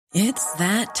It's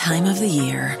that time of the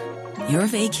year. Your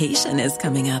vacation is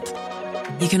coming up.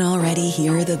 You can already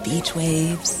hear the beach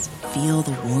waves, feel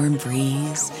the warm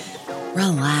breeze,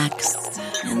 relax,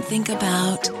 and think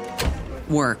about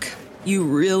work. You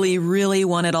really, really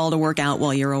want it all to work out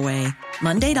while you're away.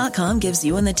 Monday.com gives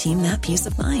you and the team that peace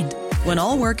of mind. When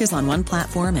all work is on one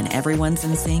platform and everyone's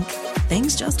in sync,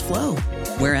 things just flow.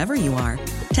 Wherever you are,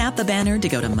 tap the banner to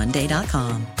go to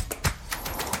Monday.com.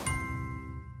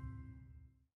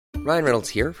 Ryan Reynolds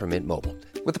here from Mint Mobile.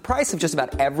 With the price of just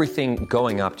about everything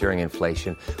going up during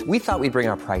inflation, we thought we'd bring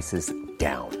our prices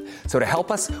down. So to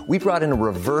help us, we brought in a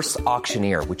reverse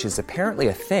auctioneer, which is apparently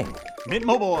a thing. Mint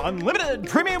Mobile Unlimited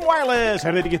Premium Wireless.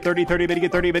 How to get 30, 30, bit to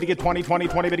get 30, bit to get 20, 20,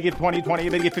 20, bit to get 20, 20,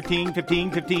 bit to get 15,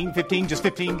 15, 15, 15, just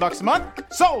 $15 a month?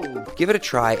 Sold! Give it a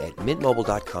try at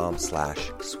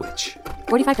mintmobile.com/switch.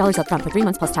 $45 up front for 3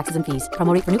 months plus taxes and fees.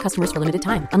 Promo rate for new customers for limited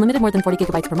time. Unlimited more than 40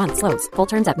 gigabytes per month. Slows full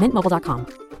terms at mintmobile.com.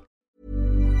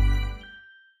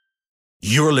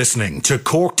 You're listening to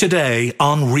Cork Today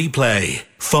on replay.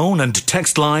 Phone and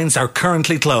text lines are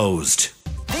currently closed.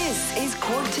 This is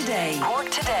Cork Today. Cork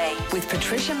Today with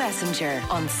Patricia Messenger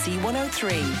on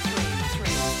C103.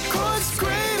 Cork's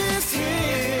greatest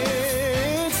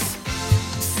hits,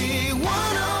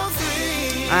 C103.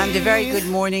 And a very good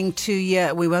morning to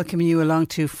you. We welcome you along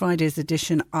to Friday's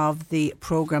edition of the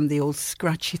programme. The old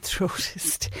scratchy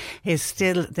throat is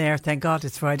still there. Thank God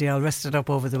it's Friday. I'll rest it up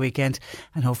over the weekend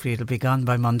and hopefully it'll be gone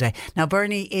by Monday. Now,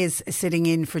 Bernie is sitting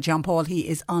in for John Paul. He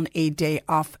is on a day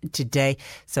off today.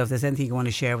 So if there's anything you want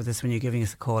to share with us when you're giving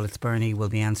us a call, it's Bernie. We'll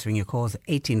be answering your calls at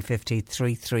 1850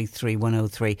 333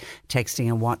 103. Texting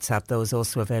and WhatsApp, those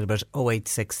also available at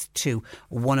 0862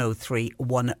 103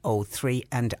 103.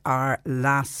 And our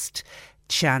last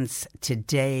chance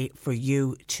today for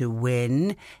you to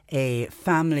win a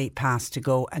family pass to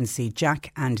go and see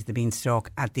Jack and the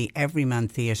Beanstalk at the Everyman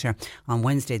Theatre on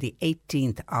Wednesday the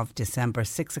 18th of December,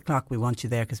 6 o'clock. We want you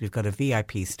there because we've got a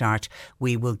VIP start.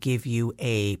 We will give you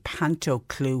a panto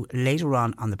clue later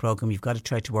on the programme. You've got to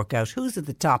try to work out who's at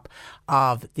the top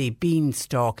of the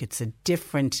Beanstalk. It's a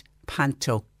different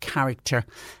panto character.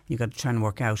 You've got to try and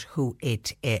work out who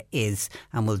it is,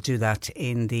 and we'll do that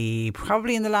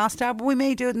probably in the last hour, but we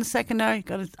may do it in the second hour. You've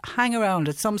got to hang around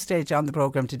at some stage on the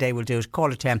programme today. We'll do it.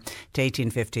 Call it 10 to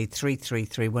 1850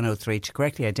 333 103 to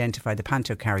correctly identify the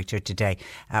panto character today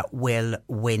will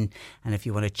win. And if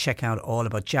you want to check out all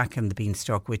about Jack and the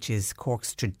Beanstalk, which is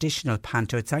Cork's traditional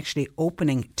panto, it's actually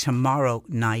opening tomorrow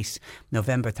night,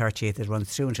 November 30th. It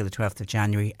runs through until the 12th of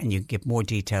January, and you can get more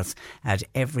details at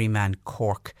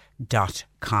everymancork.com.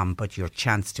 But your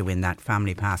chance to win that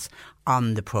family pass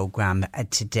on the programme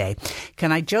today.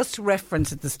 Can I just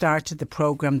reference at the start of the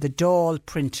programme the Doll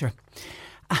printer?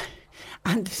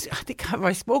 And I think, have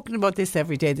I spoken about this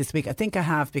every day this week? I think I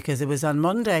have, because it was on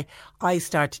Monday I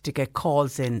started to get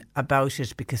calls in about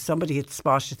it because somebody had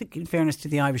spotted, I think in fairness to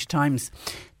the Irish Times,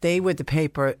 they were the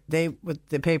paper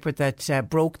that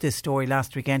broke this story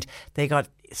last weekend. They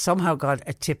somehow got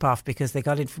a tip off because they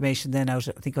got information then out,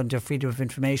 I think under Freedom of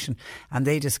Information, and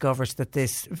they discovered that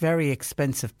this very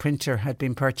expensive printer had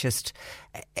been purchased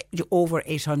over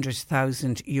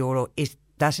 €800,000.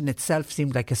 That in itself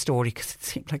seemed like a story because it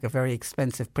seemed like a very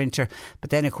expensive printer.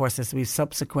 But then, of course, as we've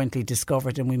subsequently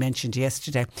discovered, and we mentioned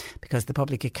yesterday, because the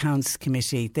Public Accounts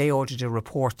Committee, they ordered a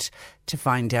report to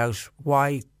find out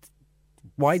why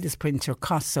this printer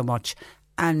costs so much,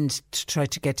 and to try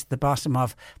to get to the bottom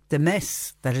of the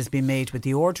mess that has been made with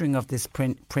the ordering of this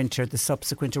printer, the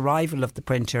subsequent arrival of the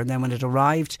printer, and then when it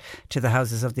arrived to the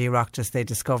houses of the Oireachtas, they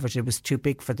discovered it was too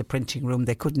big for the printing room.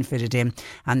 They couldn't fit it in,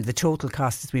 and the total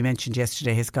cost, as we mentioned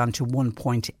yesterday, has gone to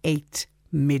 €1.8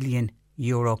 million.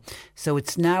 So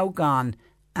it's now gone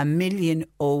 $1 million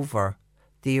over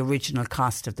the original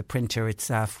cost of the printer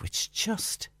itself, which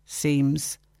just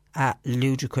seems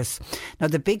ludicrous. Now,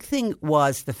 the big thing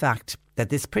was the fact that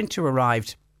this printer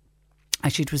arrived,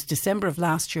 actually it was December of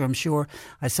last year, I'm sure.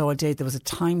 I saw a date, there was a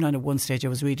timeline at one stage I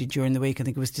was reading during the week. I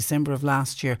think it was December of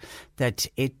last year that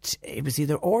it was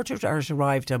either ordered or it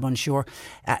arrived, I'm unsure.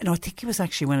 No, I think it was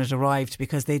actually when it arrived,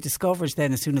 because they discovered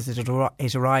then as soon as it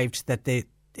arrived that it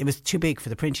was too big for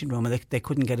the printing room and they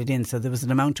couldn't get it in. So there was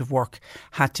an amount of work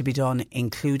had to be done,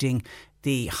 including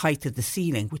the height of the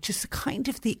ceiling, which is kind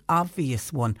of the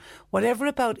obvious one. Whatever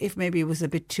about if maybe it was a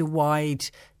bit too wide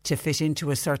to fit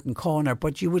into a certain corner,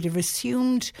 but you would have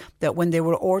assumed that when they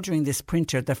were ordering this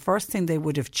printer, the first thing they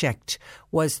would have checked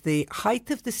was the height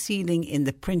of the ceiling in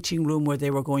the printing room where they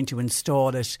were going to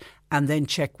install it, and then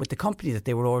check with the company that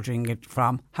they were ordering it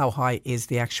from how high is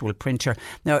the actual printer.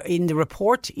 Now, in the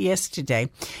report yesterday,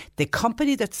 the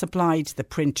company that supplied the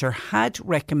printer had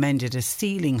recommended a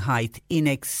ceiling height in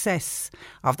excess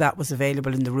of that was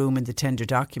available in the room in the tender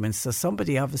documents. So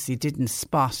somebody obviously didn't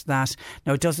spot that.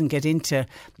 Now, it doesn't get into,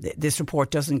 this report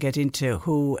doesn't get into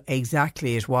who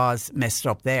exactly it was messed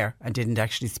up there and didn't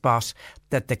actually spot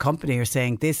that the company are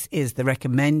saying this is the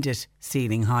recommended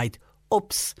ceiling height.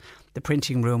 Oops, the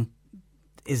printing room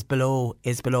is below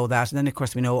that. And then, of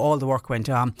course, we know all the work went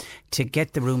on to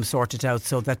get the room sorted out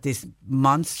so that this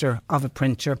monster of a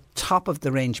printer, top of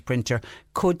the range printer,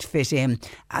 could fit in.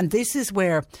 And this is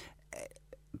where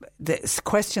the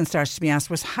question starts to be asked,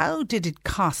 was how did it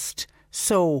cost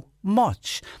so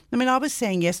much? I mean, I was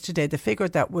saying yesterday the figure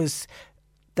that was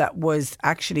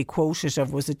actually quoted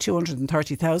of was a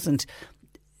 230,000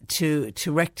 to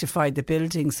rectify the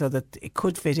building so that it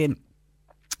could fit in.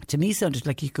 To me, sounded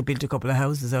like you could build a couple of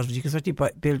houses out of it. You could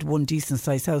certainly build one decent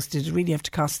sized house. Did it really have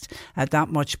to cost that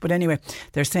much? But anyway,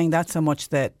 they're saying that's how much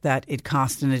that it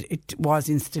cost, and it was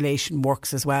installation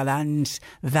works as well, and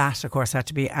that, of course, had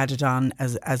to be added on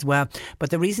as well.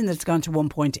 But the reason that it's gone to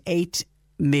 1.8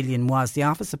 million was the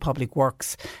Office of Public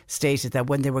Works stated that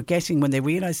when they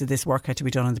realised that this work had to be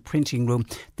done in the printing room,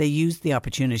 they used the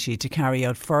opportunity to carry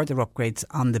out further upgrades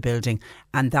on the building,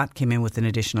 and that came in with an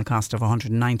additional cost of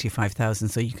 195,000.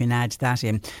 So you can add that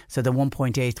in. So the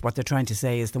 1.8, what they're trying to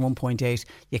say is the 1.8,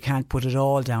 you can't put it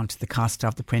all down to the cost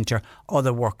of the printer.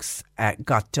 Other works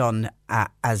got done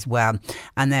as well.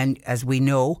 And then, as we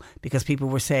know, because people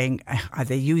were saying, are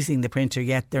they using the printer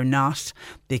yet? They're not,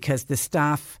 because the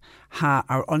staff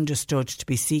are understood to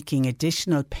be seeking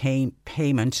additional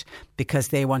payment because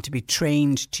they want to be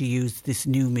trained to use this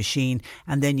new machine.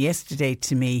 And then yesterday,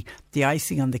 to me, the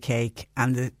icing on the cake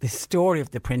and the story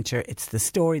of the printer, it's the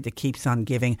story that keeps on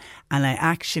giving. And I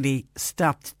actually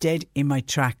stopped dead in my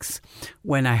tracks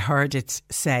when I heard it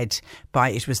said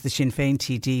it was the Sinn Féin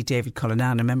TD, David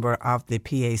Cullinan, a member of the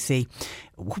PAC,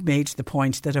 who made the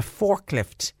point that a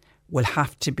forklift will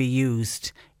have to be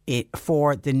used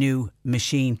for the new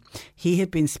machine. He had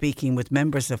been speaking with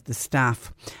members of the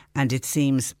staff, and it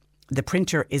seems the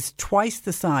printer is twice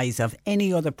the size of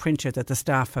any other printer that the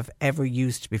staff have ever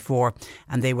used before,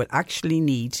 and they will actually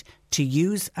need to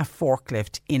use a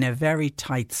forklift in a very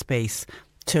tight space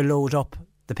to load up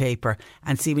the paper.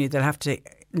 And see, they'll have to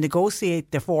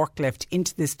negotiate the forklift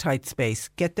into this tight space,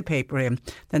 get the paper in,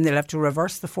 then they'll have to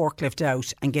reverse the forklift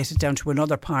out and get it down to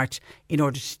another part in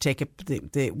order to take it,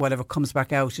 the whatever comes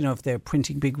back out, if they're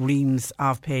printing big reams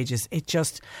of pages.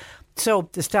 So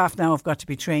the staff now have got to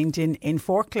be trained in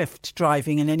forklift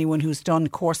driving, and anyone who's done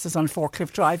courses on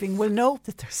forklift driving will know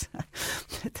that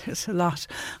there's a lot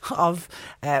of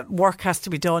work has to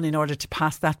be done in order to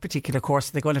pass that particular course.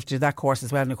 They're going to have to do that course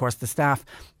as well, and of course the staff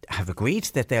have agreed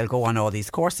that they'll go on all these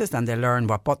courses and they'll learn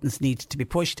what buttons need to be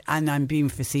pushed. And I'm being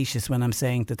facetious when I'm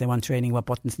saying that they want training, what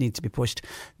buttons need to be pushed.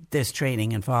 There's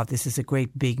training involved. This is a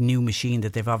great big new machine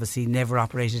that they've obviously never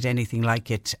operated anything like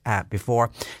it before.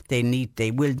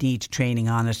 They will need training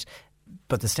on it,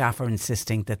 but the staff are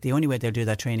insisting that the only way they'll do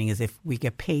that training is if we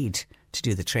get paid to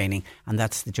do the training, and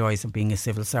that's the joys of being a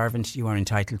civil servant. You are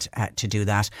entitled to do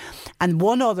that. And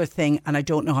one other thing, and I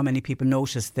don't know how many people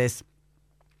noticed this,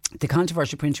 the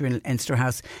controversial printer in Leinster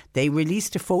House, they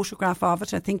released a photograph of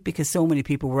it, I think because so many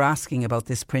people were asking about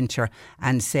this printer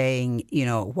and saying,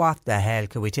 what the hell,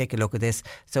 could we take a look at this?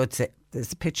 So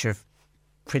there's a picture of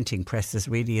printing presses,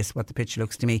 really is what the picture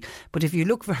looks to me. But if you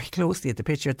look very closely at the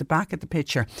picture, at the back of the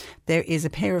picture, there is a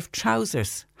pair of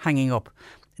trousers hanging up.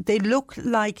 They look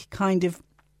like kind of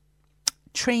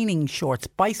training shorts,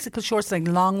 bicycle shorts, like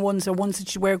long ones, or ones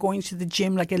that you wear going to the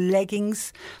gym, like a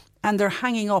leggings, and they're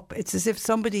hanging up. It's as if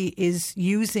somebody is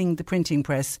using the printing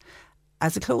press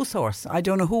as a clothes horse. I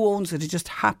don't know who owns it. It just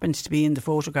happened to be in the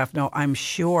photograph. Now, I'm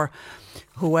sure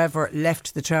whoever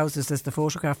left the trousers as the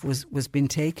photograph was being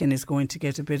taken is going to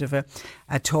get a bit of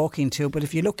a talking to. But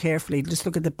if you look carefully, just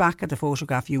look at the back of the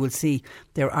photograph, you will see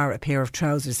there are a pair of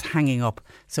trousers hanging up.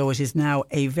 So it is now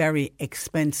a very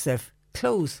expensive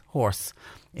clothes horse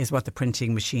is what the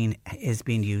printing machine is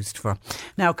being used for.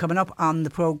 Now, coming up on the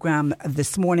programme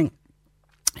this morning,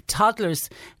 toddlers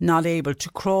not able to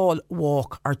crawl,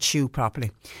 walk or chew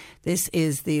properly. This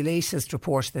is the latest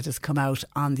report that has come out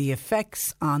on the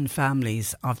effects on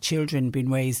families of children being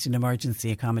raised in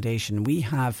emergency accommodation. We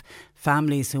have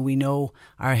families who we know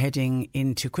are heading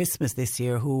into Christmas this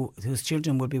year whose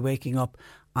children will be waking up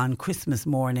on Christmas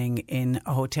morning in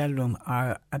a hotel room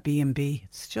or a B&B.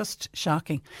 It's just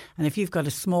shocking. And if you've got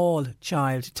a small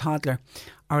child, toddler,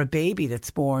 or a baby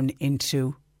that's born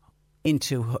into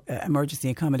into emergency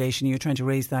accommodation, you're trying to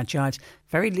raise that child.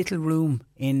 Very little room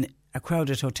in a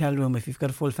crowded hotel room. If you've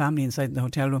got a full family inside the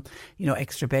hotel room, you know,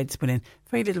 extra beds put in.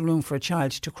 Very little room for a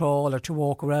child to crawl or to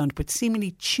walk around. But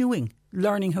seemingly chewing,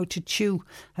 learning how to chew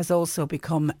has also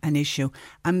become an issue.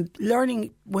 And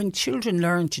learning, when children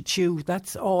learn to chew,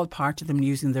 that's all part of them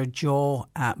using their jaw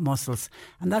muscles.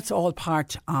 And that's all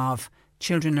part of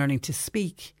children learning to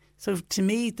speak. So to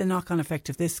me, the knock-on effect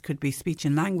of this could be speech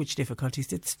and language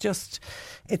difficulties.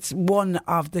 It's one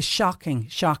of the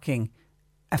shocking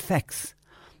effects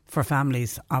for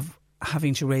families of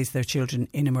having to raise their children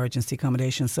in emergency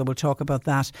accommodation. So we'll talk about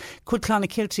that. Could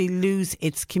Clonakilty lose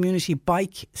its community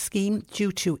bike scheme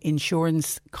due to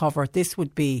insurance cover? This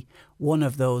would be one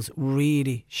of those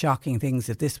really shocking things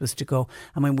if this was to go.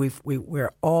 I mean,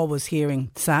 we're always hearing,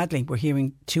 sadly, we're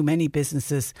hearing too many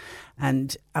businesses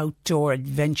and outdoor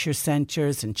adventure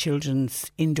centres and children's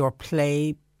indoor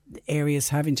play areas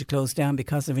having to close down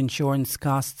because of insurance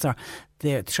costs, or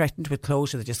they're threatened with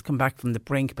closure. They just come back from the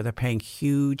brink, but they're paying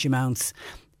huge amounts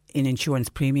in insurance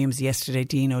premiums. Yesterday,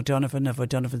 Dean O'Donovan of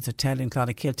O'Donovan's Hotel in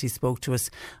Clonakilty spoke to us.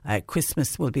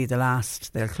 Christmas will be the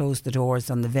last. They'll close the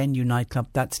doors on the Venue nightclub.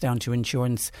 That's down to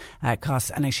insurance costs.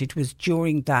 And actually, it was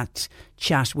during that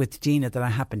chat with Dina that I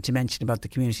happened to mention about the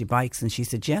community bikes, and she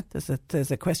said, yeah,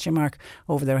 there's a question mark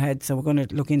over their head. So we're going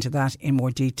to look into that in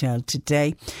more detail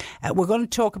today. We're going to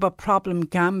talk about problem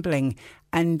gambling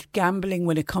and gambling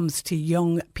when it comes to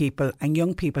young people, and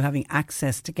young people having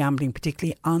access to gambling,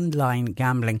 particularly online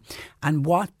gambling, and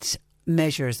what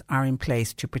measures are in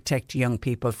place to protect young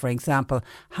people. For example,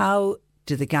 how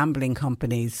do the gambling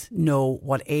companies know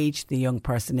what age the young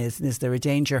person is, and is there a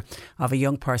danger of a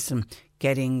young person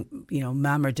getting, you know,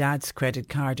 mum or dad's credit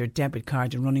card or debit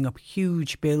card and running up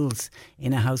huge bills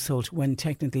in a household when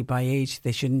technically by age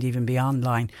they shouldn't even be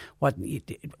online? We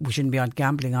shouldn't be on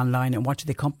gambling online, and what do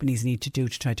the companies need to do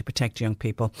to try to protect young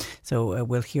people? So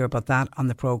we'll hear about that on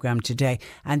the programme today.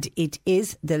 And it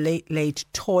is the late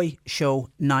toy show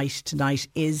night. Tonight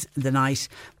is the night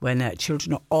when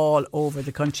children all over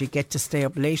the country get to stay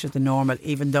up later than normal,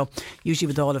 even though usually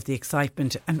with all of the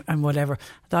excitement and whatever,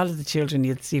 a lot of the children,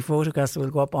 you'll see photographs will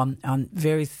go up on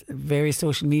various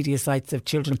social media sites of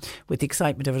children with the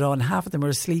excitement of it all, and half of them are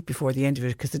asleep before the end of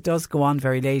it because it does go on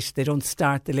very late. They don't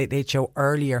start the Late Show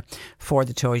earlier for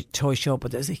the toy show,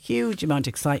 but there's a huge amount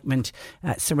of excitement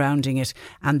surrounding it,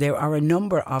 and there are a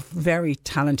number of very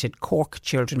talented Cork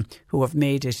children who have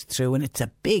made it through, and it's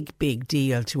a big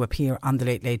deal to appear on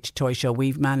the Late Toy Show.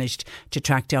 We've managed to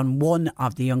track down one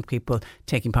of the young people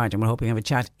taking part, and we're hoping to have a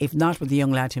chat, if not with the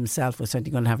young lad himself, we're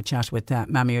certainly going to have a chat with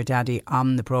Mammy or Daddy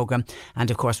on the programme. And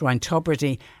of course, Ryan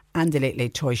Tubridy and the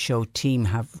Late Toy Show team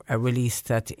have released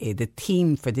that the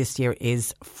theme for this year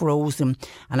is Frozen,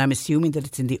 and I'm assuming that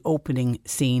it's in the opening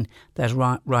scene that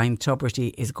Ryan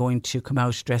Tubridy is going to come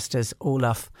out dressed as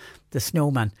Olaf the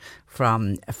snowman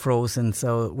from Frozen.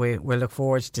 So we look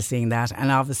forward to seeing that. And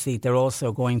obviously they're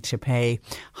also going to pay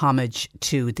homage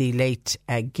to the late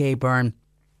Gay Byrne.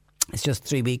 It's just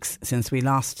 3 weeks since we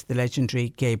lost the legendary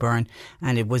Gay Byrne,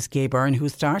 and it was Gay Byrne who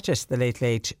started the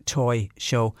Late Toy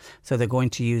Show. So they're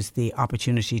going to use the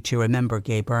opportunity to remember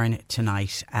Gay Byrne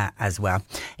tonight as well.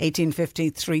 1850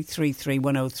 333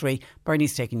 103.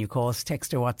 Bernie's taking your calls.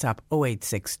 Text or WhatsApp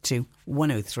 0862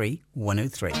 103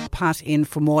 103. Pat in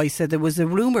from Moy said there was a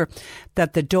rumour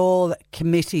that the Dáil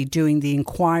committee doing the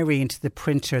inquiry into the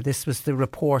printer, this was the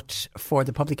report for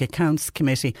the Public Accounts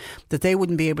Committee, that they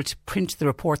wouldn't be able to print the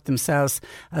report themselves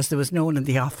as there was no one in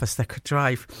the office that could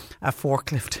drive a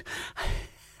forklift.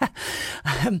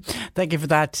 Thank you for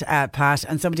that, Pat.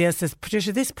 And somebody else says,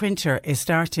 Patricia, this printer is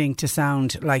starting to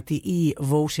sound like the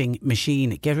e-voting machine.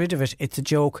 Get rid of it. It's a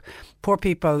joke. Poor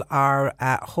people are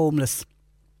homeless,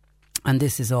 and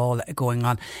this is all going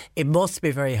on. It must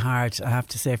be very hard, I have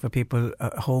to say, for people,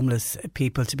 homeless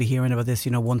people, to be hearing about this.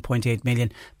 1.8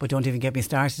 million. But don't even get me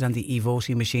started on the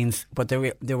e-voting machines. But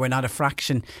they were not a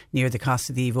fraction near the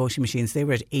cost of the e-voting machines. They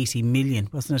were at 80 million,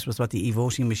 wasn't it? Was what the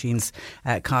e-voting machines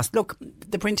cost. Look,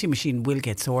 the printing machine will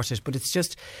get sorted, but it's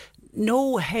just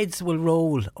no heads will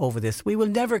roll over this. We will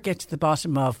never get to the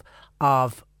bottom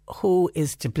of who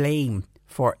is to blame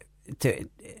for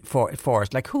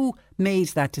it. Like, who made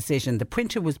that decision? The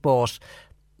printer was bought.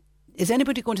 Is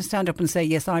anybody going to stand up and say,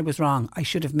 yes, I was wrong, I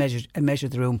should have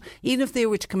measured the room? Even if they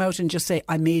were to come out and just say,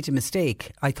 I made a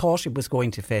mistake, I thought it was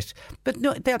going to fit. But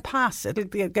no, they'll pass. It'll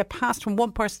get passed from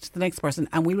one person to the next person,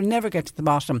 and we will never get to the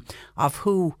bottom of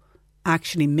who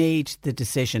actually made the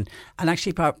decision. And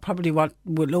actually probably what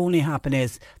will only happen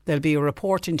is there'll be a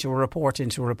report into a report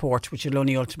into a report, which will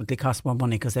only ultimately cost more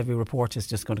money because every report is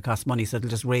just going to cost money. So it'll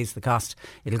just raise the cost.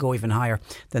 It'll go even higher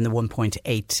than the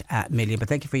 1.8 million. But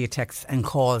thank you for your texts and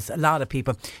calls. A lot of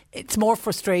people, it's more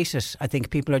frustrated. I think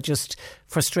people are just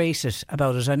frustrated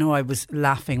about it. I know I was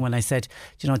laughing when I said,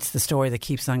 it's the story that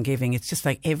keeps on giving. It's just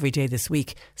like every day this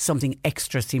week, something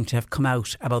extra seemed to have come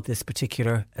out about this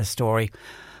particular story.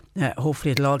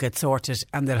 Hopefully it'll all get sorted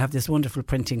and they'll have this wonderful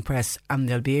printing press and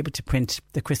they'll be able to print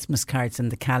the Christmas cards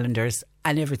and the calendars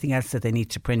and everything else that they need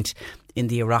to print in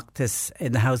the Oireachtas,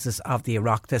 in the houses of the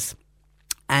Oireachtas.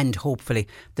 And hopefully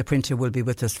the printer will be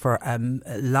with us for a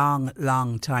long,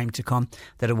 long time to come,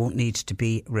 that it won't need to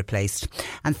be replaced.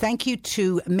 And thank you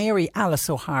to Mary Alice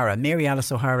O'Hara. Mary Alice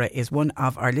O'Hara is one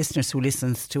of our listeners who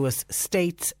listens to us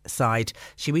stateside.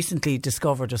 She recently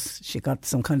discovered us. She got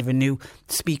some kind of a new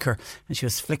speaker and she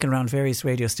was flicking around various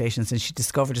radio stations and she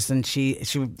discovered us, and she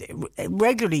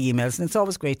regularly emails, and it's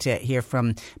always great to hear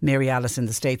from Mary Alice in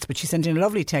the States. But she sent in a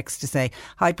lovely text to say,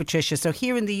 "Hi Patricia, so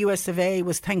here in the US of A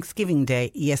was Thanksgiving Day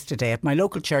yesterday. At my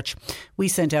local church, we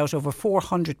sent out over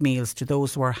 400 meals to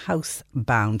those who are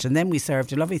housebound, and then we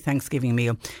served a lovely Thanksgiving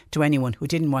meal to anyone who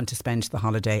didn't want to spend the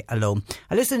holiday alone.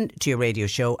 I listen to your radio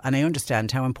show and I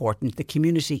understand how important the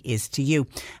community is to you,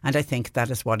 and I think that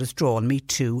is what has drawn me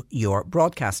to your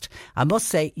broadcast. I must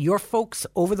say, your folks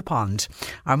over the pond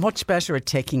are much better at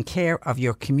taking care of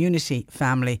your community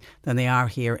family than they are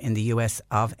here in the US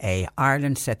of A.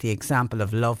 Ireland set the example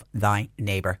of love thy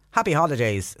neighbour. Happy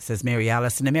holidays," says Mary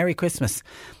Alice, and a Merry Christmas,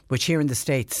 which here in the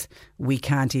States we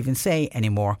can't even say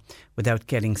anymore without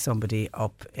getting somebody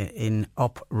up in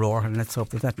uproar, and let's hope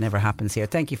that never happens here.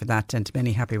 Thank you for that, and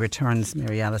many happy returns,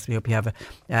 Mary Alice. We hope you have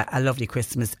a lovely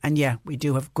Christmas. And yeah, we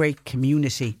do have great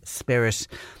community spirit,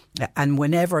 and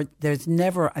there's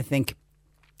never, I think,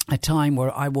 a time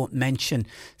where I won't mention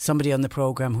somebody on the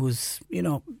programme who's,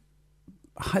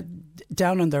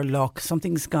 down on their luck,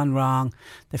 something's gone wrong,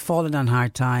 they've fallen on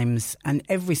hard times, and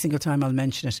every single time I'll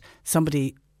mention it,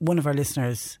 one of our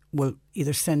listeners will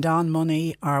either send on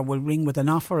money or will ring with an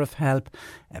offer of help.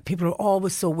 People are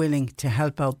always so willing to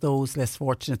help out those less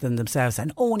fortunate than themselves.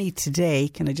 And only today,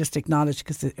 can I just acknowledge,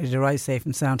 because it arrived safe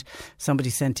and sound, somebody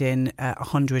sent in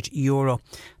 €100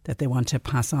 that they want to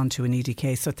pass on to a needy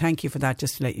case. So thank you for that,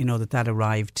 just to let you know that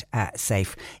arrived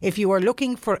safe. If you are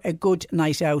looking for a good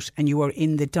night out and you are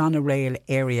in the Doneraile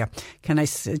area, can I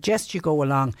suggest you go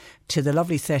along to the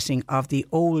lovely setting of the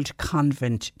Old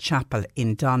Convent Chapel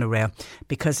in Doneraile,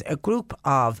 because a group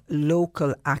of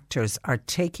local actors are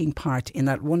taking part in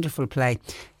that wonderful play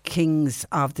Kings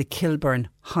of the Kilburn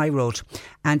High Road,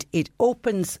 and it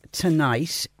opens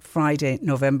tonight, Friday,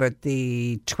 November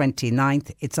the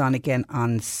 29th. It's on again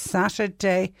on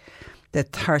Saturday the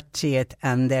 30th,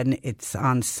 and then it's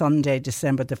on Sunday,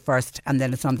 December the 1st, and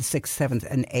then it's on the 6th, 7th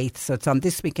and 8th. So it's on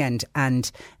this weekend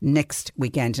and next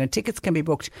weekend. And tickets can be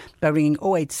booked by ringing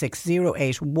 086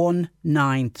 08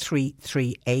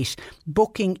 19338.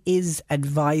 Booking is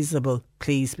advisable,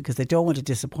 please, because they don't want to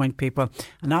disappoint people.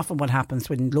 And often what happens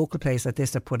when local plays like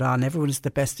this are put on, everyone has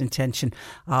the best intention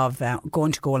of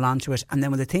going to go along to it, and then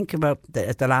when they think about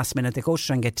at the last minute, they go to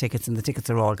try and get tickets and the tickets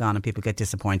are all gone and people get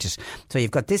disappointed. So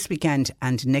you've got this weekend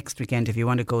and next weekend if you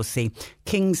want to go see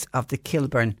Kings of the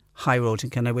Kilburn High Road.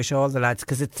 And can I wish all the lads,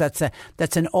 because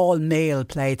that's an all male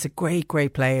play. It's a great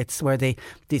play. It's where they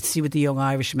see with the young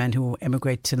Irishmen who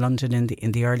emigrate to London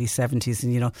in the early 70s,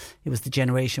 and it was the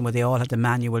generation where they all had the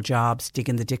manual jobs,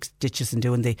 digging the ditches and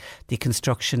doing the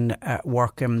construction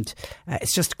work, and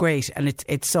it's just great, and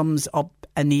it sums up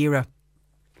an era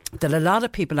that a lot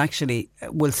of people actually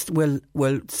will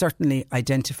certainly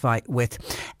identify with.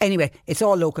 Anyway, it's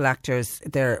all local actors.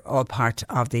 They're all part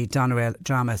of the Doneraile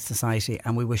Drama Society,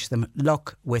 and we wish them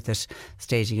luck with it,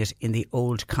 staging it in the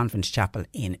Old Convent Chapel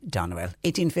in Doneraile.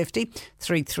 1850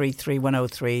 333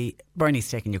 103.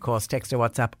 Bernie's taking your calls. Text or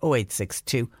WhatsApp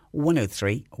 0862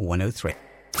 103 103.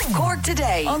 Cork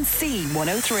Today on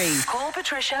C103. Call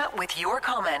Patricia with your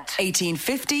comment.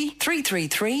 1850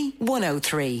 333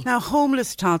 103. Now,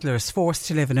 homeless toddlers forced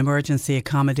to live in emergency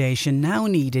accommodation now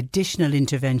need additional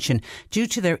intervention due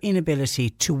to their inability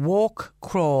to walk,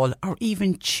 crawl or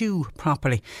even chew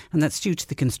properly. And that's due to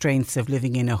the constraints of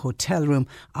living in a hotel room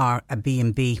or a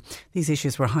B&B. These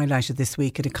issues were highlighted this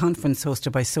week at a conference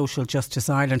hosted by Social Justice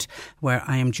Ireland, where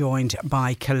I am joined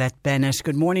by Colette Bennett.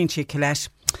 Good morning to you, Colette.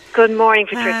 Good morning,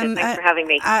 Patricia. Thanks for having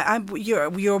me.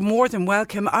 You're more than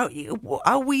welcome.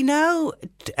 Are we now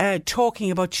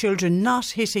talking about children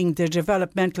not hitting their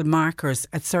developmental markers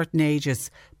at certain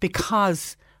ages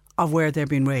because of where they're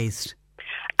being raised?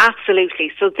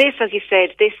 Absolutely. So this, as you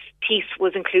said, this piece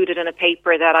was included in a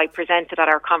paper that I presented at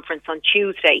our conference on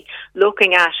Tuesday,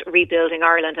 looking at rebuilding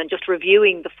Ireland and just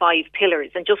reviewing the 5 pillars.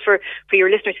 And just for your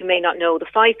listeners who may not know, the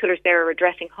 5 pillars there are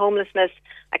addressing homelessness,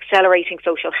 accelerating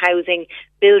social housing,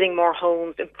 building more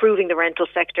homes, improving the rental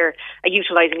sector,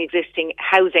 utilising existing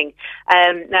housing.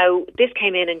 Now, this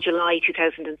came in July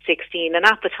 2016, and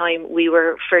at the time we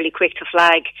were fairly quick to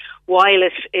flag, while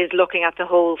it is looking at the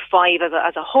whole 5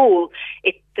 as a whole,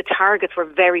 the targets were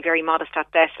very, very modest at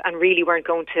best and really weren't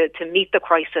going to meet the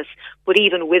crisis. But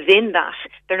even within that,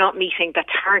 they're not meeting the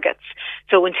targets.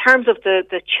 So in terms of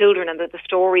the children and the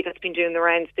story that's been doing the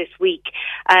rounds this week,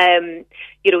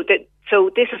 so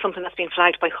this is something that's been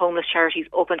flagged by homeless charities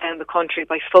up and down the country,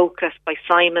 by Focus, by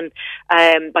Simon,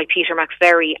 by Peter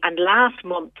McVerry. And last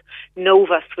month,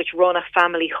 Novus, which run a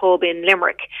family hub in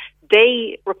Limerick,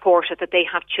 they reported that they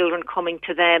have children coming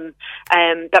to them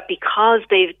that because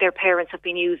their parents have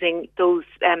been using those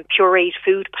pureed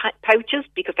food pouches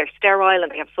because they're sterile and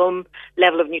they have some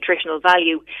level of nutritional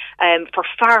value for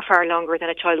far, far longer than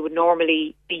a child would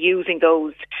normally be using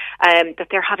those, that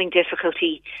they're having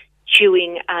difficulty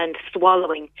chewing and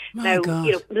swallowing. Now,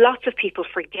 lots of people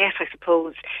forget, I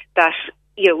suppose, that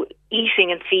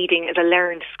eating and feeding is a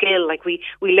learned skill. Like we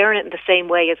learn it in the same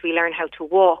way as we learn how to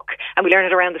walk, and we learn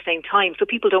it around the same time. So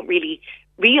people don't really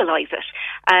realise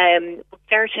it.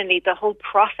 Certainly, the whole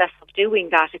process of doing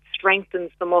that, it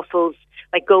strengthens the muscles,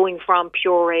 like going from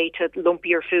puree to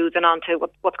lumpier foods and onto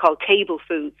what's called table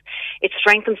foods. It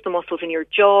strengthens the muscles in your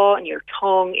jaw and your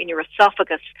tongue, in your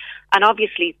esophagus. And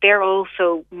obviously, they're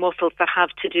also muscles that have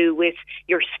to do with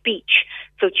your speech.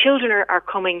 So children are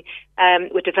coming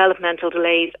with developmental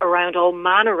delays around all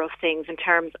manner of things in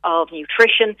terms of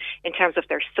nutrition, in terms of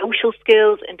their social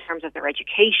skills, in terms of their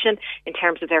education, in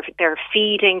terms of their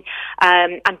feeding.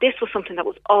 And this was something that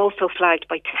was also flagged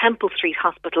by Temple Street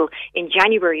Hospital in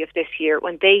January of this year,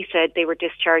 when they said they were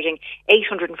discharging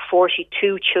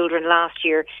 842 children last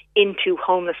year into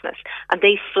homelessness. And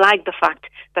they flagged the fact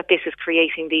that this is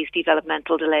creating these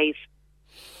developmental delays.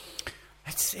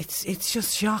 It's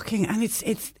just shocking, and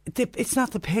it's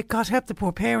not the God help the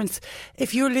poor parents.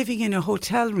 If you're living in a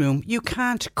hotel room, you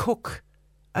can't cook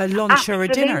a lunch or a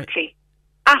dinner.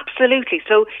 Absolutely.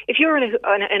 So if you're in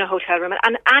a hotel room,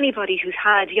 and anybody who's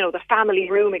had, the family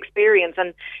room experience,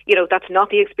 and, that's not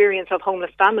the experience of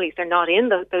homeless families. They're not in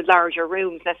the larger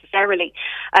rooms necessarily.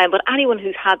 But anyone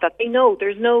who's had that, they know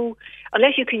there's no,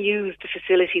 unless you can use the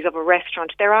facilities of a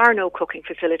restaurant, there are no cooking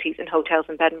facilities in hotels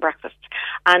and bed and breakfasts.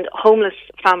 And homeless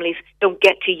families don't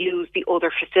get to use the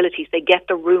other facilities. They get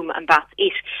the room and that's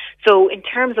it. So in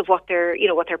terms of what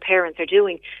their parents are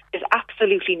doing, there's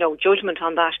absolutely no judgment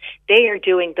on that. They are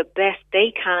doing the best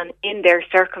they can in their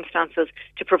circumstances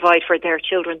to provide for their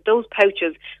children. Those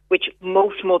pouches, which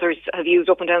most mothers have used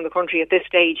up and down the country at this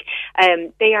stage,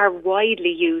 they are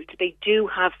widely used. They do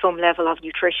have some level of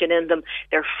nutrition in them.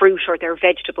 They're fruit or they're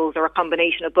vegetables or a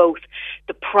combination of both.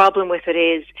 The problem with it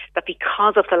is that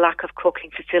because of the lack of cooking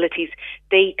facilities,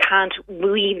 they can't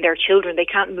wean their children. They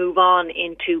can't move on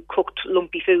into cooked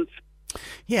lumpy foods.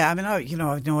 Yeah, I mean, I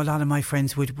know a lot of my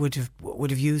friends would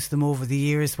have used them over the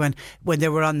years when they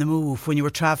were on the move, when you were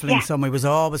travelling somewhere. It was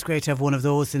always great to have one of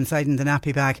those inside in the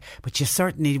nappy bag, but you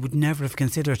certainly would never have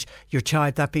considered your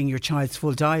child, that being your child's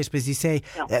full diet. But as you say,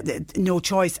 no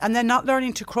choice. And then not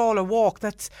learning to crawl or walk,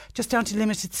 that's just down to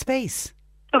limited space.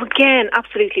 So again,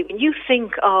 absolutely. When you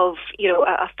think of,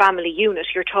 a family unit,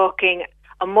 you're talking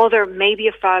a mother, maybe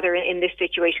a father in this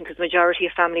situation, because the majority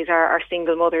of families are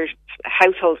single mother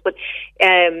households, but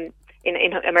in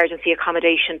emergency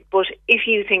accommodation. But if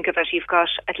you think of it, you've got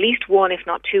at least one, if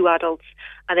not two adults,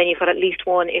 and then you've got at least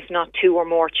one, if not two or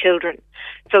more children.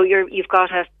 So you've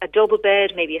got a double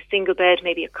bed, maybe a single bed,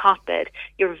 maybe a cot bed.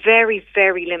 You're very,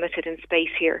 very limited in space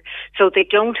here. So they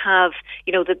don't have,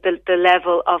 the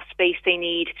level of space they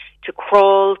need to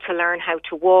crawl, to learn how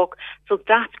to walk. So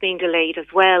that's being delayed as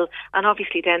well. And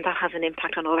obviously then that has an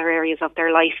impact on other areas of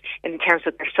their life in terms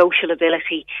of their social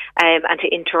ability and to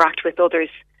interact with others.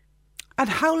 And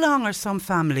how long are some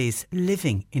families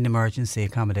living in emergency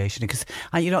accommodation? Because,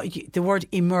 the word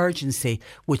emergency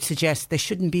would suggest they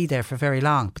shouldn't be there for very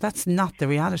long, but that's not the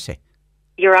reality.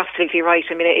 You're absolutely right.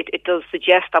 I mean, it does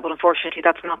suggest that, but unfortunately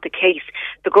that's not the case.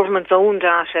 The government's own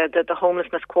data, the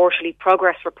Homelessness Quarterly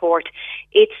Progress Report,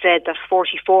 it said that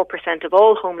 44% of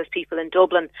all homeless people in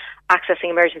Dublin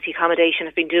accessing emergency accommodation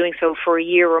have been doing so for a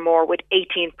year or more, with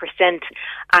 18%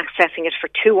 accessing it for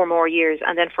 2 or more years.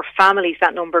 And then for families,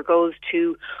 that number goes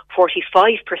to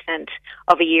 45%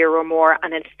 of a year or more,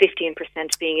 and then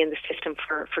 15% being in the system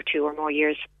for 2 or more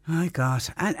years. My God.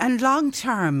 And long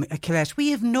term, Colette,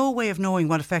 we have no way of knowing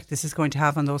what effect this is going to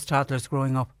have on those toddlers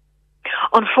growing up?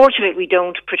 Unfortunately, we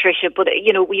don't, Patricia, but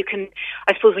you can,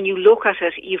 I suppose when you look at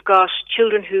it, you've got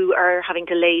children who are having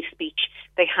delayed speech.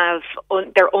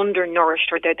 They're undernourished,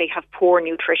 or they have poor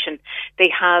nutrition. They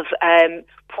have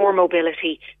poor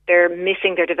mobility. They're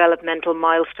missing their developmental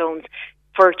milestones.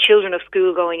 For children of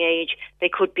school-going age, they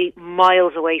could be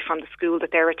miles away from the school that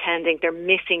they're attending. They're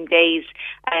missing days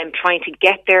trying to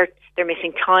get there. They're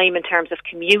missing time in terms of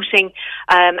commuting,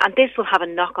 and this will have a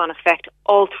knock-on effect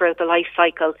all throughout the life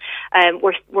cycle.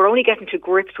 We're only getting to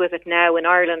grips with it now in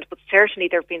Ireland, but certainly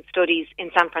there have been studies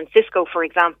in San Francisco, for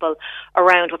example,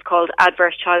 around what's called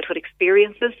adverse childhood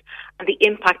experiences and the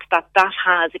impact that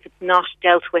has if it's not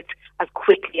dealt with as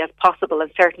quickly as possible,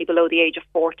 and certainly below the age of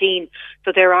 14.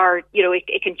 So there are,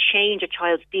 it can change a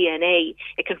child's DNA.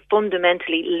 It can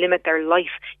fundamentally limit their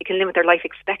life. It can limit their life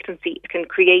expectancy. It can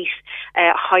create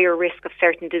a higher risk of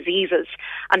certain diseases,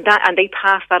 and they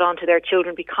pass that on to their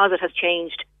children because it has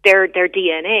changed their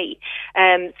DNA.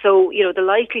 So the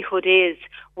likelihood is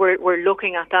we're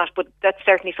looking at that, but that's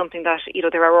certainly something that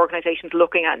there are organisations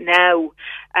looking at now.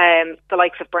 The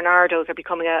likes of Bernardo's are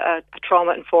becoming a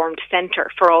trauma-informed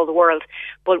centre for all the world,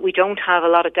 but we don't have a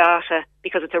lot of data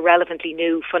because it's a relatively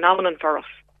new phenomenon for us.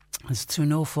 It's through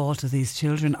no fault of these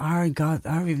children, or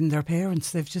even their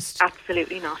parents. They've just...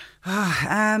 Absolutely not.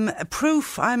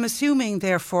 Proof, I'm assuming,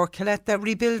 therefore, Colette, that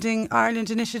Rebuilding Ireland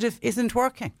initiative isn't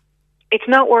working. It's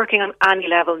not working on any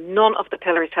level. None of the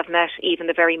pillars have met even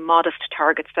the very modest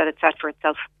targets that it set for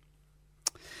itself.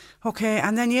 OK,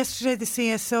 and then yesterday the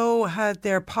CSO had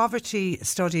their poverty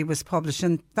study was published,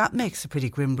 and that makes a pretty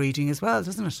grim reading as well,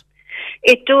 doesn't it?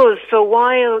 It does. So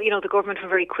while, the government were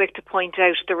very quick to point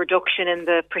out the reduction in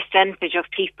the percentage of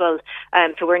people,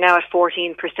 so we're now at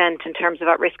 14% in terms of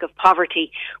at risk of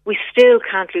poverty, we still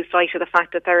can't lose sight of the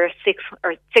fact that there are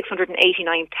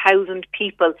 689,000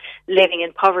 people living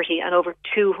in poverty, and over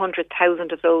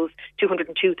 200,000 of those,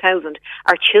 202,000,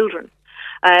 are children.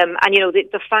 And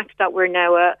the fact that we're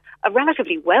now a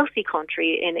relatively wealthy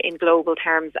country in global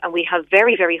terms, and we have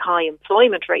very, very high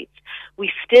employment rates,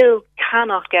 we still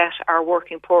cannot get our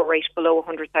working poor rate below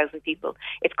 100,000 people.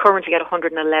 It's currently at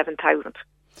 111,000.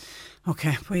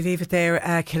 OK, we leave it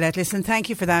there, Colette. Listen, thank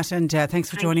you for that, and thanks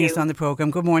for joining us on the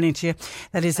programme. Good morning to you.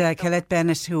 That is Colette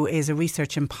Bennett, who is a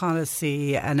research and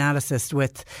policy analyst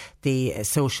with the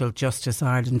Social Justice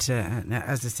Ireland.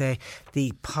 As I say,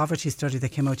 the poverty study that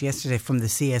came out yesterday from the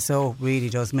CSO really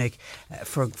does make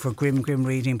for grim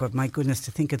reading. But my goodness,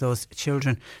 to think of those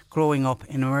children growing up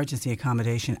in emergency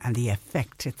accommodation and the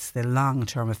effect, it's the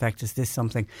long-term effect. Is this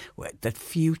something that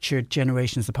future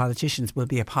generations of politicians will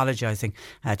be apologising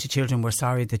to children? We're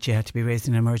sorry that you had to be raised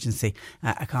in emergency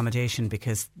accommodation,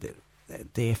 because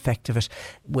the effect of it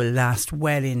will last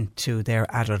well into their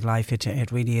adult life.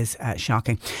 It really is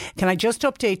shocking. Can I just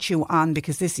update you on,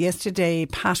 because yesterday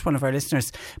Pat, one of our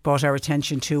listeners, brought our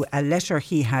attention to a letter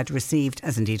he had received,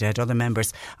 as indeed had other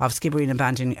members of Skibbereen and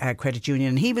Bandon Credit Union,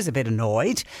 and he was a bit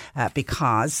annoyed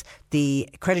because the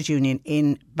credit union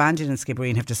in Bandon and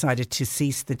Skibbereen have decided to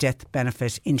cease the death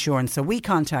benefit insurance. So we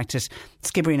contacted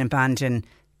Skibbereen and Bandon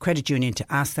Credit Union to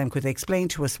ask them, could they explain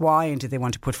to us why, and did they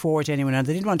want to put forward anyone? And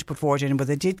they didn't want to put forward anyone, but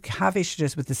they did have issued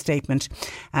us with the statement,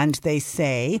 and they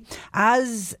say,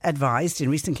 as advised in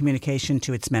recent communication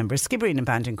to its members, Skibbereen and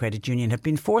Bandon Credit Union have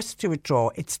been forced to withdraw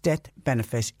its death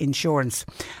benefit insurance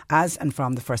as and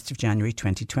from the 1st of January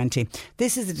 2020.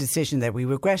 This is a decision that we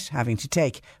regret having to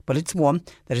take, but it's one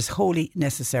that is wholly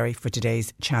necessary for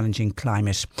today's challenging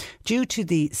climate. Due to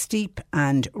the steep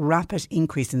and rapid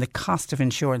increase in the cost of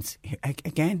insurance,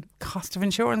 again, cost of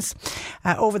insurance,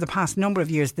 over the past number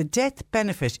of years, the death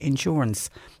benefit insurance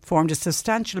formed a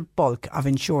substantial bulk of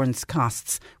insurance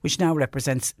costs, which now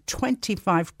represents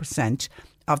 25%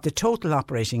 of the total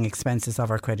operating expenses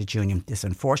of our credit union. This,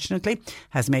 unfortunately,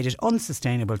 has made it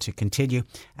unsustainable to continue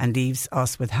and leaves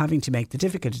us with having to make the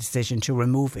difficult decision to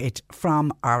remove it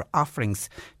from our offerings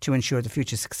to ensure the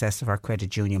future success of our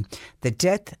credit union. The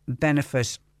death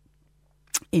benefit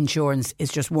insurance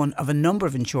is just one of a number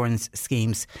of insurance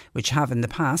schemes which have in the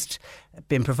past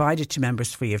been provided to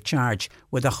members free of charge,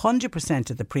 with 100%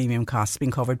 of the premium costs being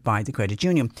covered by the credit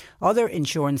union. Other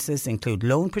insurances include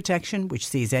loan protection, which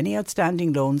sees any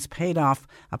outstanding loans paid off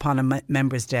upon a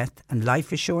member's death, and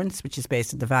life assurance, which is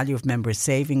based on the value of members'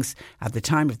 savings at the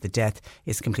time of the death,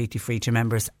 is completely free to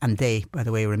members, and they, by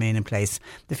the way, remain in place.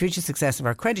 The future success of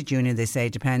our credit union, they say,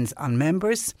 depends on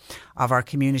members of our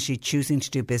community choosing to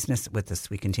do business with us. us.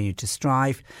 We continue to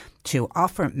strive to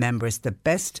offer members the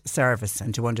best service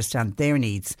and to understand their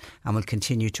needs, and will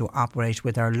continue to operate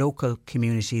with our local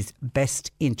community's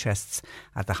best interests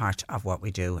at the heart of what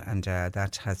we do. And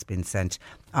that has been sent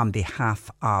on behalf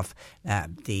of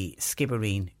the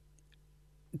Skibbereen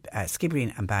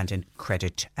and Bandon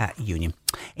Credit Union.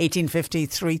 1850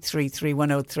 333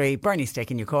 103. Bernie's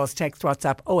taking your calls. Text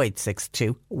WhatsApp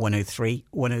 0862 103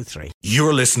 103.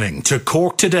 You're listening to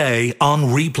Cork Today on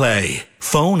replay.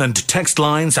 Phone and text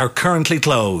lines are currently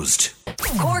closed.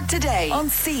 Cork Today on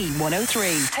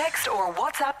C103. Text or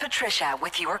WhatsApp Patricia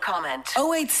with your comment.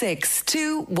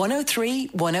 0862 103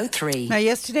 103. Now,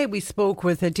 yesterday we spoke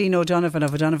with Dean O'Donovan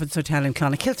of O'Donovan's Hotel in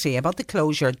Clonakilty about the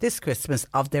closure this Christmas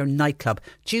of their nightclub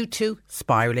due to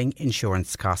spiralling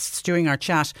insurance costs. During our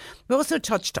chat, we also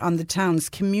touched on the town's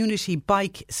community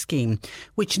bike scheme,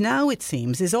 which now, it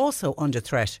seems, is also under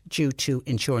threat due to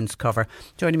insurance cover.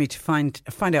 Joining me to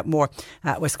find out more,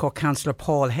 West Cork Councillor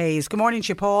Paul Hayes. Good morning to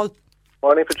you, Paul.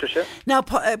 Morning, Patricia. Now,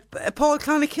 Paul,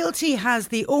 Clonakilty has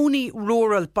the only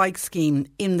rural bike scheme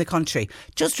in the country.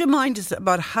 Just remind us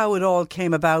about how it all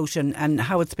came about and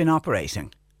how it's been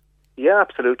operating. Yeah,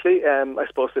 absolutely. I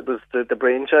suppose it was the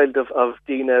brainchild of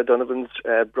Dean O'Donovan's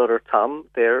brother Tom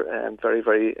there, and very,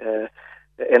 very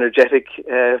energetic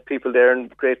people there, and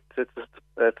great to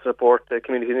support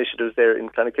community initiatives there in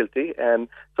Clonakilty.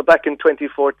 So back in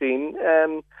 2014,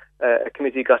 a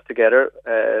committee got together,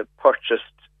 purchased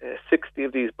 60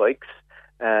 of these bikes.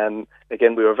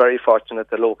 Again, we were very fortunate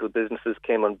that local businesses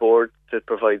came on board to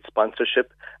provide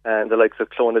sponsorship, and the likes of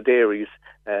Clona Dairies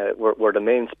were the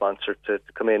main sponsor to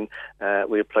come in.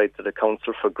 We applied to the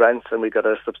council for grants, and we got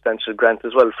a substantial grant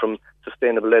as well from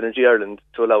Sustainable Energy Ireland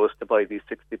to allow us to buy these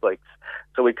 60 bikes.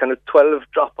 So we kind of 12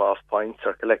 drop-off points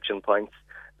or collection points,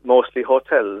 mostly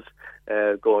hotels,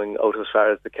 going out as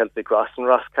far as the Celtic Ross and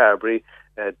Rosscarbery,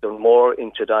 Dunmore,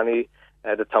 Inchydoney,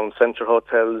 the town centre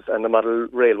hotels, and the model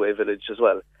railway village as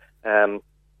well.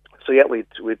 So yeah, we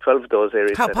 12 of those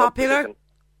areas. How popular?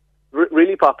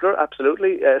 Really popular,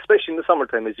 absolutely. Especially in the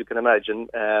summertime, as you can imagine.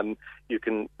 You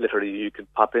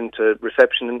could pop into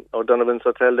reception in O'Donovan's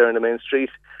Hotel there in the main street.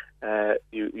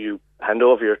 You hand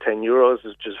over your €10,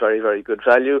 which is very, very good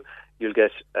value. You'll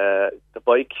get the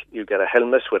bike. You get a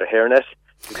helmet with a hairnet.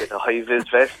 You get a high-vis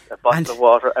vest, a bottle of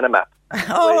water, and a map.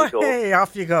 Oh, hey,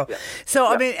 off you go. Yeah. So,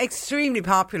 I mean, extremely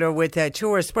popular with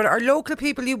tourists. But are local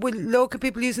people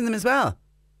using them as well?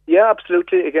 Yeah,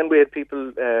 absolutely. Again, we had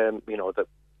people, that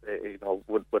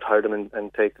would hire them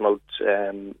and take them out,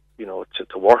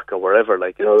 to work or wherever.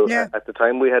 At the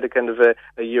time, we had a kind of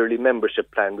a yearly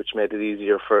membership plan, which made it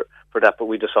easier for that. But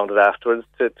we just found it afterwards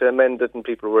to amend it, and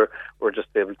people were just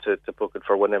able to book it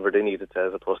for whenever they needed to,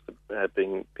 as opposed to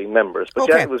being members. But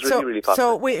yeah, it was really popular.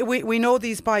 So we know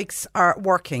these bikes are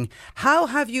working. How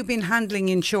have you been handling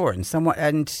insurance,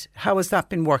 and how has that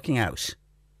been working out?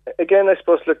 Again, I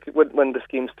suppose, look, when the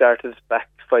scheme started back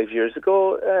 5 years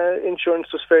ago, insurance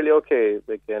was fairly okay.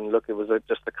 Again, look, it was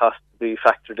just a cost to be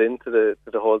factored into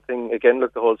the whole thing. Again,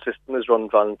 look, the whole system is run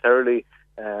voluntarily.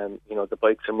 The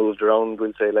bikes are moved around.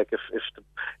 We'll say, like, if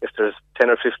there's 10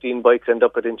 or 15 bikes end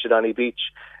up at Inchydoney Beach,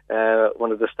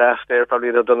 one of the staff there, probably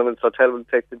at O'Donovan's Hotel, will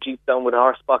take the Jeep down with a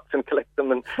horse box and collect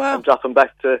them and drop them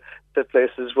back to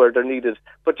places where they're needed.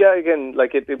 But yeah, again,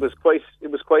 like it was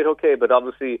quite okay. But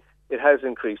obviously, it has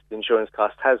increased. The insurance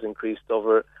cost has increased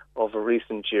over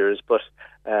recent years. But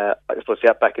I suppose,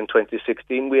 back in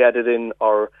 2016, we added in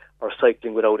our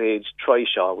cycling without age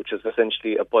trishaw, which is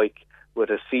essentially a bike with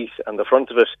a seat on the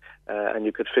front of it, and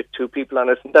you could fit two people on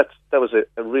it. And that was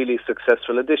a really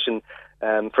successful addition.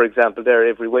 For example, there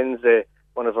every Wednesday,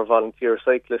 one of our volunteer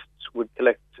cyclists would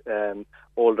collect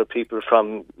older people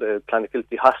from the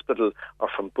Clonakilty Hospital or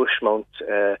from Bushmount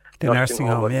the nursing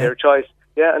home, of their choice.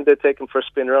 Yeah, and they'd take them for a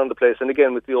spin around the place. And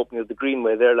again, with the opening of the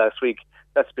Greenway there last week,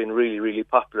 that's been really, really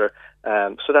popular.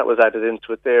 So that was added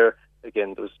into it there.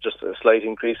 Again, there was just a slight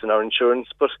increase in our insurance,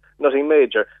 but nothing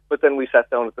major. But then we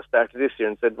sat down at the start of this year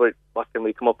and said, well, what can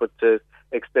we come up with to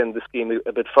extend the scheme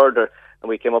a bit further? And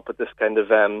we came up with this kind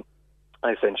of,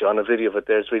 I sent you on a video of it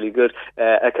there, it's really good,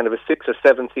 a kind of a 6 or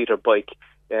 7 seater bike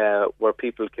where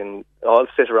people can all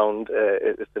sit around,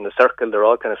 it's in a circle, they're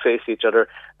all kind of face each other,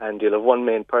 and you'll have one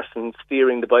main person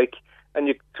steering the bike. And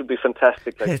it could be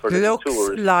fantastic. It for looks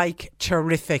tours. like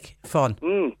terrific fun.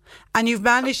 And you've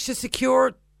managed to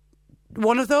secure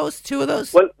one of those, two of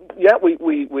those? Well, yeah,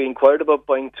 we inquired about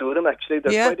buying 2 of them. Actually,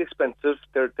 they're quite expensive.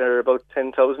 They're about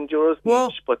 €10,000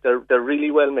 each, but they're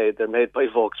really well made. They're made by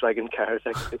Volkswagen cars,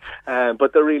 actually,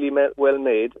 but they're really well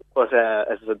made. But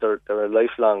as I said, they're a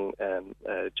lifelong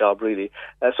job, really.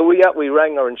 So we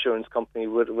rang our insurance company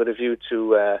with a view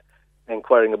to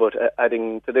inquiring about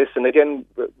adding to this. And again,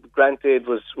 grant aid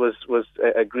was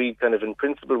agreed kind of in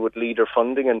principle with Leader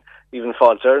funding, and even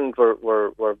Falls Ireland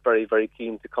were very, very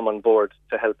keen to come on board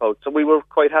to help out. So we were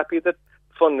quite happy that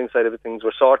the funding side of things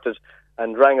were sorted,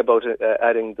 and rang about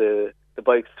adding the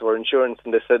bikes to our insurance,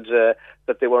 and they said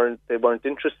that they weren't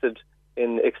interested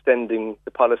in extending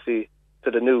the policy to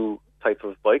the new type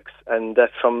of bikes, and that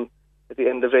from at the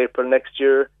end of April next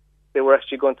year they were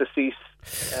actually going to cease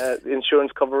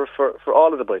insurance cover for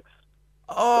all of the bikes.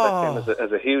 Oh. So that came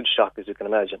as a huge shock, as you can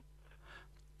imagine.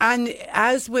 And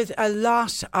as with a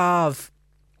lot of,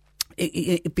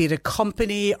 be it a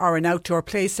company or an outdoor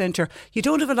play centre, you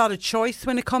don't have a lot of choice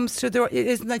when it comes to it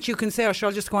isn't that you can say, oh, sure,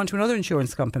 I'll just go on to another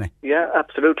insurance company. Yeah,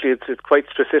 absolutely. It's quite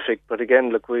specific. But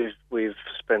again, look, we've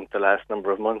spent the last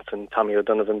number of months, and Tommy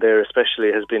O'Donovan there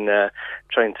especially has been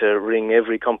trying to ring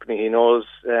every company he knows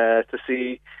to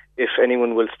see if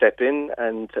anyone will step in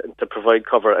and to provide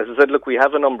cover. As I said, look, we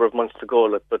have a number of months to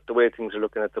go, but the way things are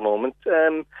looking at the moment,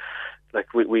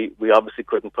 like we obviously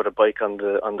couldn't put a bike on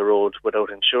the road without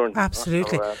insurance.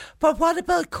 Absolutely. So, but what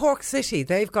about Cork City?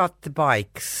 They've got the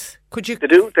bikes. Could you? They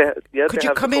do. Could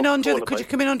you come in under? Could you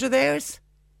come in under theirs?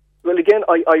 Well, again,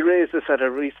 I raised this at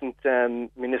a recent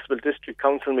municipal district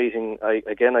council meeting. I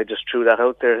just threw that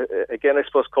out there. Again, I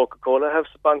suppose Coca-Cola have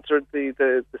sponsored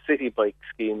the city bike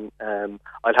scheme.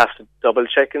 I'll have to double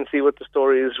check and see what the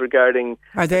story is regarding.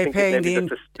 Are they paying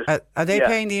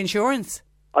paying the insurance?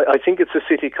 I think it's a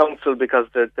city council, because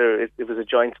it was a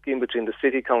joint scheme between the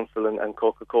city council and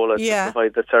Coca-Cola to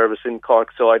provide the service in Cork.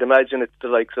 So I'd imagine it's the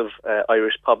likes of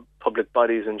Irish public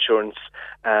bodies insurance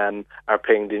are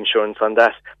paying the insurance on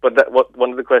that. But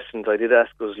one of the questions I did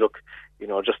ask was, look,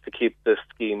 just to keep the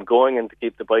scheme going and to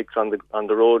keep the bikes on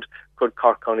the road, could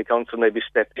Cork County Council maybe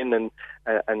step in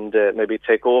and maybe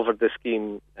take over the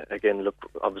scheme? Again, look,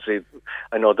 obviously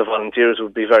I know the volunteers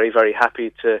would be very, very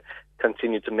happy to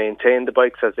continue to maintain the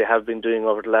bikes as they have been doing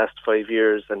over the last 5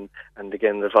 years, and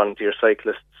again the volunteer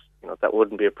cyclists, that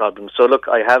wouldn't be a problem. So look,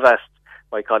 I have asked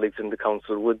my colleagues in the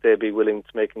council, would they be willing to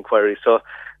make inquiries? So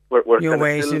you're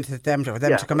waiting for them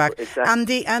to come back.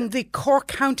 Exactly. And the Cork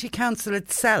County Council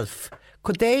itself,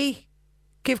 could they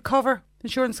give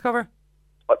insurance cover?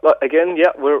 Again,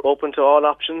 yeah, we're open to all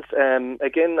options.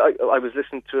 Again, I was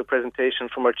listening to a presentation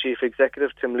from our chief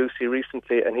executive, Tim Lucy,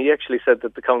 recently, and he actually said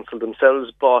that the council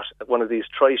themselves bought one of these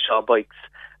Trishaw bikes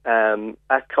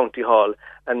at County Hall.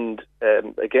 And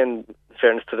again, in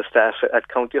fairness to the staff at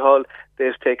County Hall,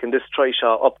 they've taken this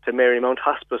Trishaw up to Marymount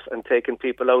Hospice and taken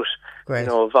people out,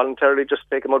 voluntarily, just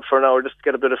take them out for an hour just to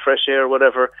get a bit of fresh air or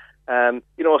whatever.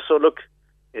 So look,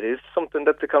 it is something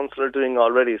that the council are doing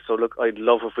already. So look, I'd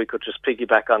love if we could just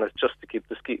piggyback on it just to keep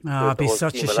the scheme. It'd be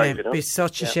such a shame. It'd be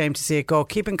such a shame to see it go.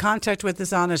 Keep in contact with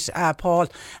us on it, Paul.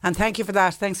 And thank you for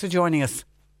that. Thanks for joining us.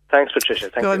 Thanks,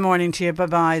 Patricia. Good morning to you.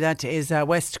 Bye-bye. That is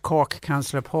West Cork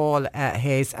Councillor Paul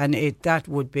Hayes. And that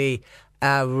would be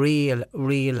a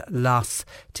real loss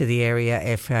to the area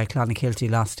if Clonakilty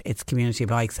lost its community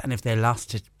bikes, and if they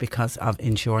lost it because of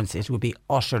insurance. It would be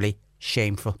utterly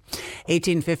shameful.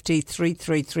 1850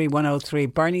 333 103.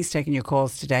 Bernie's taking your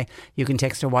calls today. You can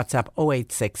text or WhatsApp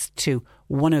 0862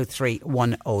 103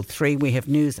 103. We have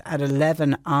news at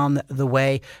 11 on the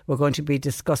way. We're going to be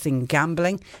discussing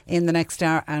gambling in the next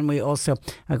hour, and we also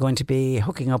are going to be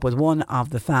hooking up with one of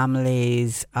the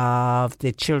families of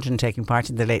the children taking part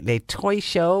in the Late Late Toy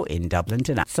Show in Dublin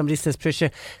tonight. Somebody says,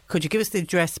 Patricia, could you give us the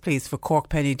address please for Cork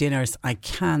Penny Dinners? I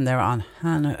can. They're on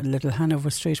Little Hanover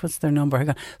Street. What's their number? Hang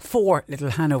on. 4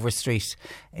 Little Hanover Street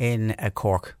in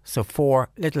Cork. So 4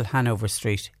 Little Hanover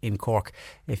Street in Cork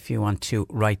if you want to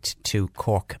write to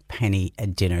Cork Penny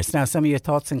Dinners. Now, some of your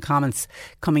thoughts and comments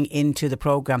coming into the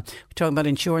programme. We're talking about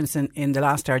insurance in the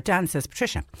last hour. Dan says,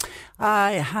 Patricia,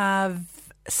 I have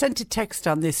sent a text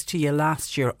on this to you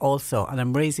last year also, and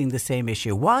I'm raising the same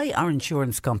issue. Why are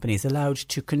insurance companies allowed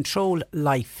to control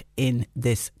life in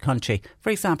this country? For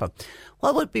example,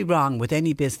 what would be wrong with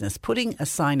any business putting a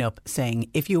sign up saying,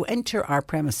 if you enter our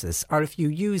premises or if you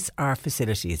use our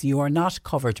facilities, you are not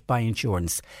covered by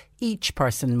insurance. Each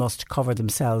person must cover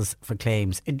themselves for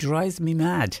claims. It drives me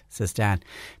mad, says Dan,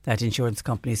 that insurance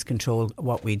companies control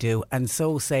what we do. And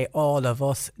so say all of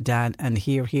us, Dan, and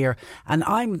hear. And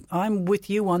I'm with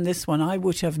you on this one. I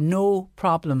would have no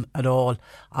problem at all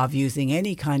of using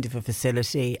any kind of a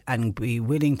facility and be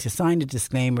willing to sign a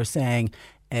disclaimer saying,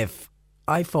 if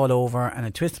I fall over and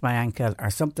I twist my ankle or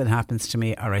something happens to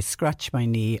me or I scratch my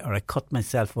knee or I cut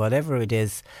myself, whatever it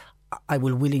is, I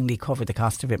will willingly cover the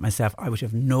cost of it myself. I would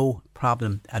have no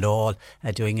problem at all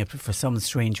doing it. For some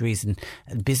strange reason,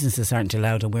 businesses aren't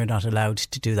allowed, and we're not allowed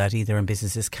to do that either, and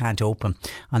businesses can't open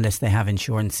unless they have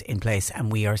insurance in place,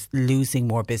 and we are losing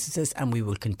more businesses, and we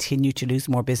will continue to lose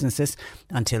more businesses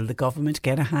until the government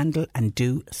get a handle and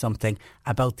do something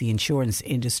about the insurance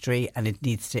industry. And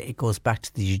it goes back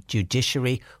to the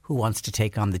judiciary, who wants to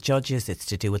take on the judges. It's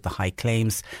to do with the high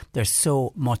claims. There's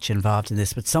so much involved in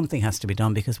this, but something has to be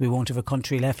done, because we won't have a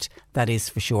country left, that is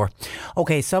for sure.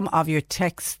 OK, some of your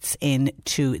texts in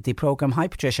to the programme. Hi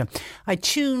Patricia, I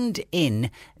tuned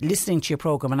in listening to your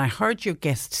programme and I heard your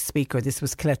guest speaker. This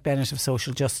was Colette Bennett of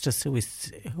Social Justice, who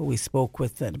we spoke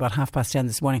with at about 10:30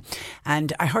 this morning.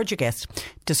 And I heard your guest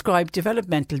describe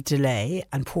developmental delay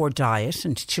and poor diet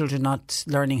and children not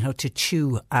learning how to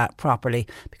chew properly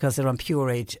because they're on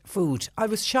pureed food. I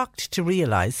was shocked to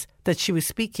realise that she was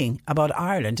speaking about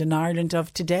Ireland and Ireland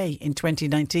of today in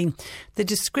 2019. The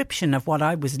description of what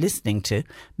I was listening to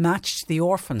matched the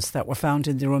orphans that were found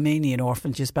in the Romanian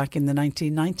orphanages back in the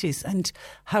 1990s. And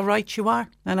how right you are.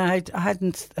 And I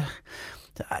hadn't...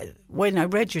 when I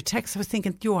read your text, I was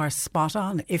thinking, you are spot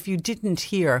on. If you didn't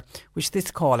hear, which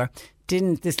this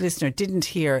listener didn't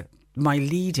hear my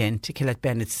lead in to Colette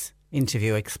Bennett's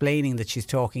interview explaining that she's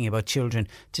talking about children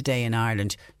today in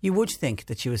Ireland, you would think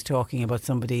that she was talking about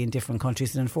somebody in different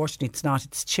countries, and unfortunately it's not.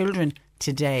 It's children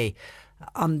today,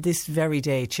 on this very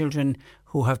day, children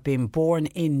who have been born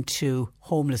into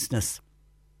homelessness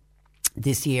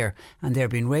this year, and they're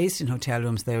being raised in hotel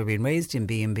rooms, they're being raised in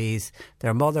B&Bs,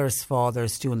 their mothers,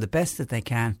 fathers doing the best that they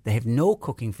can. They have no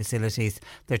cooking facilities.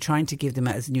 They're trying to give them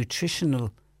as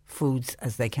nutritional foods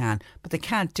as they can, but they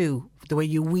can't do the way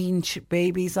you wean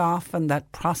babies off and that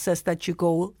process that you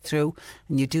go through,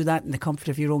 and you do that in the comfort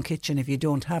of your own kitchen. If you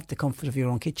don't have the comfort of your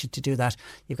own kitchen to do that,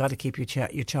 you've got to keep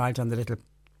your child on the little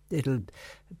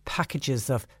packages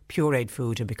of pureed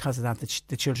food, and because of that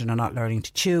the children are not learning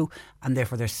to chew, and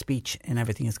therefore their speech and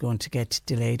everything is going to get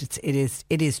delayed.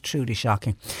 It is truly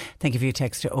shocking. Thank you for your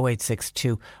text to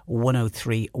 0862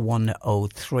 103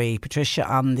 103. Patricia,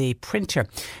 on the printer,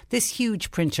 this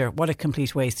huge printer, what a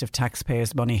complete waste of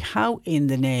taxpayers' money. How in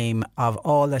the name of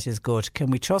all that is good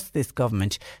can we trust this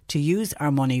government to use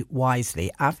our money wisely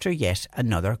after yet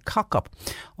another cock-up?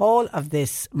 All of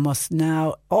us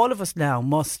now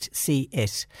must see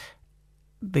it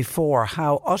before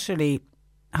how utterly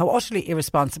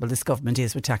irresponsible this government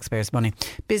is with taxpayers' money.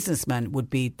 Businessmen would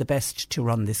be the best to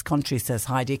run this country, says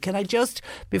Heidi. Can I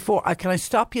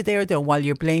stop you there though while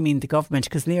you're blaming the government?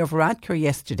 Because Leo Varadkar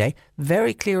yesterday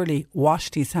very clearly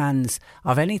washed his hands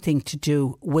of anything to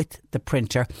do with the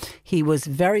printer. He was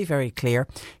very, very clear.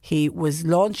 He was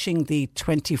launching the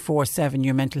 24/7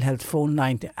 Your Mental Health phone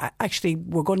line. Actually,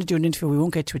 we're going to do an interview. We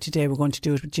won't get to it today. We're going to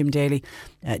do it with Jim Daly,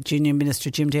 Junior Minister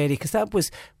Jim Daly, because that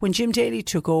was when Jim Daly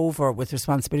took over with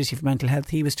responsibility for mental health.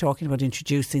 He was talking about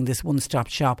introducing this one-stop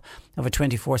shop of a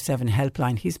 24/7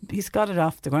 helpline. He's got it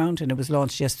off the ground, and it was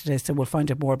launched yesterday, so we'll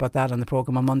find out more about that on the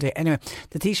programme on Monday. Anyway,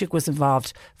 the Taoiseach was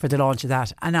involved for the launch of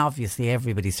that, and obviously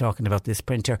everybody's talking about this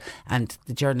printer, and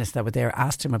the journalists that were there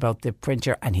asked him about the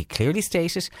printer, and he clearly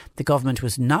stated the government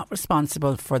was not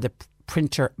responsible for the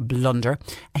printer blunder.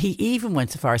 He even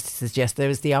went so far as to suggest there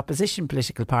was the opposition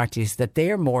political parties, that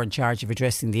they're more in charge of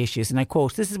addressing the issues. And I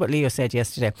quote, this is what Leo said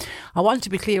yesterday: I want to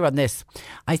be clear on this.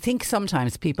 I think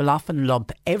sometimes people often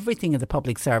lump everything in the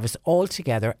public service all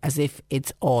together as if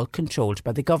it's all controlled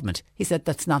by the government. He said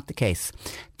that's not the case.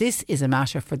 This is a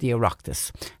matter for the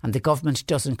Oireachtas, and the government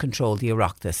doesn't control the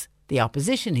Oireachtas. The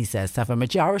opposition, he says, have a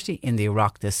majority in the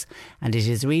Oireachtas, and it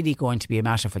is really going to be a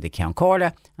matter for the Ceann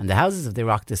Comhairle and the Houses of the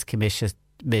Oireachtas Commission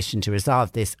to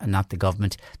resolve this, and not the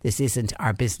government. This isn't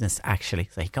our business, actually.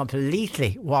 So he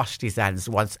completely washed his hands,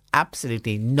 wants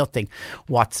absolutely nothing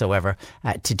whatsoever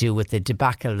to do with the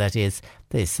debacle that is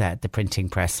this the printing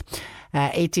press.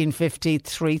 1850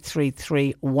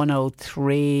 333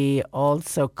 103.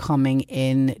 Also coming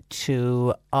in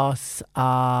to us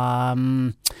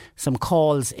some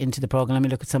calls into the programme. Let me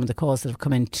look at some of the calls that have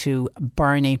come in to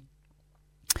Bernie.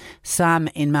 Sam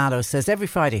in Mallow says every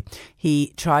Friday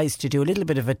he tries to do a little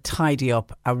bit of a tidy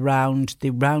up around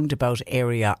the roundabout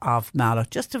area of Mallow,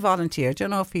 just to volunteer. I don't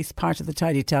know if he's part of the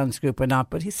Tidy Towns group or not,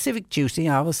 but his civic duty,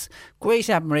 I was great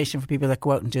admiration for people that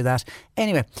go out and do that.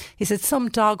 Anyway, he said some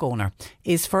dog owner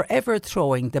is forever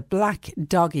throwing the black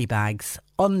doggy bags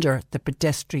under the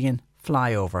pedestrian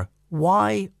flyover.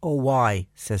 Why, oh why,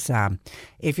 says Sam,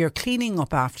 if you're cleaning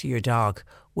up after your dog,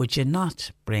 would you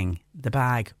not bring the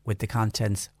bag with the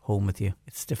contents home with you?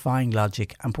 It's defying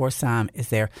logic. And poor Sam is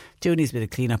there doing his bit of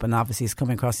clean up, and obviously he's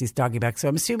coming across these doggy bags. So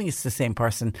I'm assuming it's the same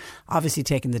person, obviously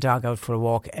taking the dog out for a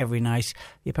walk every night.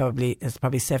 There's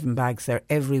probably 7 bags there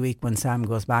every week when Sam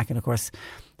goes back. And of course,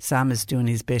 Sam is doing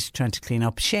his bit trying to clean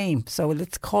up. Shame. So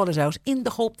let's call it out in the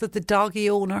hope that the doggy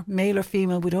owner, male or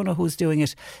female, we don't know who's doing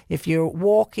it. If you're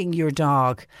walking your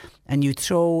dog and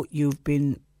you've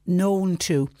been known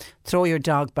to throw your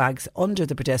dog bags under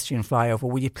the pedestrian flyover,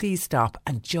 will you please stop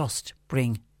and just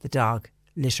bring the dog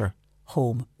litter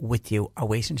home with you, or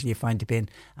wait until you find a bin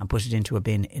and put it into a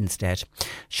bin instead.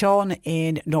 Sean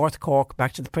in North Cork,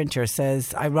 back to the printer,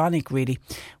 says, ironic really,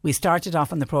 we started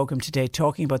off on the programme today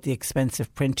talking about the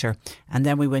expensive printer, and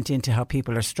then we went into how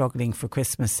people are struggling for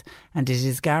Christmas, and it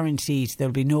is guaranteed there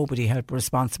will be nobody held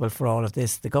responsible for all of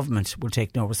this. The government will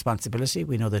take no responsibility.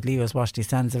 We know that Leo's washed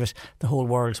his hands of it. The whole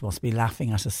world must be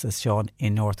laughing at us, says Sean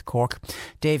in North Cork.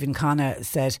 Dave in Connor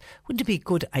said, wouldn't it be a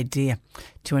good idea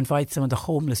to invite some of the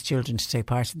homeless children to take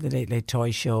part in the Late Late Toy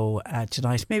Show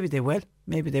tonight? Maybe they will,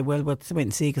 but let's wait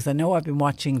and see, because I know I've been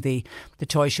watching the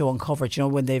toy show Uncovered, you know,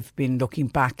 when they've been looking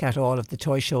back at all of the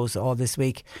toy shows all this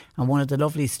week, and one of the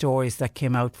lovely stories that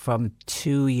came out from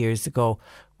 2 years ago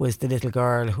was the little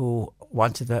girl who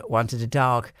wanted a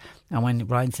dog, and when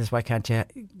Ryan says, why can't you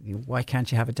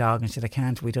have a dog, and she said, I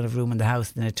can't, we don't have room in the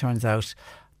house, and then it turns out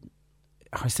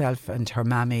herself and her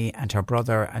mammy and her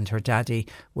brother and her daddy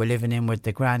were living in with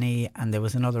the granny, and there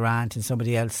was another aunt and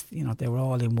somebody else, you know, they were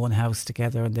all in one house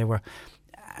together, and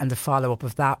the follow-up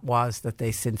of that was that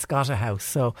they since got a house.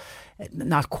 So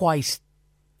not quite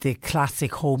the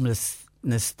classic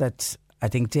homelessness that I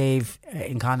think Dave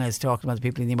in Connor is talking about, the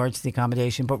people in the emergency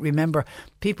accommodation. But remember,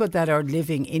 people that are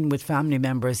living in with family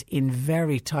members in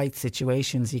very tight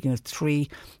situations, you can have 3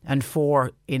 and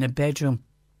 4 in a bedroom.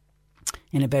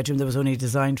 In a bedroom that was only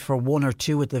designed for 1 or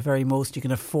 2 at the very most. You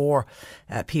can have 4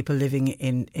 people living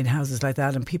in houses like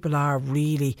that, and people are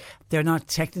really, they're not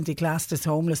technically classed as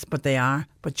homeless, but they are,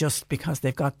 but just because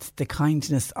they've got the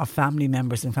kindness of family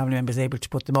members and family members able to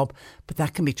put them up. But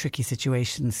that can be tricky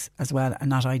situations as well, and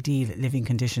not ideal living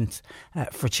conditions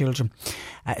for children.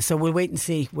 So we'll wait and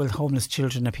see, will homeless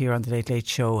children appear on the Late Late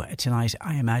Show tonight?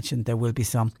 I imagine there will be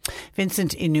some.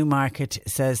 Vincent in Newmarket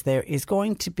says there is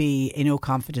going to be a no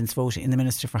confidence vote in the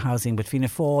Minister for Housing, but Fianna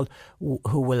Fáil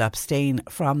who will abstain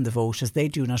from the vote as they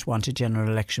do not want a general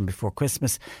election before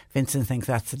Christmas. Vincent thinks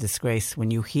that's a disgrace. When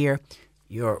you hear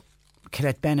your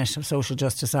Colette Bennett of Social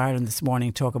Justice Ireland this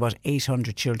morning talk about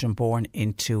 800 children born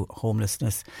into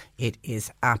homelessness, it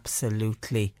is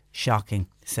absolutely shocking,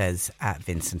 says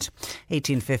Vincent.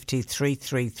 1850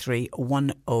 333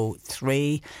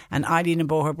 103. And Eileen in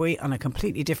Boherbue on a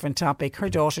completely different topic. Her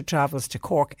daughter travels to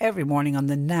Cork every morning on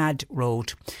the NAD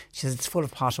road. She says it's full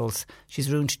of potholes.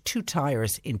 She's ruined 2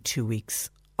 tyres in 2 weeks.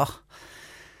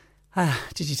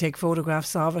 Did you take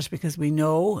photographs of it? Because we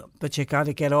know, but you got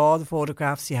to get all the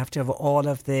photographs. You have to have all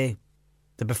of the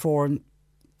before.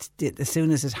 As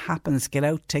soon as it happens, get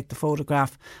out, take the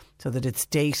photograph so that it's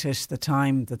dated, the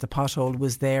time that the pothole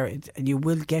was there, and you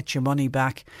will get your money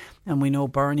back. And we know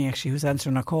Bernie, actually, who's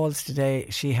answering our calls today,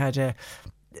 she had an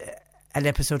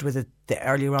episode with it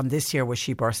earlier on this year where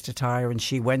she burst a tyre, and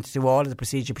she went through all of the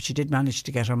procedure, but she did manage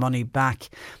to get her money back.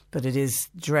 But it is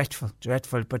dreadful.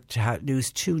 But to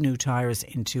lose 2 new tyres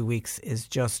in 2 weeks is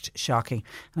just shocking.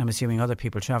 And I'm assuming other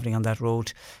people travelling on that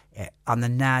road, on the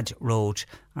NAD road,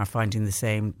 are finding the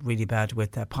same, really bad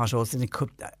with potholes. And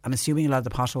I'm assuming a lot of the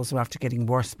potholes are after getting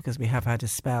worse because we have had a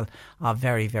spell of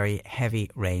very, very heavy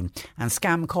rain. And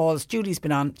scam calls. Julie's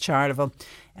been on Charleville.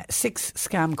 6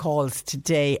 scam calls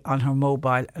today on her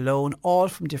mobile alone, all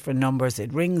from different numbers.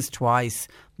 It rings twice.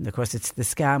 And of course, it's the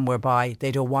scam whereby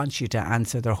they don't want you to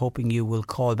answer. They're hoping you will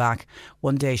call back.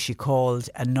 One day she called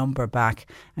a number back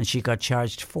and she got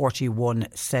charged 41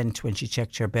 cents when she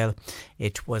checked her bill.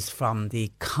 It was from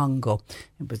the Congo.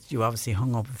 But you obviously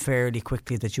hung up fairly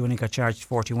quickly that you only got charged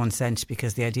 41 cents,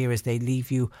 because the idea is they leave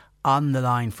you on the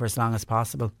line for as long as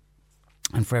possible.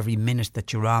 And for every minute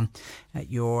that you're on,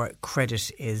 your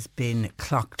credit is being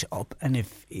clocked up. And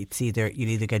if it's you'll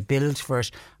either get billed for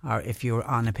it, or if you're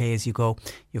on a pay-as-you-go,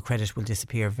 your credit will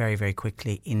disappear very, very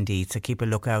quickly indeed. So keep a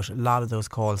lookout. A lot of those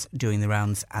calls doing the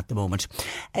rounds at the moment.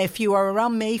 If you are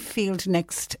around Mayfield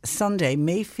next Sunday,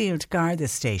 Mayfield Garda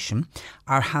Station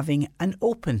are having an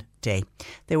open day.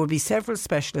 There will be several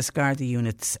specialist Garda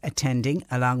units attending,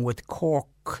 along with Cork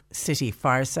City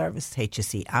Fire Service,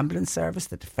 HSE Ambulance Service,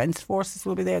 the Defence Forces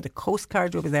will be there, the Coast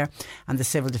Guard will be there, and the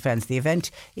Civil Defence. The event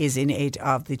is in aid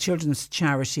of the children's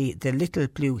charity, the Little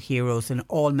Blue Heroes, and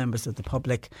all members of the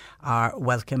public are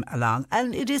welcome along.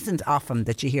 And it isn't often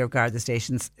that you hear Garda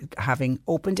stations having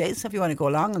open days. If you want to go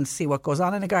along and see what goes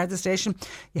on in a Garda station,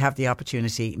 you have the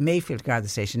opportunity. Mayfield Garda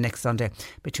Station next Sunday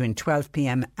between 12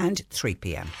 p.m. and 3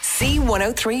 p.m.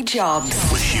 C103 Jobs.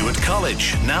 With Hewitt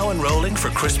College, now enrolling for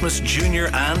Christmas junior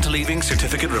and leaving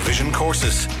certificate revision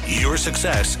courses. Your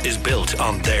success is built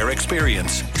on their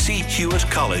experience. See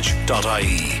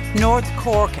hewittcollege.ie. North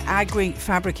Cork Agri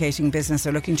Fabricating Business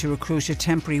are looking to recruit a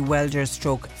temporary welder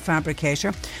stroke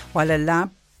fabricator, while a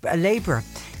labourer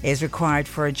is required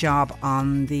for a job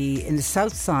in the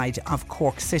south side of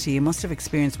Cork City. You must have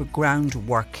experience with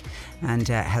groundwork and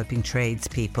helping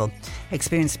tradespeople.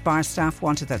 Experienced bar staff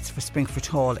wanted, that's for Springford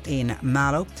Hall in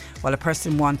Mallow, while a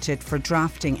person wanted for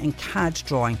drafting and CAD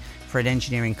drawing for an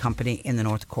engineering company in the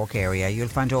North Cork area. You'll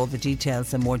find all the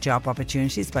details and more job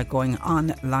opportunities by going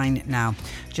online now.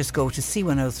 Just go to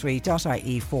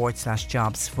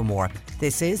c103.ie/jobs for more.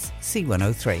 This is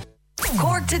C103.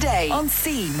 Cork Today on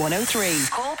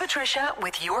C103. Call Patricia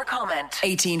with your comment.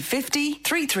 1850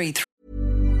 333.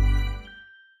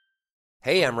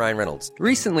 Hey, I'm Ryan Reynolds.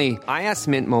 Recently, I asked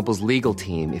Mint Mobile's legal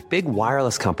team if big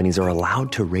wireless companies are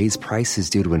allowed to raise prices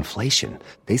due to inflation.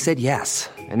 They said yes.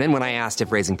 And then when I asked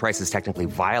if raising prices technically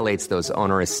violates those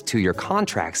onerous 2-year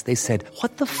contracts, they said,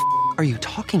 "What the f*** are you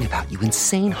talking about, you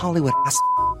insane Hollywood ass?"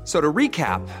 So to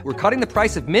recap, we're cutting the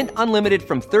price of Mint Unlimited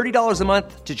from $30 a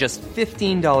month to just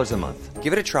 $15 a month.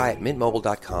 Give it a try at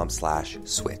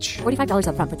mintmobile.com/switch. $45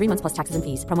 up front for 3 months plus taxes and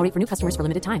fees. Promo rate for new customers for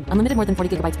limited time. Unlimited more than 40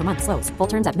 gigabytes per month. Slows full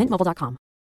terms at mintmobile.com.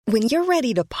 When you're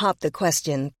ready to pop the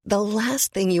question, the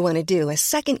last thing you want to do is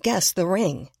second guess the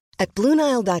ring. At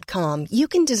BlueNile.com, you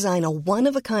can design a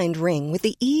one-of-a-kind ring with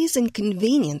the ease and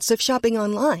convenience of shopping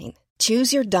online.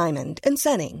 Choose your diamond and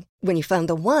setting. When you find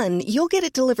the one, you'll get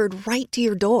it delivered right to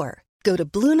your door. Go to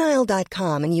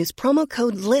BlueNile.com and use promo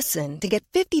code LISTEN to get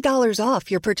 $50 off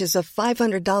your purchase of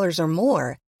 $500 or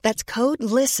more. That's code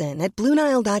LISTEN at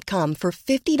BlueNile.com for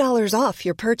 $50 off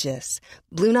your purchase.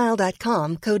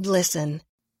 BlueNile.com, code LISTEN.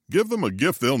 Give them a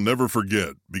gift they'll never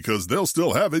forget, because they'll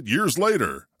still have it years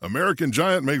later. American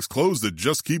Giant makes clothes that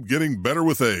just keep getting better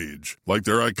with age. Like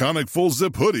their iconic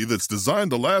full-zip hoodie that's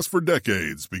designed to last for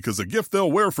decades, because a gift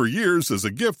they'll wear for years is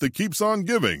a gift that keeps on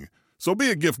giving. So be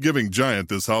a gift-giving giant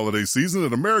this holiday season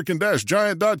at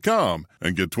American-Giant.com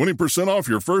and get 20% off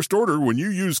your first order when you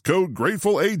use code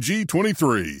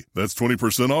GratefulAG23. That's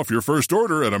 20% off your first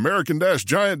order at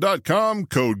American-Giant.com,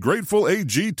 code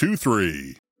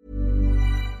GratefulAG23.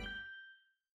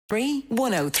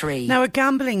 103. Now, a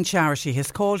gambling charity has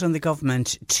called on the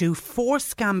government to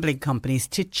force gambling companies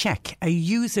to check a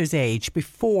user's age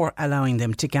before allowing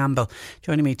them to gamble.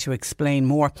 Joining me to explain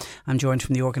more, I'm joined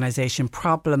from the organisation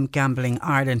Problem Gambling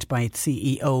Ireland by its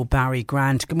CEO, Barry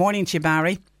Grant. Good morning to you,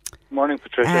 Barry. Morning,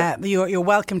 Patricia. You're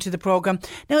welcome to the programme.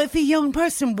 Now, if a young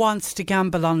person wants to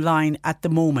gamble online at the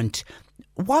moment,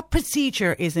 what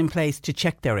procedure is in place to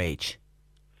check their age?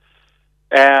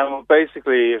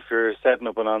 Basically, if you're setting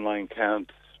up an online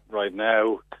account right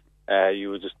now, you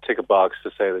would just tick a box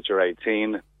to say that you're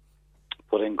 18,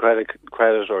 put in credit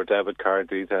or debit card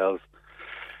details,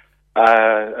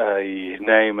 a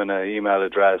name and an email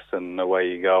address, and away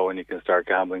you go, and you can start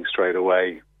gambling straight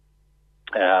away.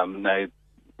 Now,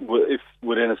 if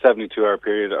within a 72-hour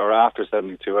period or after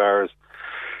 72 hours,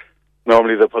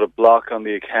 normally they'll put a block on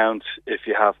the account if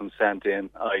you haven't sent in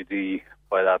ID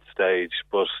by that stage,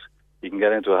 but you can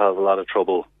get into a hell of a lot of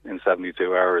trouble in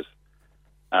 72 hours.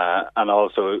 And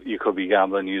also, you could be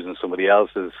gambling using somebody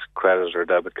else's credit or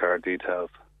debit card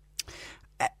details.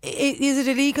 Is it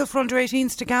illegal for under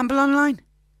 18s to gamble online?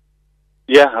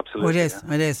 Yeah, absolutely. Oh, it is.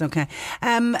 Yeah. It is, okay.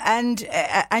 And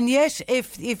yet,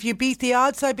 if you beat the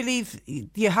odds, I believe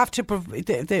you have to.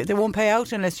 They won't pay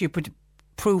out unless you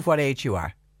prove what age you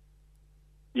are.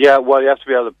 Yeah, well, you have to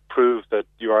be able to prove that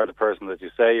you are the person that you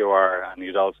say you are, and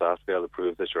you'd also have to be able to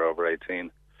prove that you're over 18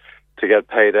 to get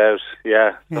paid out.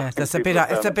 Yeah, it's a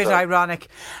bit ironic.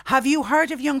 Have you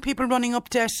heard of young people running up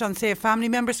debt on, say, a family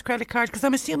member's credit card? Because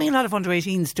I'm assuming a lot of under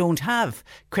 18s don't have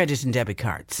credit and debit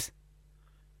cards.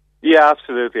 Yeah,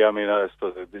 absolutely. I mean, I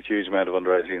suppose a huge amount of under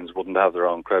 18s wouldn't have their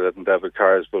own credit and debit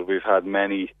cards, but we've had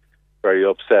many very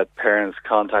upset parents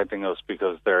contacting us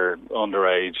because their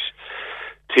underage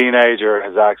teenager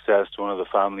has access to one of the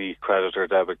family credit or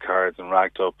debit cards and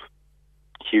racked up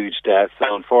huge debts.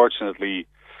 Now, unfortunately,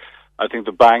 I think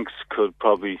the banks could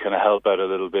probably kind of help out a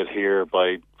little bit here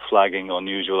by flagging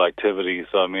unusual activity.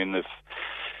 So, I mean,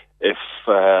 if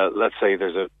let's say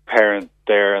there's a parent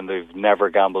there and they've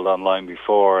never gambled online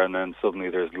before, and then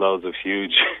suddenly there's loads of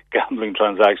huge gambling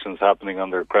transactions happening on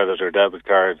their credit or debit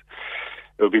card,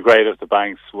 it would be great if the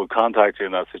banks would contact you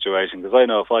in that situation. Because I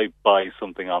know if I buy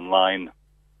something online,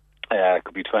 it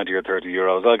could be 20 or 30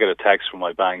 euros, I'll get a text from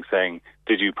my bank saying,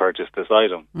 did you purchase this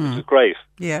item? Which is great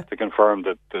to confirm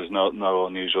that there's no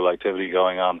unusual activity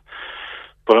going on.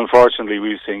 But unfortunately,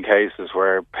 we've seen cases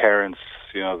where parents,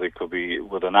 they could be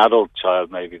with an adult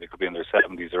child, maybe they could be in their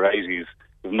 70s or 80s,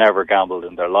 who've never gambled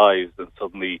in their lives, and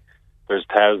suddenly there's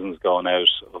thousands going out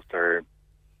of their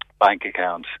bank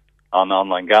account on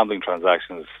online gambling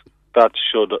transactions. That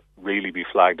should really be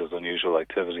flagged as unusual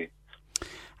activity.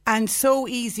 And so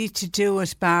easy to do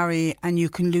it, Barry, and you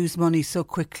can lose money so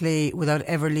quickly without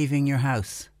ever leaving your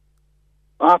house.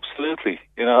 Absolutely.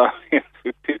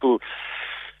 People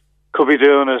could be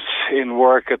doing it in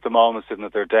work at the moment, sitting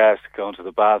at their desk, going to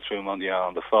the bathroom on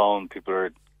the phone. People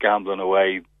are gambling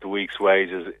away the week's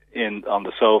wages on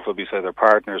the sofa beside their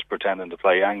partners, pretending to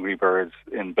play Angry Birds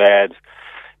in bed.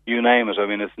 You name it. I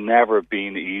mean, it's never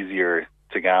been easier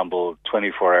to gamble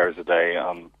 24 hours a day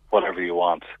on whatever you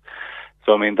want.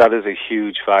 So, I mean, that is a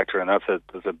huge factor, and that's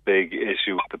a big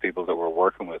issue with the people that we're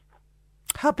working with.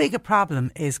 How big a problem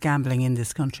is gambling in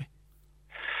this country?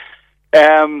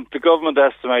 The government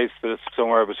estimates that it's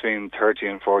somewhere between 30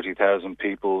 and 40,000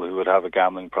 people who would have a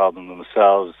gambling problem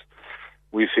themselves.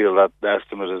 We feel that the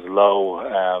estimate is low.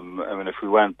 I mean, if we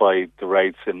went by the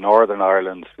rates in Northern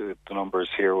Ireland, the numbers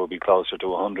here will be closer to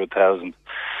 100,000.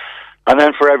 And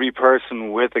then for every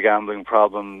person with a gambling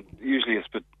problem, usually it's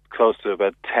close to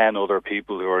about 10 other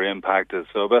people who are impacted.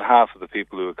 So about half of the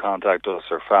people who would contact us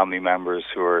are family members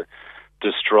who are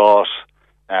distraught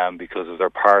because of their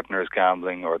partner's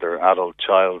gambling, or their adult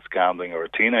child's gambling, or a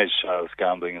teenage child's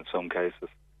gambling in some cases.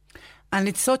 And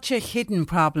it's such a hidden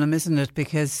problem, isn't it?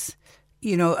 Because,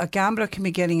 a gambler can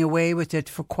be getting away with it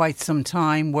for quite some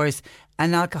time, whereas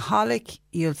an alcoholic,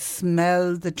 you'll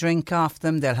smell the drink off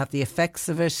them, they'll have the effects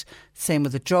of it. Same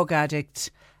with a drug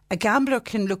addict. A gambler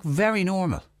can look very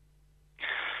normal.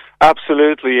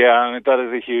 Absolutely, yeah. I mean, that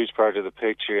is a huge part of the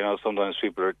picture. Sometimes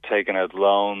people are taking out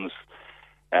loans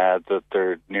that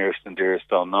their nearest and dearest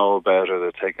don't know about, or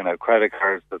they're taking out credit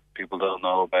cards that people don't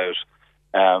know about.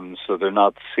 So they're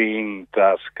not seeing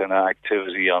that kind of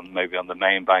activity maybe on the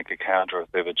main bank account, or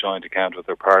if they have a joint account with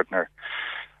their partner.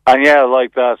 And yeah,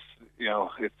 like that,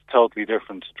 it's totally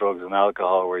different to drugs and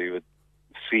alcohol, where you would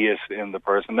see it in the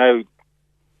person. Now,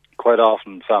 quite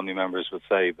often family members would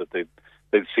say that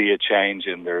they'd see a change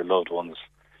in their loved one's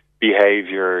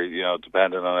behaviour,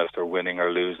 depending on if they're winning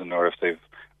or losing, or if they've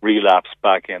relapsed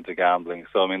back into gambling.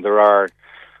 So, I mean, there are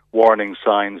warning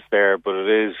signs there, but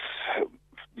it is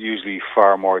usually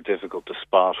far more difficult to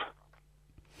spot.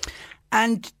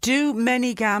 And do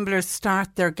many gamblers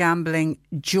start their gambling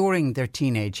during their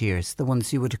teenage years? The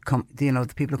ones you would come, the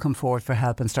people who come forward for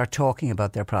help and start talking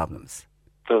about their problems?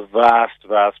 The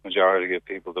vast majority of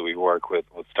people that we work with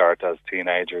would start as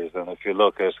teenagers. And if you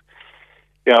look at,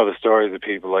 the stories of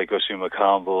people like Oisin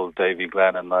McConville, Davy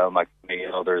Glenn and Niall McNee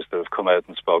and others that have come out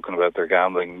and spoken about their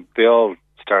gambling, they all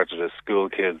started as school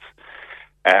kids.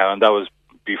 And that was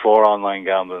before online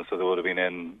gambling, so they would have been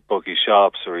in bookie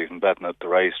shops or even betting at the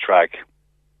racetrack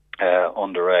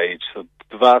underage. So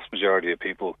the vast majority of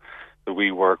people that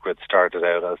we work with started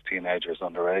out as teenagers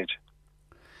underage.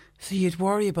 So you'd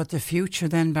worry about the future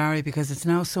then, Barry, because it's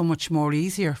now so much more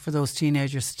easier for those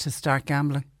teenagers to start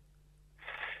gambling.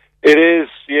 It is,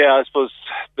 yeah. I suppose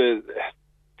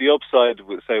the upside,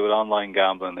 say, with online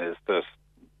gambling is that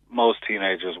most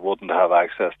teenagers wouldn't have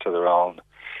access to their own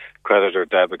credit or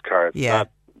debit cards. Yeah.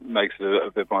 That makes it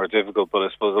a bit more difficult, but I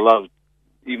suppose a lot of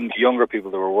even the younger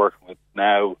people that we're working with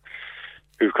now,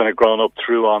 who've kind of grown up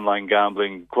through online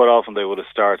gambling, quite often they would have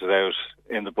started out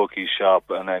in the bookie shop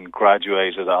and then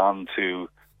graduated on to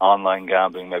online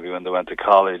gambling, maybe when they went to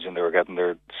college and they were getting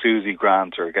their SUSI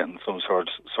grant or getting some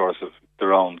source of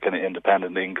their own kind of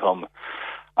independent income.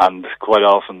 And quite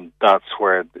often that's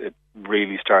where it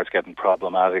really starts getting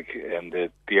problematic in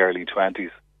the early 20s.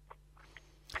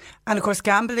 And of course,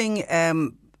 gambling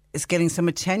is getting some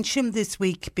attention this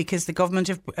week because the government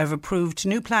have approved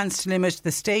new plans to limit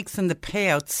the stakes and the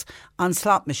payouts on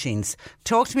slot machines.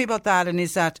 Talk to me about that, and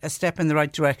is that a step in the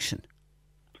right direction?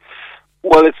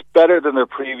 Well, it's better than their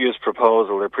previous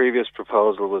proposal. Their previous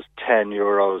proposal was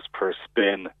 €10 per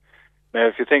spin. Now,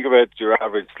 if you think about your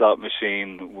average slot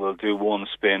machine, will do one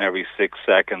spin every 6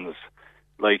 seconds,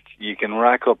 like you can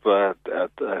rack up a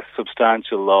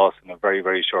substantial loss in a very,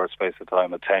 very short space of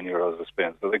time at €10 a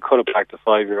spin. So they cut it back to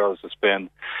 €5 a spin,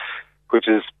 which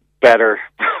is better,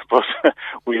 but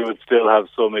we would still have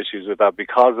some issues with that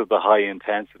because of the high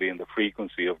intensity and the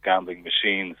frequency of gambling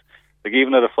machines. Like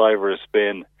even at a €5 a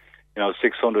spin,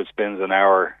 600 spins an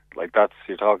hour, like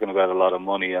you're talking about a lot of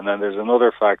money. And then there's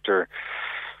another factor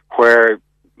where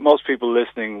most people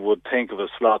listening would think of a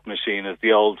slot machine as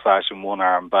the old-fashioned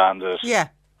one-arm bandit. Yeah.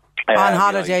 On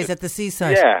holidays at the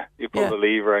seaside. Yeah, you pull the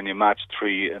lever and you match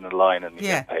 3 in a line and you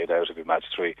get paid out if you match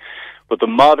 3. But the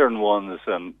modern ones,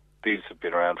 and these have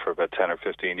been around for about 10 or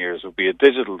 15 years, would be a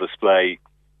digital display.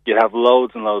 You have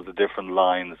loads and loads of different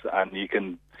lines, and you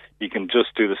can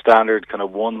just do the standard kind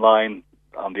of one line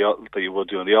that you would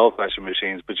do on the old-fashioned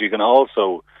machines, but you can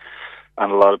also,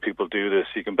 and a lot of people do this,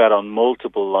 you can bet on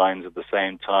multiple lines at the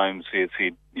same time. So you'd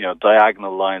see,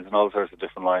 diagonal lines and all sorts of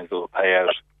different lines that will pay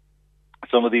out.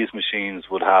 Some of these machines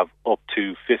would have up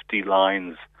to 50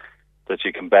 lines that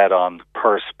you can bet on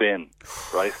per spin,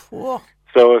 right? Whoa.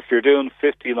 So if you're doing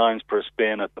 50 lines per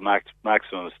spin at the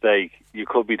maximum stake, you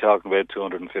could be talking about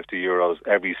 €250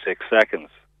 every 6 seconds.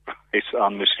 It's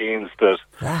on machines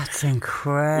that's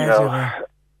incredible.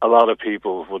 A lot of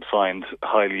people would find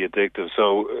highly addictive.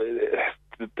 So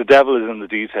the devil is in the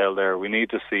detail there. We need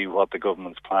to see what the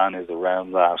government's plan is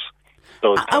around that.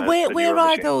 Where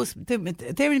are those?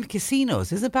 They're in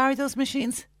casinos. Is it, Barry, those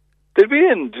machines? They'd be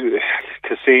in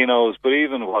casinos, but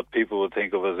even what people would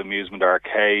think of as amusement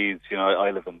arcades.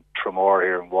 I live in Tramore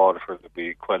here in Waterford. There'd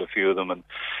be quite a few of them, and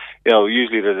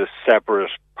usually there's a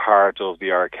separate part of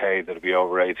the arcade that'd be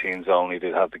over 18s only.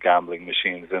 They'd have the gambling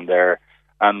machines in there,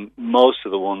 and most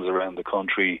of the ones around the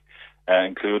country,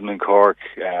 including in Cork,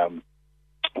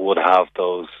 would have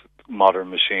those modern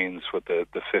machines with the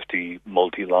 50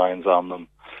 multi-lines on them.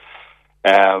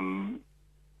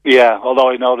 Although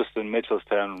I noticed in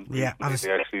Mitchelstown, they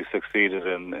actually succeeded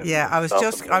in I was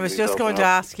just going to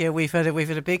ask you. We've had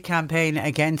a big campaign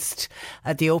against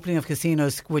the opening of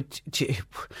casinos.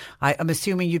 I'm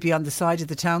assuming you'd be on the side of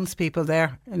the townspeople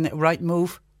there, in the right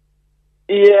move.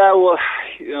 Yeah, well,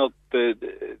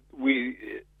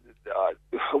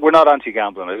 we're not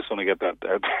anti-gambling. I just want to get that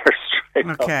out there straight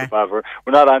off the bat.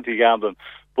 We're not anti-gambling,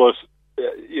 but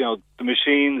the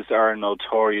machines are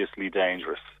notoriously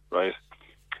dangerous, right?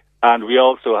 And we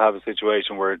also have a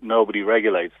situation where nobody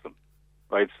regulates them,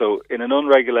 right? So in an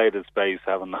unregulated space,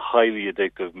 having highly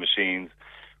addictive machines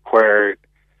where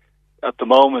at the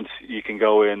moment you can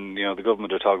go in, the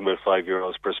government are talking about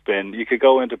 €5 per spin. You could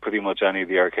go into pretty much any of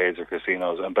the arcades or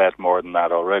casinos and bet more than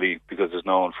that already because there's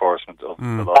no enforcement of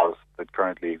the laws that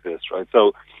currently exist, right?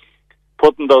 So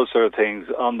putting those sort of things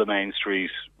on the main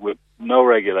street with no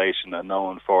regulation and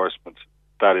no enforcement,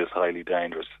 that is highly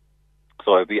dangerous.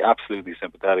 So I'd be absolutely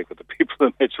sympathetic with the people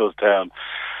in Mitchelstown.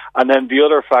 And then the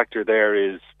other factor there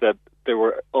is that they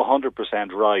were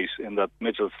 100% right in that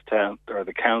Mitchelstown, or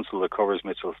the council that covers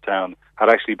Mitchelstown, had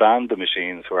actually banned the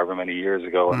machines however many years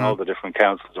ago, and all the different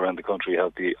councils around the country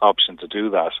have the option to do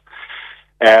that.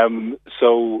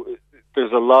 So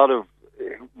there's a lot of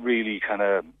really kind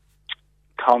of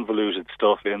convoluted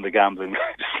stuff in the gambling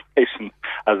legislation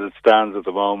as it stands at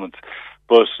the moment.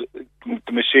 But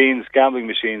the machines, gambling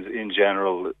machines in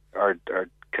general, are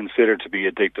considered to be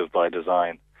addictive by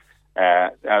design.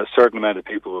 A certain amount of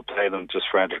people will play them just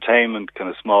for entertainment, kind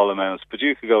of small amounts. But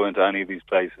you could go into any of these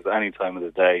places any time of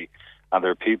the day, and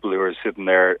there are people who are sitting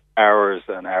there hours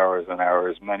and hours and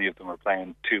hours. Many of them are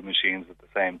playing 2 machines at the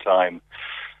same time,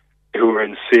 who are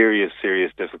in serious,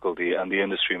 serious difficulty, and the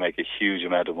industry make a huge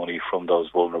amount of money from those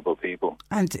vulnerable people.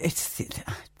 And it's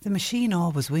the machine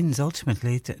always wins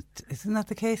ultimately, isn't that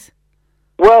the case?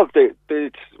 Well,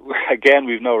 again,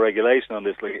 we've no regulation on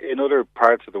this. Like in other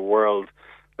parts of the world,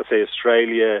 let's say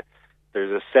Australia,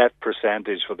 there's a set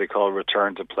percentage what they call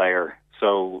return to player.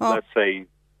 So let's say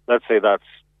that's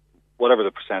whatever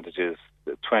the percentage is,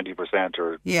 20%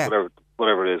 or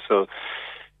whatever it is. So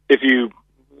if you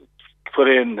put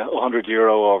in €100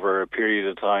 over a period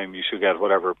of time, you should get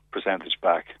whatever percentage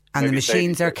back. And the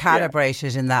machines are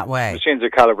calibrated in that way. Machines are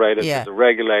calibrated. There's a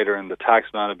regulator and the tax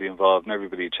man will be involved and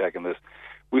everybody checking this.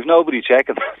 We've nobody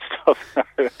checking that stuff.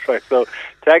 Right? So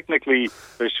technically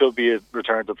there should be a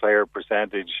return to player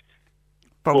percentage.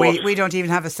 But we don't even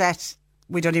have a set.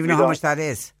 We don't even know how much that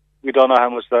is. We don't know how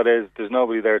much that is. There's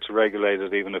nobody there to regulate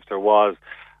it, even if there was.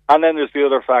 And then there's the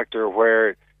other factor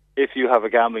where if you have a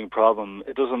gambling problem,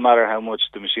 it doesn't matter how much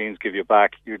the machines give you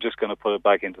back. You're just going to put it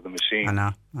back into the machine.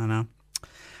 I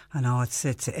know.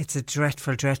 It's a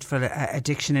dreadful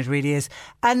addiction. It really is.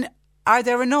 And is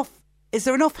there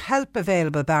enough help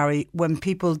available, Barry, when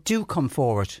people do come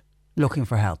forward looking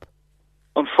for help?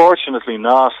 Unfortunately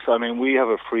not. I mean, we have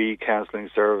a free counselling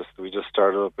service that we just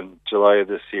started up in July of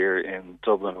this year in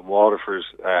Dublin and Waterford.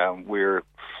 We're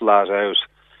flat out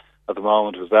at the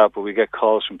moment with that, but we get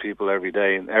calls from people every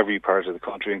day in every part of the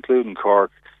country, including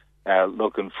Cork,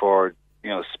 looking for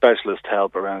specialist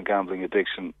help around gambling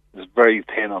addiction. It's very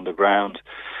thin on the ground.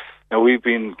 Now, we've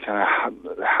been kind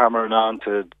of hammering on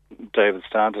to David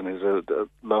Stanton, who's a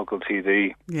local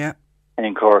TD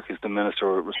in Cork. He's the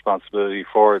Minister with responsibility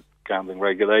for gambling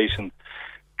regulation,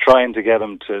 trying to get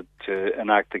him to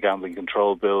enact the Gambling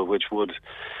Control Bill, which would,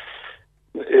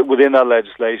 within that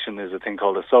legislation, is a thing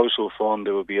called a social fund.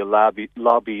 There would be a lobby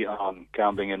on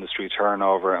gambling industry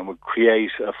turnover and would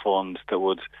create a fund that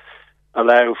would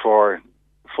allow for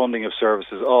funding of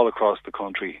services all across the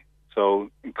country. So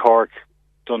in Cork,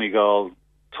 Donegal,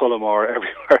 Tullamore,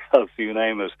 everywhere else, you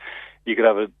name it, you could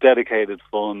have a dedicated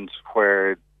fund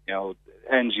where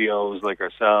NGOs like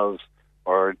ourselves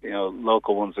or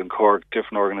local ones in Cork,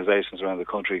 different organisations around the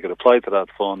country could apply to that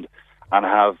fund and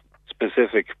have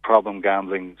specific problem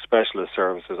gambling specialist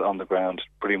services on the ground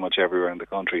pretty much everywhere in the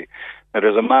country. Now,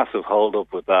 there's a massive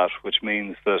hold-up with that, which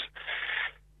means that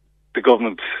the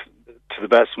government, to the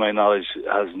best of my knowledge,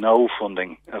 has no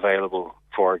funding available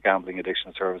for gambling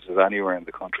addiction services anywhere in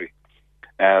the country.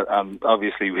 And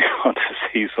obviously we want to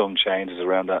see some changes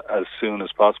around that as soon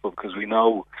as possible, because we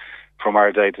know from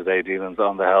our day-to-day dealings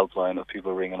on the helpline of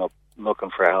people ringing up looking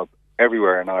for help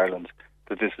everywhere in Ireland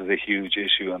that this is a huge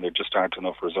issue and there just aren't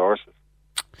enough resources.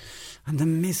 And the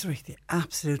misery, the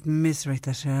absolute misery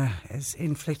that is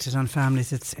inflicted on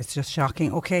families, it's just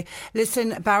shocking. Okay,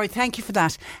 listen, Barry, thank you for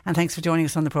that, and thanks for joining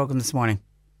us on the programme this morning.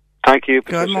 Thank you,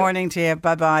 Patricia. Good morning to you.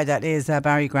 Bye-bye. That is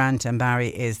Barry Grant, and Barry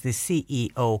is the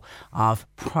CEO of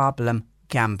Problem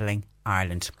Gambling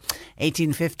Ireland.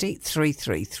 1850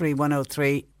 333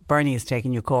 103. Bernie is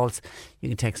taking your calls. You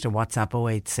can text or WhatsApp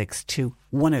 0862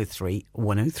 103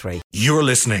 103. You're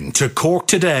listening to Cork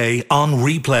Today on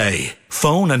replay.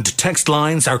 Phone and text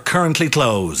lines are currently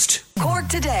closed. Cork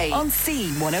Today on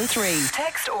C103.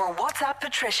 Text or WhatsApp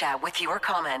Patricia with your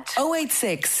comment.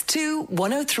 0862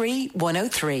 103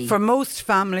 103. For most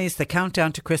families, the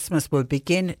countdown to Christmas will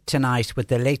begin tonight with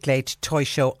the Late Late Toy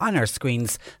Show on our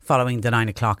screens following the 9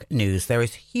 o'clock news. There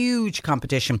is huge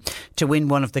competition to win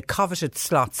one of the coveted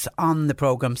slots on the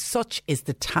programme. Such is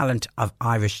the talent of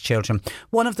Irish children.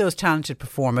 One of those talented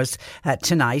performers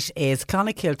tonight is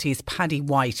Clonakilty's Paddy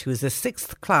White, who is a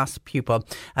 6th class pupil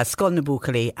at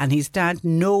Scullnabuckley, and his dad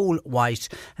Noel White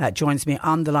joins me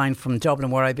on the line from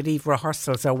Dublin, where I believe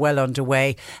rehearsals are well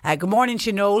underway. Good morning to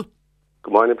you, Noel.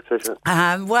 Good morning, Patricia.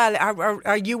 Well,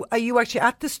 are you actually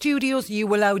at the studios? Are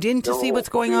you allowed in to see what's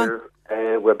going on?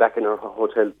 We're back in our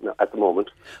hotel at the moment.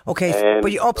 Okay,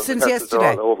 but you're up since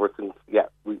yesterday?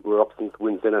 We were up since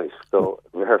Wednesday night. So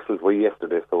rehearsals were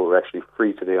yesterday, so we're actually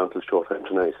free today until showtime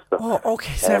tonight. So. Oh,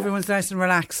 okay, so everyone's nice and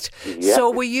relaxed. Yeah.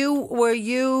 So were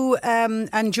you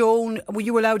and Joan, were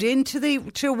you allowed in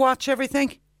to watch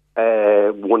everything?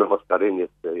 One of us got in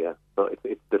yesterday, yeah. So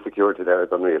it's the security there is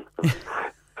unreal.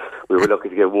 We were lucky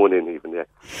to get one in even, yeah.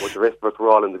 But the rest of us were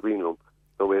all in the green room.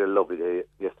 So we had a lovely day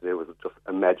yesterday. It was just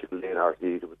a magical day in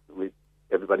RTE.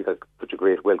 Everybody got such a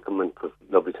great welcome, and it was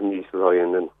lovely to meet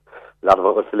Ryan and a lot of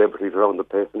other celebrities around the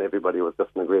place, and everybody was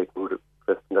just in a great mood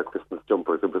dressed in their Christmas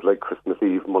jumpers. It was like Christmas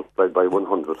Eve multiplied by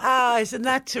 100. Ah, isn't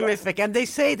that terrific? And they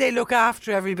say they look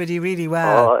after everybody really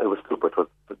well. Oh, it was super. It was,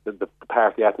 the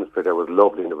party atmosphere there was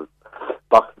lovely, and there was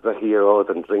boxes of heroes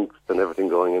and drinks and everything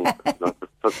going in.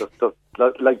 just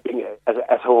like being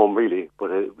at home, really.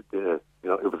 But it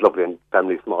was lovely, and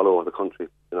families from all over the country.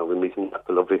 We're meeting lots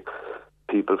of lovely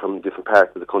people from different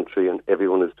parts of the country, and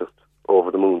everyone is just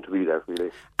over the moon to be there, really.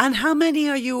 And how many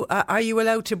are you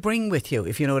allowed to bring with you,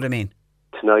 if you know what I mean?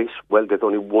 Tonight, well, there's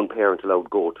only one parent allowed to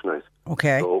go tonight.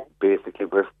 Okay. So basically,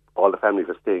 all the families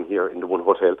are staying here in the one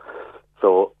hotel.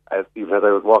 So even as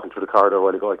I was walking through the corridor a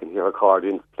while ago, I can hear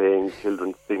accordions playing,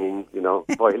 children singing,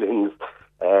 violins.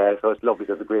 So it's lovely.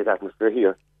 There's a great atmosphere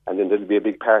here. And then there'll be a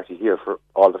big party here for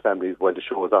all the families while the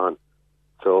show is on.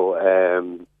 So,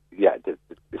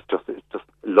 it's just a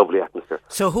lovely atmosphere.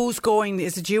 So who's going?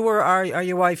 Is it you or are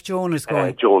your wife Joan is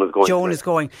going? Joan is going. Joan is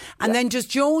going. And then does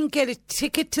Joan get a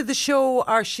ticket to the show,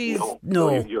 or she's... No.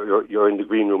 You're in the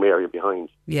green room area behind.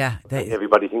 Yeah.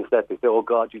 Everybody thinks that. They say, oh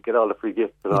God, you get all the free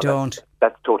gifts. And you all don't.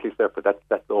 That's totally separate.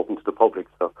 That's open to the public.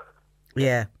 So.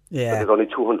 Yeah. But there's only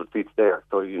 200 seats there.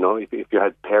 So, if you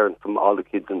had parents from all the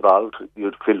kids involved,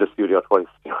 you'd fill the studio twice,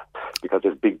 because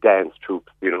there's big dance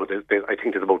troupes. I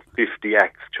think there's about 50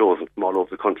 acts chosen from all over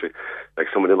the country. Like,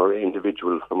 some of them are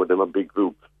individuals, some of them are big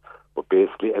groups. But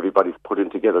basically, everybody's put in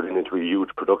together into a huge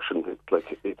production. It's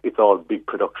like it's all big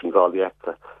productions, all the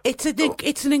acts.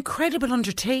 It's an incredible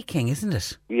undertaking, isn't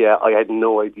it? Yeah, I had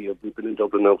no idea. We've been in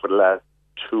Dublin now for the last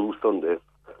 2 Sundays,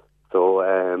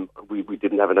 so we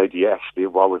didn't have an idea actually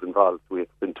of what was involved. We had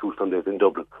spent 2 Sundays in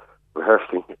Dublin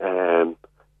rehearsing,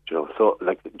 so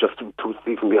like just to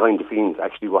see from behind the scenes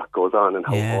actually what goes on and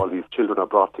how all these children are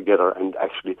brought together, and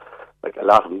actually like a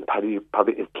lot of them, Paddy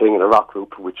probably is playing in a rock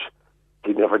group, which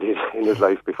he never did in his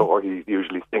life before. He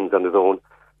usually sings on his own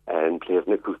and plays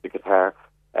an acoustic guitar.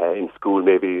 In school,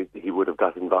 maybe he would have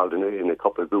got involved in a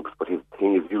couple of groups, but his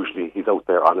thing is usually he's out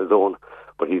there on his own.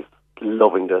 But he's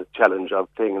loving the challenge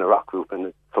of playing in a rock group, and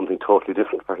it's something totally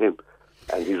different for him.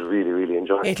 And he's really, really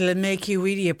enjoying it. It'll make you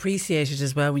really appreciate it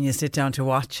as well when you sit down to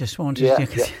watch it, won't it?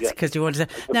 Because you want to.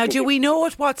 Now, do we know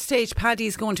at what stage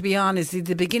Paddy's going to be on? Is it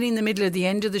the beginning, the middle, or the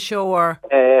end of the show, or?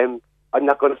 I'm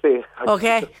not going to say.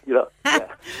 Okay. Yeah.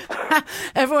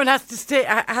 Everyone has to stay.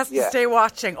 Stay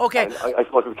watching. Okay. And I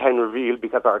suppose we can reveal,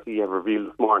 because RTE have revealed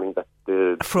this morning that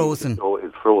the Frozen show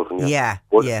is Frozen. Yeah.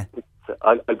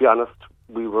 I'll be honest.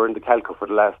 We were in the Calco for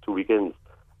the last 2 weekends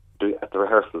at the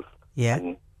rehearsals. Yeah.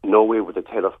 And no way would they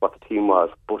tell us what the theme was.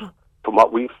 But from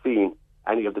what we've seen,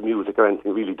 any of the music or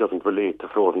anything really doesn't relate to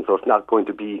Frozen. So it's not going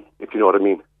to be, if you know what I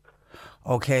mean.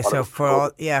 Okay, so for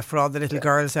all the little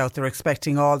girls out there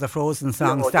expecting all the Frozen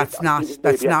songs, that's not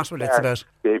what it's about.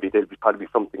 Maybe there'll probably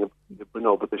be something,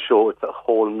 but the show, it's a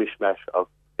whole mishmash of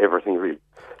everything really.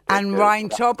 And Ryan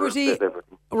Tubridy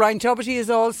is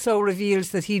also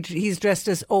reveals that he's dressed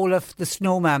as Olaf the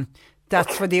Snowman.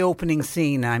 That's for the opening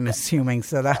scene, I'm assuming.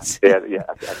 So that's at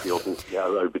the opening. Yeah, I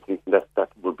would be thinking that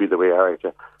would be the way. All right,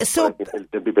 yeah. So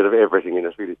there'll be a bit of everything in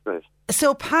it, really. Nice.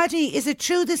 So Paddy, is it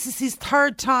true this is his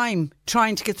 3rd time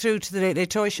trying to get through to the Late Late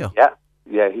Toy Show? Yeah.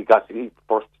 The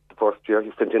first year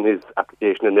he sent in his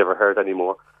application and never heard any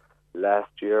more.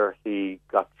 Last year he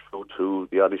got through to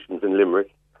the auditions in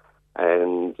Limerick,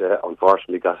 and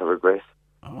unfortunately got a regret.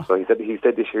 Oh. So he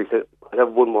said this year, I'd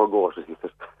have one more go at it, he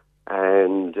said.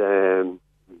 And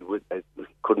I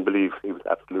couldn't believe, he was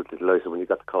absolutely delighted when he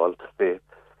got the call to say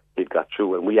he'd got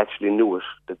through. And we actually knew it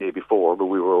the day before, but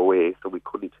we were away, so we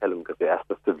couldn't tell him because they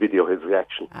asked us to video his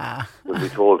reaction when we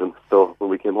told him. So when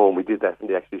we came home, we did that, and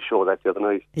they actually showed that the other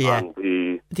night on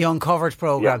the Uncovered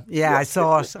programme. I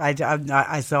saw it.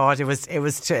 I saw it. It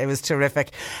was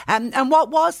terrific. And what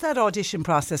was that audition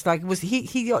process like? Was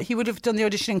he would have done the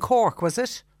audition in Cork? Was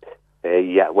it?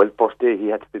 First day he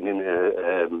had to send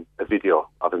in a video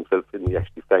of himself, and he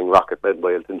actually sang Rocket Man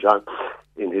by Elton John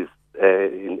in his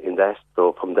in that.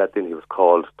 So from that then he was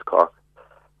called to Cork,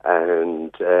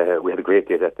 and we had a great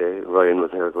day that day. Ryan was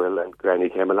there as well, and Granny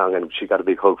came along, and she got a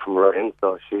big hug from Ryan,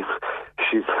 so she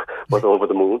was over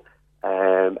the moon.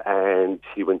 And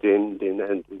he went in,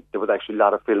 and there was actually a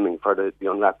lot of filming for the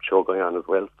Unwrapped show going on as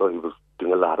well, so he was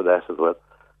doing a lot of that as well.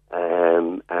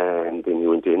 And then he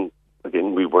went in.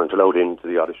 Again, we weren't allowed into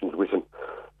the auditions with him,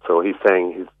 so he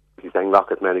sang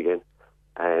Rocket Man again,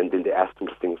 and then they asked him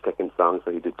to sing a second song, so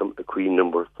he did the Queen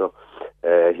number. So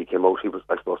he came out. He was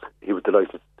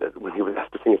delighted that when he was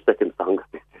asked to sing a second song,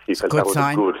 he felt that was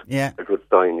a good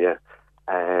sign, yeah.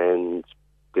 And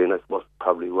then I suppose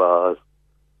probably was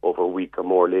over a week or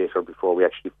more later before we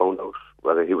actually found out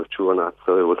whether he was true or not.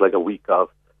 So it was like a week of,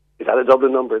 is that a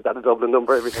Dublin number? Is that a Dublin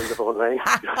number? Every time the phone rang.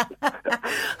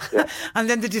 Yeah. And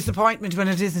then the disappointment when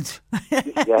it isn't.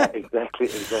 Yeah, exactly.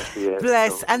 Yeah.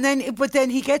 Bless. So. And then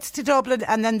he gets to Dublin,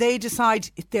 and then they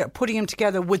decide they're putting him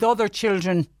together with other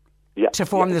children to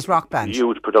form this rock band.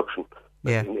 Huge production.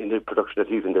 Yeah. In the production that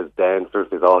he's in, there's dancers,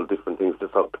 there's all different things.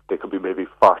 There could be maybe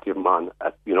 40 of them on,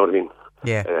 you know what I mean?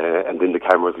 Yeah. And then the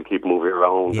cameras will keep moving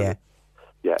around. Yeah.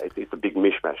 It's a big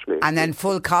mishmash, maybe. And then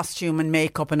full costume and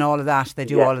makeup and all of that. They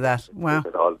do all of that. Wow.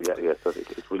 So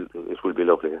it will be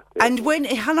lovely. Yeah. And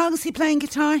how long is he playing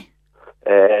guitar?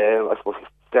 I suppose he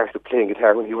started playing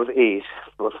guitar when he was 8,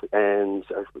 and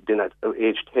then at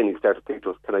age 10 he started saying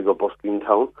to us, "Can I go busking in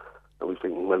town?" And we were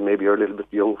thinking, well, maybe you're a little bit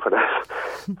young for that.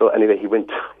 So anyway, he went.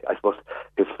 I suppose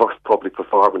his first public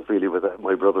performance really was at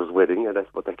my brother's wedding, and I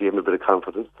suppose that gave him a bit of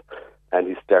confidence. And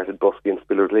he started busking in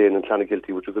Spillers Lane in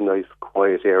Clonagilty, which was a nice,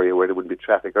 quiet area where there wouldn't be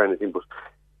traffic or anything. But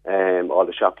all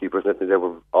the shopkeepers and they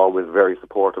were always very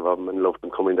supportive of him and loved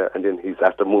him coming there. And then he's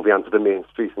after moving on to the main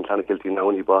streets in Clonagilty now,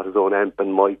 and he bought his own amp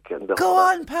and mic. And go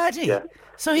on, Paddy. Yeah.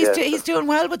 So he's doing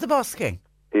well with the busking.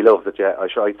 He loves it, yeah.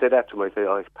 I said that to him. I said,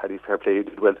 "Oh, Paddy, fair play, you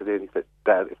did well today." And he said,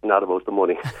 "Dad, it's not about the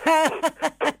money."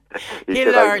 He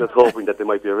said, "I was just hoping that there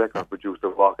might be a record producer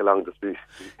walk along the street."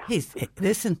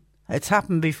 Listen, it's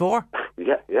happened before.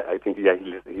 I think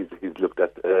he's looked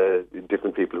at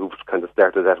different people who've kind of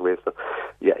started that way. So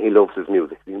yeah, he loves his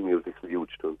music. His music's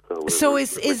huge to him. So we're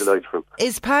delighted for him.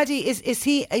 Is Paddy is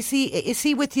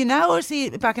he with you now, or is he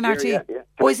back in RT? Yeah.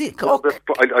 Oh, is he?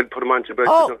 I'd put him on to. But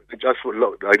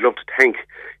I'd love to thank.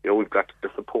 We've got the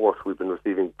support we've been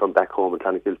receiving from back home in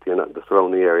Clonakilty and the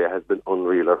surrounding area has been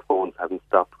unreal. Our phones haven't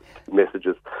stopped.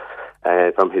 Messages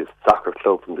from his soccer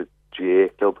club, from the GA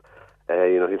club.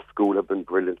 His school have been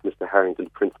brilliant. Mr. Harrington,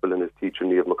 the principal, and his teacher,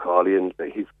 Niamh Macaulay, and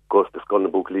he goes to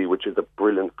Scullinabuckley, which is a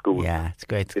brilliant school. Yeah, it's a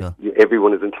great school.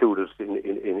 Everyone is included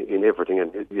in everything,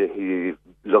 and he's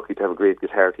lucky to have a great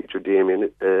guitar teacher,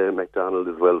 Damien MacDonald,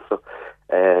 as well. So,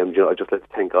 I'd just like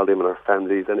to thank all them and our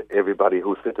families and everybody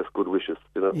who sent us good wishes.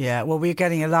 Yeah, well, we're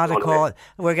getting a lot of calls.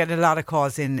 We're getting a lot of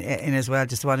calls in as well.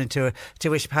 Just wanted to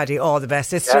wish Paddy all the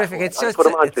best. It's terrific. It's just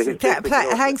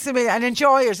thanks a million, and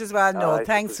enjoy it as well. No,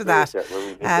 thanks for that.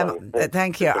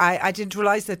 Thank you. I didn't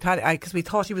realise that Paddy, because we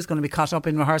thought he was going to be caught up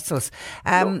in rehearsals.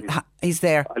 He's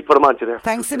there. I'll put him on to there.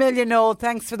 Thanks a million. No,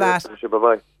 thanks for that.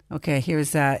 Bye-bye. Okay,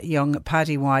 here's young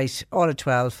Paddy White, all at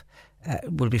 12.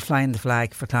 Will be flying the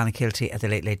flag for Clonakilty at the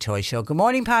Late Late Toy Show. Good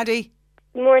morning, Paddy.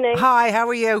 Good morning. Hi, how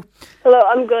are you? Hello,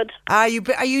 I'm good. Are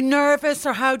you nervous,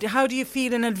 or how do you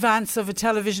feel in advance of a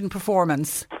television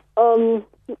performance? I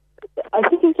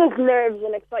think it's just nerves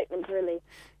and excitement, really.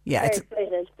 Yeah, it's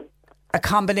excited. A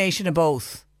combination of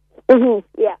both.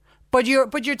 Yeah. But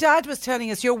your dad was telling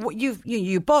us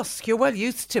you busk. You're well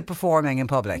used to performing in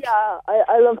public. Yeah,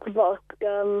 I love to busk.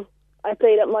 I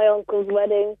played at my uncle's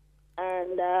wedding,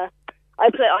 and I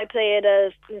play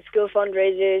at school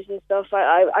fundraisers and stuff.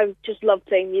 I just love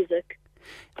playing music.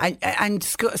 And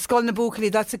Scullinabuckly,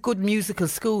 that's a good musical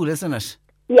school, isn't it?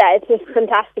 Yeah, it's a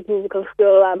fantastic musical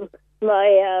school.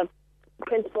 My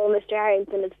principal, Mr.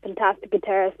 Harrington, is a fantastic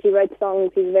guitarist. He writes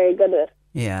songs. He's very good at it.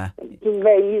 Yeah. He's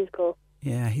very musical.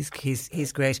 Yeah, he's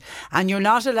great. And you're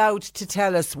not allowed to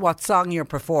tell us what song you're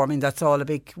performing. That's all a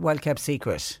big, well-kept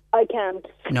secret. I can't.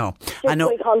 No.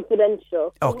 Strictly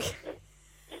confidential. Okay.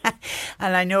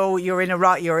 And I know you're in a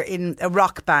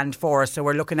rock band for us, so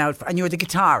we're looking out for, and you're the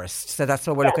guitarist, so that's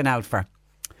what we're looking out for.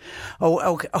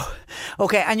 Oh,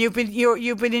 okay. And you've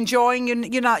been enjoying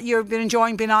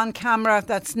being on camera.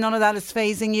 None of that is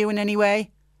phasing you in any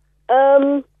way.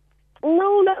 No,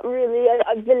 not really.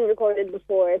 I've been recorded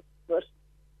before, but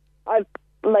I've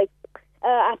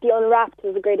at the Unwrapped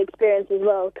was a great experience as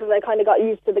well, because I kind of got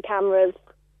used to the cameras.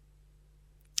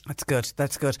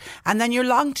 That's good. And then your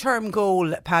long-term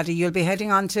goal, Paddy, you'll be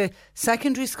heading on to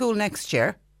secondary school next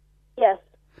year. Yes.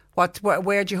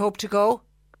 Where do you hope to go?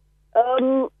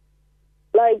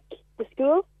 Like the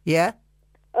school? Yeah.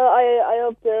 I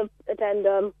hope to attend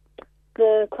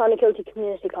the Clonakilty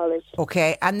Community College.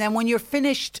 Okay, and then when you're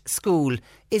finished school,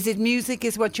 is it music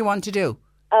is what you want to do?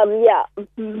 Yeah.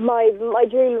 My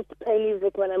dream is to play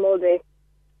music when I'm older.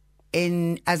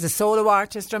 As a solo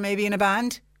artist or maybe in a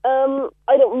band?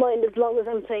 I don't mind as long as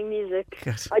I'm playing music.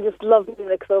 Good. I just love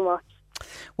music so much.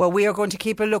 Well, we are going to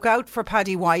keep a lookout for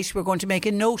Paddy White. We're going to make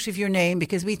a note of your name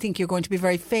because we think you're going to be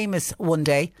very famous one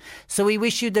day. So we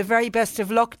wish you the very best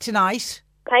of luck tonight.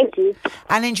 Thank you.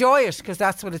 And enjoy it, because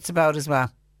that's what it's about as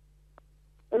well.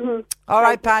 Mm-hmm. All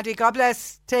right, Paddy. God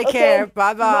bless. Take care.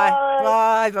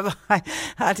 Bye-bye. Bye-bye.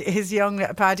 That is young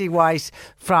Paddy White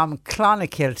from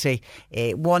Clonakilty,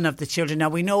 one of the children. Now,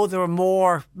 we know there are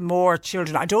more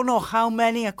children. I don't know how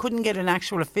many. I couldn't get an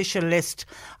actual official list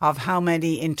of how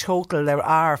many in total there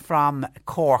are from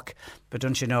Cork. But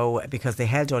don't you know, because they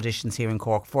held auditions here in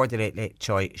Cork for the Late Late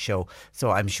Show,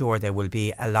 so I'm sure there will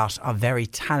be a lot of very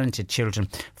talented children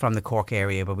from the Cork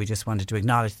area. But we just wanted to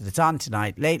acknowledge that it's on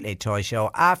tonight, Late Late Toy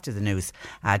Show, after the news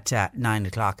at 9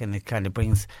 o'clock, and it kind of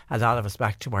brings a lot of us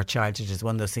back to our childhood. It's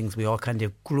one of those things we all kind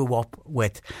of grew up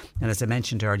with. And as I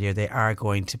mentioned earlier, they are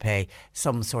going to pay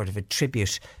some sort of a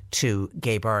tribute to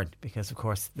Gay Byrne, because of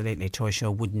course the Late Late Toy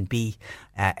Show wouldn't be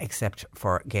except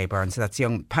for Gay Byrne. So that's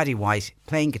young Paddy White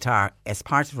playing guitar as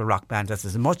part of a rock band. That's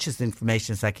as much as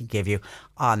information as I can give you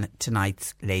on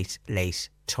tonight's Late Late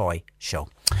Toy Show.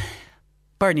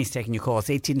 Bernie's taking your calls,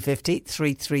 1850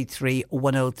 333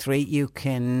 103. You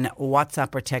can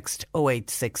WhatsApp or text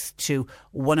 0862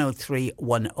 103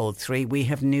 103. We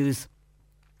have news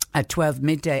at 12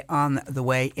 midday on the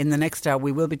way. In the next hour,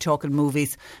 we will be talking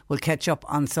movies. We'll catch up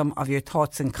on some of your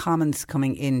thoughts and comments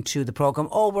coming into the programme.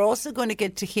 We're also going to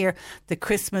get to hear the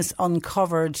Christmas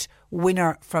Uncovered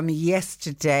winner from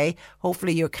yesterday.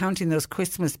 Hopefully you're counting those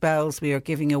Christmas bells we are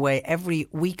giving away every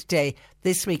weekday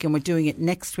this week, and we're doing it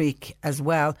next week as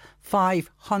well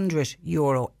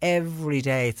 €500 every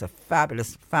day. It's a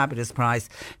fabulous, fabulous prize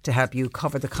to help you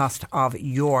cover the cost of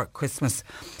your Christmas.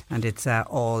 And it's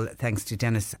all thanks to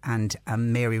Dennis and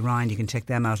Mary Ryan. You can check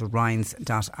them out at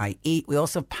ryans.ie. We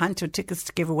also have Panto tickets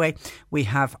to give away. We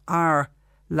have our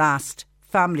last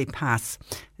family pass.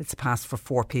 It's a pass for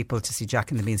 4 people to see Jack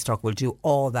and the Beanstalk. We'll do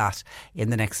all that in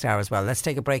the next hour as well. Let's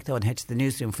take a break though and head to the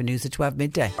newsroom for news at 12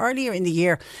 midday. Earlier in the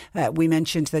year, we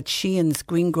mentioned that Sheehan's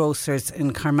Greengrocers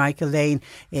in Carmichael Lane,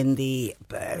 in the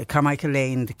Carmichael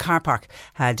Lane, the car park,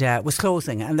 was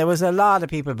closing. And there was a lot of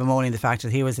people bemoaning the fact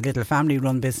that here was a little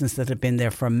family-run business that had been there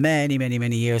for many, many,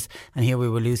 many years. And here we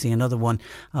were losing another one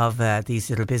of these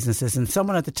little businesses. And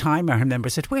someone at the time, I remember,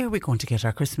 said, where are we going to get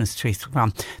our Christmas trees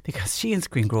from? Because Sheehan's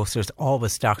Greengrocers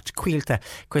always stocked Quilta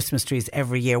Christmas trees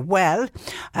every year. Well,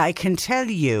 I can tell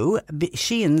you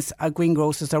Sheehan's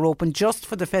Greengrocers are open just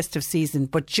for the festive season,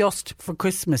 but just for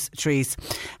Christmas trees.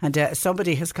 And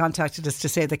somebody has contacted us to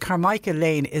say that Carmichael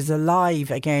Lane is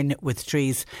alive again with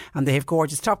trees, and they have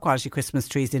gorgeous top quality Christmas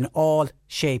trees in all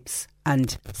shapes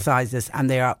and sizes, and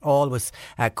they are always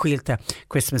Quilta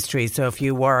Christmas trees. So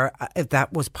if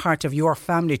that was part of your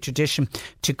family tradition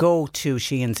to go to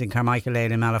Sheehan's in Carmichael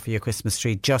Lane in Mallow for your Christmas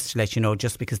tree, just to let you know,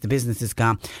 just because the business is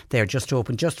gone, they're just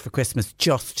open just for Christmas,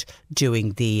 just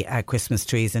doing the Christmas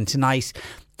trees. And tonight,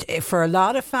 for a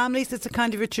lot of families, it's a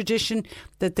kind of a tradition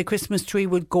that the Christmas tree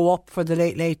would go up for the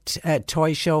late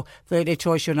toy show. The Late Late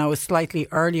Toy Show now is slightly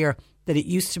earlier than it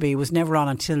used to be. It was never on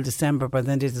until December, but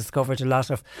then they discovered a lot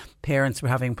of parents were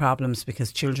having problems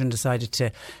because children decided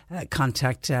to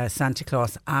contact Santa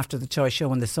Claus after the toy show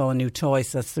when they saw a new toy.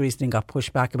 So that's the reason it got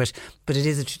pushed back a bit. But it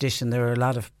is a tradition. There are a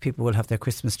lot of people who will have their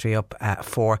Christmas tree up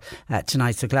for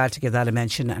tonight. So glad to give that a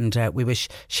mention, and we wish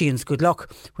Sheehan's good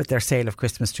luck with their sale of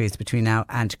Christmas trees between now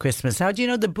and Christmas. How do you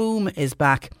know the boom is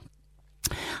back?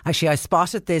 Actually, I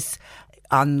spotted this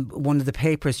on one of the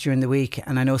papers during the week,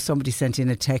 and I know somebody sent in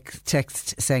a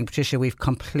text saying, Patricia, we've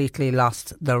completely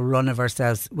lost the run of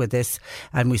ourselves with this,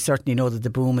 and we certainly know that the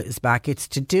boom is back. It's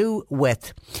to do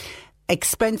with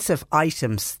expensive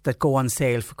items that go on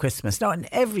sale for Christmas. Now, and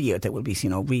every year there will be,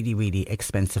 really, really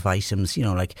expensive items,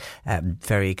 like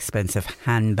very expensive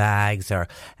handbags or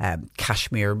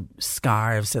cashmere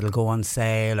scarves that'll go on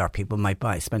sale, or people might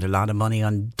spend a lot of money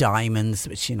on diamonds,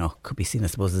 which, could be seen, I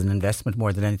suppose, as an investment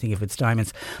more than anything if it's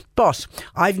diamonds. But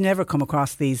I've never come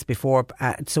across these before,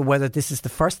 so whether this is the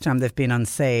first time they've been on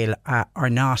sale or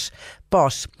not,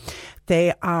 but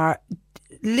they are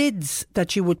lids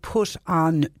that you would put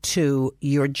on to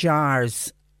your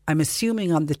jars, I'm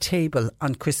assuming on the table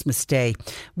on Christmas Day.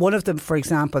 One of them, for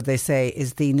example, they say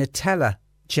is the Nutella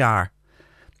jar.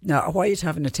 Now, why you'd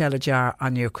have a Nutella jar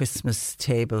on your Christmas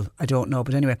table, I don't know.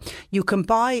 But anyway, you can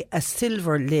buy a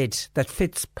silver lid that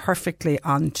fits perfectly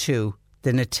onto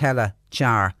the Nutella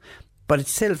jar. But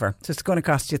it's silver, so it's going to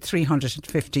cost you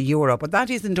 €350. But that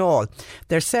isn't all.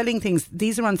 They're selling things.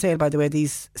 These are on sale, by the way.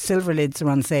 These silver lids are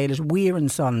on sale at Weir &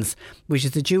 Sons, which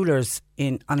is the jewellers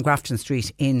on Grafton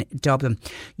Street in Dublin.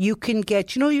 You can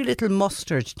get, your little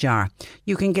mustard jar.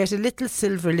 You can get a little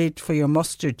silver lid for your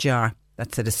mustard jar.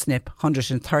 That's at a snip,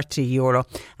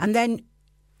 €130. And then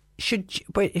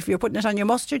but if you're putting it on your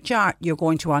mustard jar, you're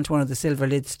going to want one of the silver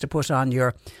lids to put on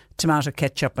your tomato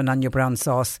ketchup and on your brown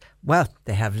sauce. Well,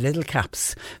 they have little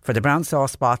caps for the brown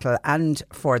sauce bottle and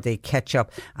for the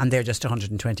ketchup, and they're just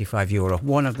 €125.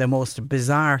 One of the most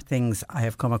bizarre things I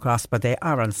have come across, but they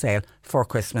are on sale for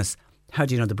Christmas. How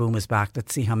do you know the boom is back?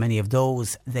 Let's see how many of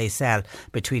those they sell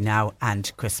between now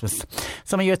and Christmas.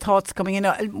 Some of your thoughts coming in.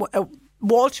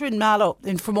 Walter in Mallow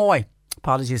in Fermoy.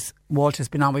 Apologies, Walter's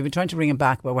been on. We've been trying to ring him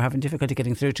back, but we're having difficulty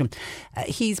getting through to him.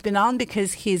 He's been on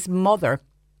because his mother,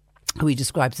 who he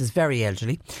describes as very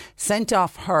elderly, sent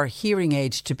off her hearing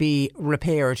aid to be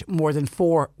repaired more than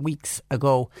 4 weeks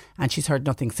ago, and she's heard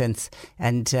nothing since.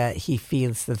 And he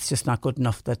feels that it's just not good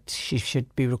enough, that she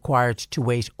should be required to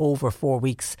wait over 4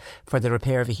 weeks for the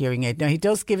repair of a hearing aid. Now, he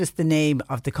does give us the name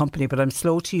of the company, but I'm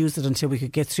slow to use it until we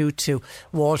could get through to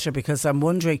Walter, because I'm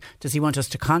wondering, does he want us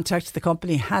to contact the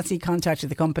company? Has he contacted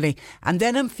the company? And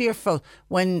then I'm fearful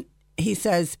when he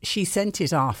says she sent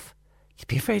it off. You'd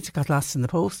be afraid it got lost in the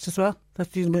post as well.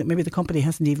 That maybe the company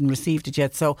hasn't even received it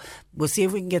yet. So we'll see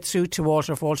if we can get through to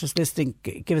Walter. If Walter's listening,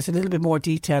 give us a little bit more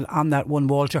detail on that one,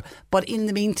 Walter. But in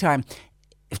the meantime,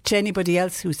 if to anybody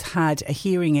else who's had a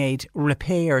hearing aid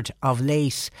repaired of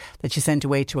late that you sent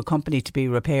away to a company to be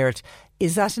repaired,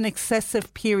 is that an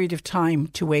excessive period of time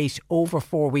to wait over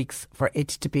 4 weeks for it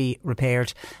to be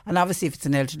repaired? And obviously if it's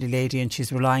an elderly lady and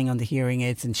she's relying on the hearing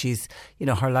aids and she's,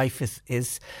 her life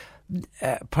is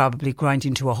probably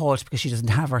grinding to a halt because she doesn't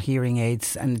have her hearing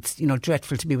aids, and it's, you know,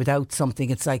 dreadful to be without something.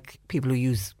 It's like people who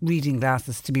use reading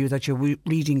glasses. To be without your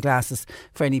reading glasses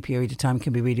for any period of time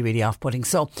can be really, really off-putting.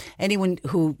 So anyone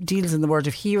who deals in the world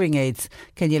of hearing aids,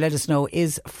 can you let us know,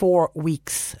 is 4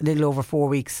 weeks, a little over 4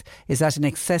 weeks, is that an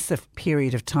excessive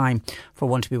period of time for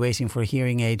one to be waiting for a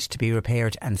hearing aid to be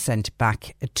repaired and sent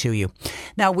back to you?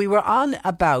 Now, we were on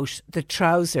about the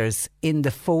trousers in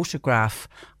the photograph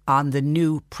on the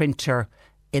new printer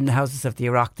in the Houses of the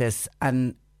Oireachtas,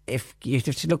 and if you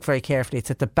have to look very carefully, it's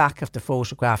at the back of the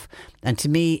photograph, and to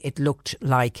me it looked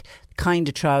like kind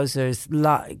of trousers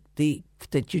like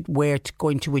that you'd wear to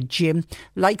going to a gym,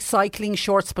 like cycling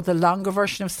shorts, but the longer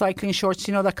version of cycling shorts,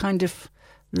 you know, that kind of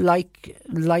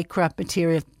lycra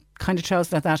material kind of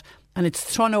trousers like that. And it's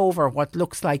thrown over what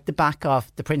looks like the back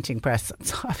of the printing press.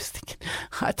 So I was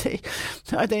thinking,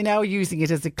 are they now using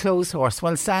it as a clothes horse?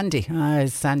 Well, Sandy's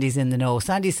in the know.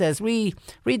 Sandy says, read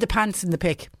the pants in the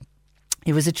pic.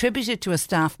 It was attributed to a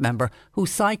staff member who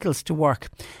cycles to work,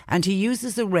 and he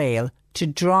uses a rail to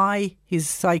dry his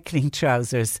cycling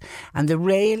trousers, and the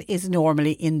rail is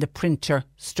normally in the printer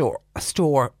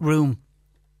store room.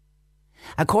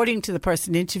 According to the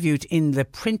person interviewed in the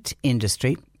print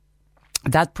industry,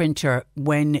 that printer,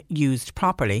 when used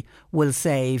properly, will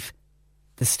save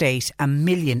the state $1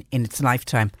 million in its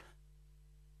lifetime.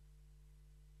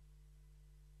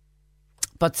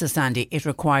 But, says Sandy, it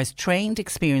requires trained,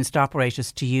 experienced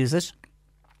operators to use it.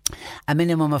 A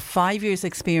minimum of 5 years'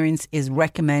 experience is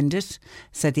recommended,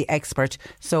 said the expert.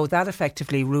 So that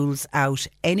effectively rules out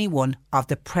any one of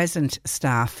the present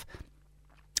staff.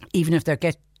 Even if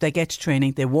they get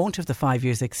training, they won't have the 5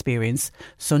 years' experience.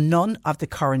 So none of the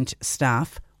current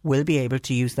staff will be able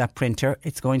to use that printer.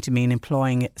 It's going to mean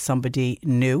employing somebody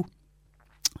new.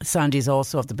 Sandy is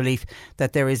also of the belief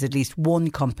that there is at least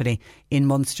one company in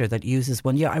Munster that uses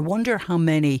one. Yeah, I wonder how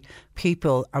many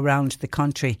people around the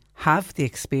country have the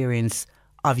experience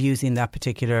of using that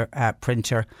particular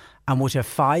printer and would have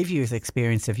 5 years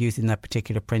experience of using that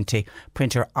particular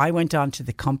printer. I went on to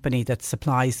the company that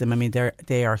supplies them. I mean,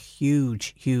 they are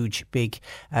huge, big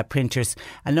printers.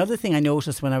 Another thing I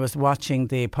noticed when I was watching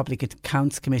the Public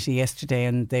Accounts Committee yesterday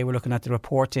and they were looking at the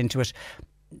report into it,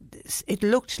 it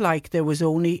looked like it was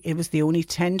the only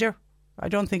tender. I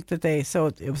don't think that so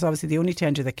it was obviously the only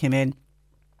tender that came in.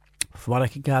 From what I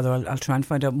could gather, I'll try and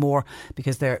find out more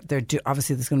because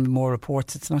obviously there's going to be more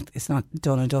reports. It's not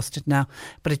done and dusted now,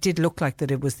 but it did look like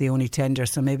that it was the only tender.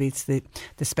 So maybe it's the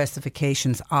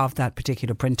specifications of that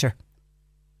particular printer.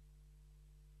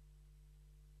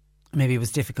 Maybe it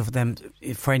was difficult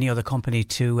for any other company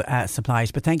to supply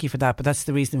it. But thank you for that. But that's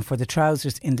the reason for the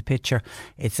trousers in the picture.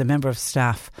 It's a member of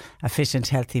staff, a fit and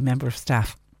healthy member of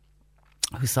staff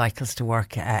who cycles to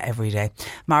work every day.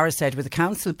 Mara said, would the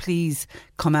council please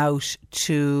come out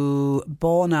to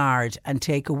Barnard and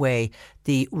take away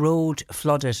the road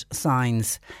flooded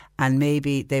signs, and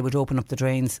maybe they would open up the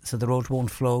drains so the road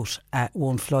won't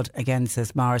flood again,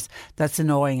 says Morris. That's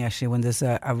annoying actually when there's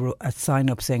a sign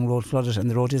up saying road flooded and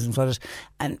the road isn't flooded.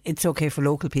 And it's okay for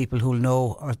local people who'll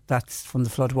know that's from the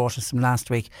flood waters from last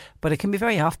week, but it can be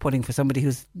very off-putting for somebody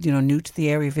who's, you know, new to the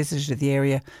area, visited the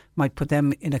area, might put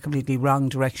them in a completely wrong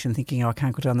direction thinking, I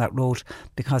can't go down that road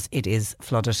because it is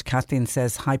flooded. Kathleen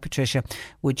says, hi Patricia,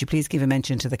 would you please give a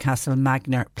mention to the Castle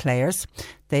Magner players?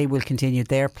 They will continue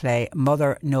their play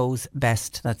Mother Knows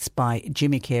Best. That's by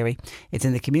Jimmy Carey. It's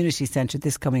in the community centre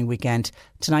this coming weekend,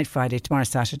 tonight Friday, tomorrow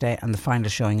Saturday, and the final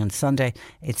showing on Sunday.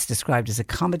 It's described as a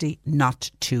comedy not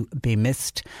to be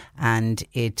missed, and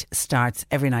it starts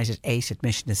every night at 8.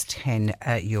 Admission is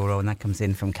 €10, and that comes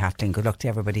in from Kathleen. Good luck to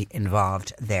everybody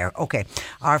involved there. OK,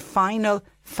 our final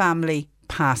family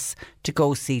pass to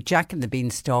go see Jack and the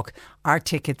Beanstalk. Our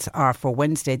tickets are for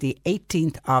Wednesday the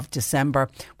 18th of December.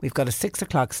 We've got a 6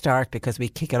 o'clock start because we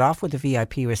kick it off with a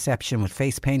VIP reception with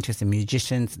face painters and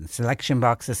musicians and selection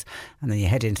boxes, and then you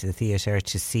head into the theatre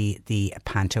to see the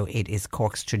panto. It is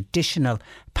Cork's traditional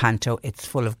panto. It's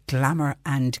full of glamour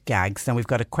and gags. Now we've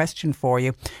got a question for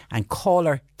you, and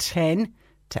caller 10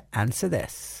 to answer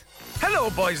this. Hello,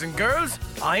 boys and girls.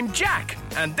 I'm Jack,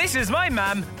 and this is my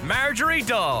mam, Marjorie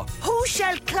Daw. Who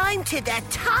shall climb to the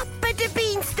top of the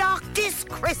beanstalk this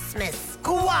Christmas?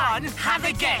 Go on, have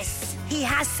a guess. He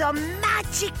has some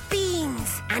magic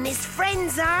beans, and his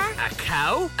friends are a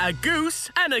cow, a goose,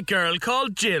 and a girl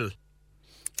called Jill.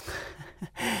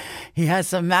 He has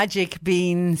some magic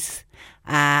beans,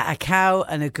 a cow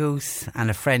and a goose and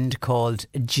a friend called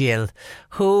Jill.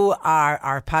 Who are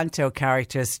our panto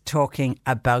characters talking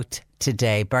about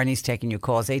today? Bernie's taking your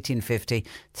calls, 1850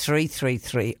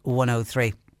 333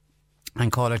 103.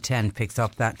 And caller 10 picks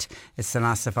up that. It's the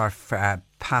last of our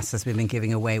passes. We've been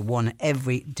giving away one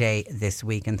every day this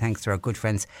week, and thanks to our good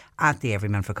friends at the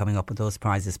Everyman for coming up with those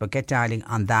prizes. But get dialing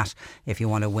on that if you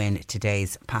want to win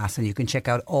today's pass, and you can check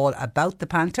out all about the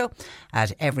Panto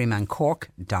at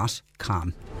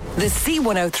everymancork.com. The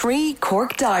C103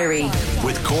 Cork Diary.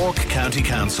 With Cork County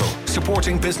Council.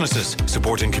 Supporting businesses,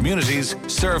 supporting communities,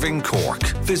 serving Cork.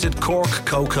 Visit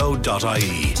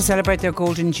corkcoco.ie. To celebrate their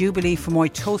Golden Jubilee,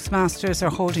 Fermoy Toastmasters are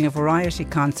holding a variety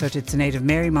concert. It's in aid of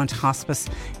Marymount Hospice.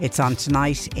 It's on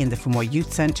tonight in the Fermoy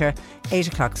Youth Centre. 8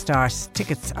 o'clock start.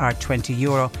 Tickets are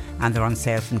 €20 and they're on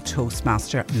sale from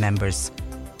Toastmaster members.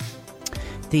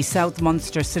 The South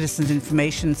Munster Citizens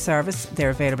Information Service, they're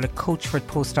available at Coachford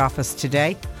Post Office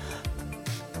today.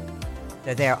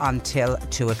 They're there until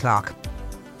 2 o'clock.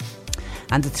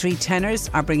 And the Three Tenors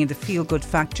are bringing the Feel Good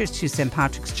Factor to St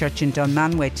Patrick's Church in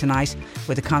Dunmanway tonight,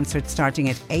 with a concert starting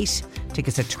at 8.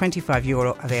 Tickets are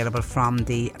 €25 available from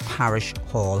the Parish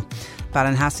Hall.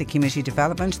 Ballinhassig Community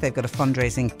Development, they've got a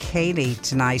fundraising Ceilidh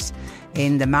tonight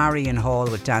in the Marion Hall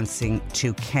with dancing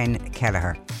to Ken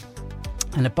Kelleher.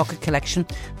 And a bucket collection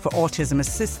for Autism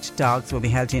Assist dogs will be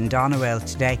held in Doneraile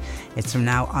today. It's from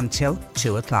now until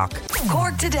 2 o'clock.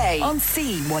 Cork Today on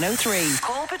C103.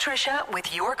 Call Patricia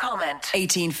with your comment.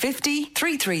 1850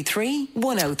 333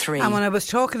 103. And when I was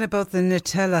talking about the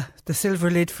Nutella, the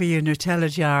silver lid for your Nutella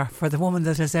jar for the woman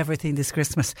that has everything this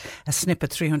Christmas, a snip at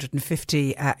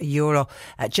 €350.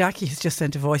 Jackie has just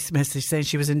sent a voice message saying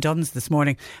she was in Dunn's this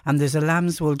morning and there's a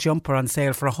lamb's wool jumper on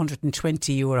sale for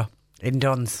 €120 in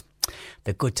Dunn's.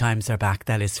 The good times are back,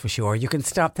 that is for sure. You can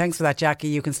stop, thanks for that, Jackie.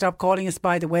 You can stop calling us,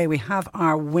 by the way. We have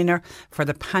our winner for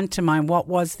the pantomime. What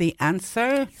was the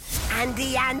answer? And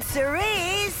the answer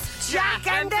is Jack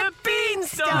and the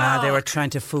Beanstalk. They were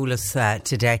trying to fool us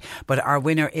today. But our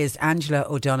winner is Angela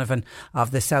O'Donovan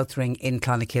of the South Ring in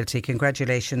Clonakilty.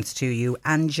 Congratulations to you,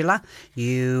 Angela.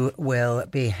 You will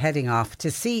be heading off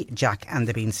to see Jack and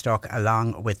the Beanstalk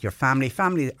along with your family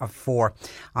of 4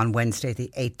 on Wednesday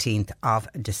the 18th of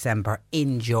December.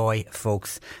 Enjoy,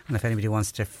 folks. And if anybody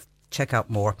wants to check out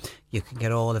more, you can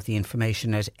get all of the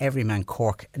information at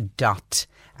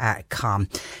everymancork.com.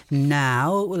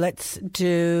 Now let's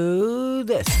do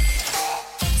this.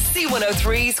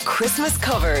 C103's Christmas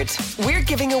Covered. We're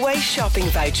giving away shopping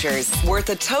vouchers worth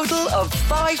a total of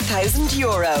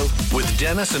 €5,000. With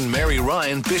Dennis and Mary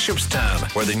Ryan,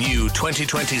 Bishopstown, where the new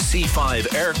 2020 C5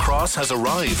 Aircross has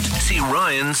arrived. See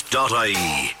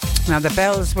ryans.ie. Now, the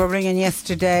bells were ringing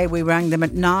yesterday. We rang them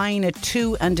at 9, at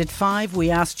 2 and at 5.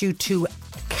 We asked you to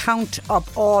count up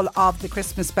all of the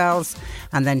Christmas bells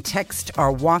and then text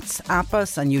or WhatsApp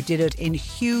us, and you did it in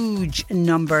huge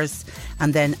numbers.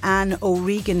 And then Anne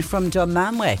O'Regan from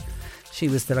Dunmanway, she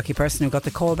was the lucky person who got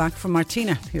the call back from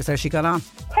Martina. Here's how she got on.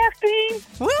 13.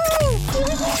 Woo!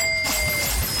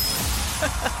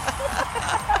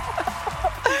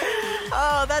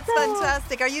 Oh, that's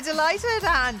fantastic. Are you delighted,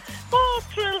 Anne? Oh,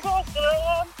 thrilled. I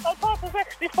thought it was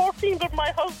actually 14, but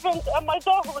my husband and my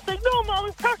daughter were saying, no, Mum,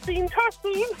 it's 13.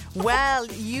 Well,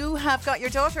 you have got your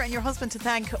daughter and your husband to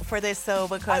thank for this, though,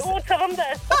 because I won't tell them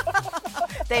that.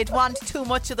 they'd want too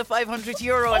much of the €500 if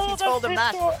you told them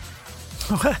that. Sure.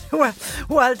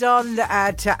 Well done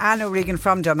to Anne O'Regan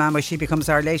from Dunmanway. She becomes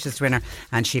our latest winner,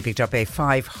 and she picked up a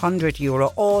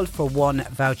 €500 all-for-one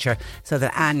voucher so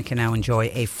that Anne can now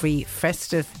enjoy a free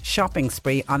festive shopping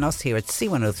spree on us here at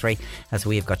C103 as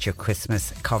we've got your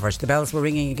Christmas covered. The bells were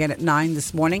ringing again at 9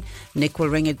 this morning. Nick will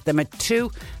ring them at 2,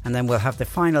 and then we'll have the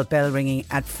final bell ringing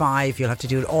at 5. You'll have to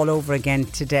do it all over again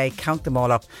today. Count them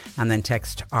all up and then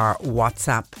text or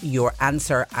WhatsApp your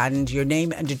answer and your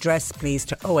name and address, please,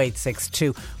 to 0862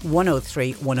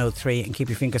 103 103, and keep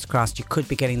your fingers crossed. You could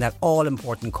be getting that all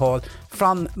important call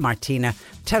from Martina.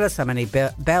 Tell us how many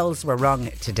bells were rung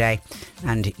today,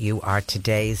 and you are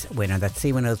today's winner. That's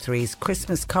C103's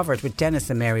Christmas Covered with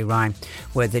Dennis and Mary Ryan,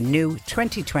 where the new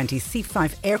 2020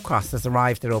 C5 Aircross has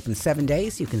arrived. They're open 7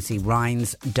 days. You can see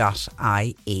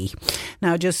ryans.ie.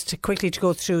 Now, just quickly to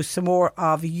go through some more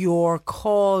of your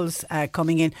calls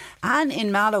coming in. Anne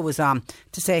in Mallow was on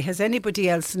to say, has anybody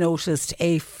else noticed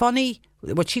a funny,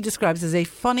 what she describes as a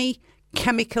funny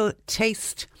chemical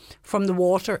taste from the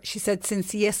water? She said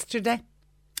since yesterday.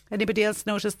 Anybody else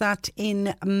notice that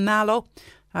in Mallow?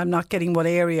 I'm not getting what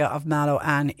area of Mallow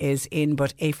Anne is in,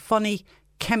 but a funny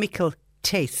chemical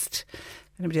taste.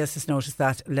 Anybody else has noticed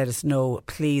that, let us know,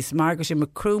 please. Margaret in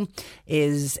Macroom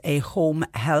is a home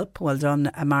help. Well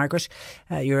done, Margaret.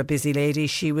 You're a busy lady.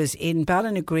 She was in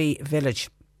Ballinagree village,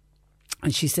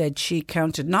 and she said she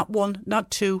counted not 1,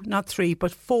 not 2, not 3,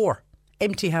 but 4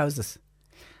 empty houses.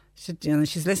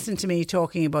 She's listening to me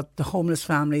talking about the homeless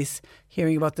families,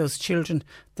 hearing about those children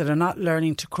that are not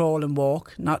learning to crawl and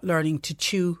walk, not learning to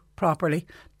chew properly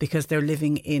because they're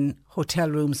living in hotel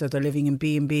rooms or they're living in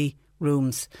B&B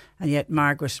rooms. And yet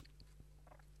Margaret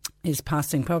is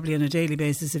passing, probably on a daily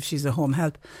basis if she's a home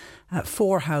help,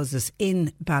 4 houses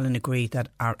in Ballinagree that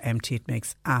are empty. It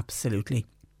makes absolutely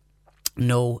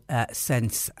no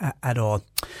sense at all.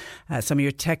 Some of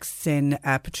your texts in,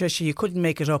 Patricia, you couldn't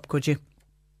make it up, could you?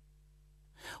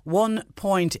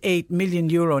 €1.8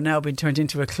 million now being turned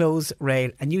into a clothes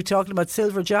rail. And you talking about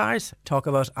silver jars? Talk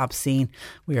about obscene.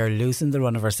 We are losing the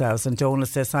run of ourselves. And Donald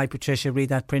says, hi Patricia, read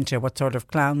that printer. What sort of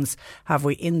clowns have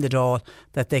we in the Dáil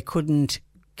that they couldn't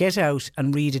get out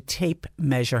and read a tape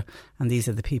measure? And these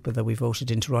are the people that we voted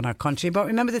in to run our country. But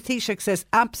remember, the Taoiseach says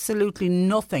absolutely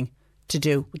nothing to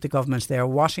do with the government. They are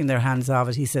washing their hands of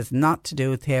it. He says not to do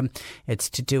with him. It's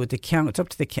to do with the count. It's up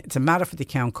to the. It's a matter for the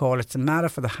Count Call. It's a matter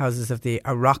for the houses of the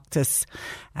Oireachtas,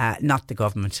 not the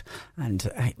government.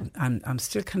 And I'm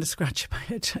still kind of scratching my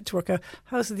head trying to work out,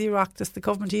 House of the Oireachtas, the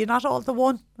government. Are you not all the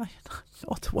one?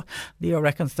 Leo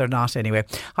reckons they're not anyway.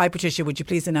 Hi Patricia, would you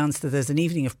please announce that there's an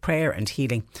evening of prayer and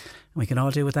healing? We can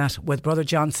all do with that. With Brother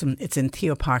Johnson, it's in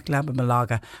Theo Park,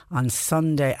 Labamalaga on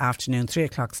Sunday afternoon, 3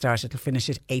 o'clock start. It'll finish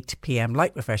at 8 p.m.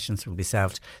 Light refreshments will be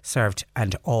served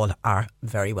and all are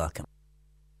very welcome.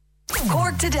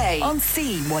 Cork today on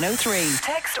C103.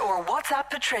 Text or WhatsApp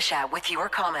Patricia with your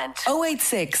comment.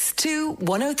 0862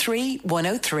 103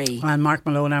 103. And Mark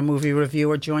Malone, our movie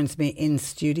reviewer, joins me in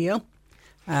studio.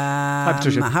 Hi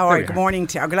Patricia. How are you? Good morning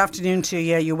to, or good afternoon to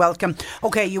you. You're welcome.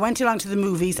 Okay, you went along to the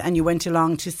movies and you went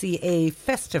along to see a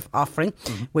festive offering,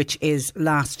 which is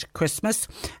Last Christmas,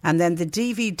 and then the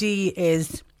DVD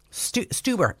is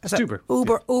Stuber.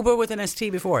 Uber with an ST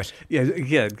before it.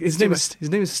 Yeah. His name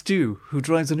is Stu, who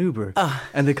drives an Uber,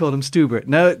 and they call him Stuber.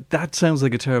 Now that sounds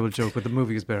like a terrible joke, but the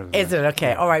movie is better than Is it?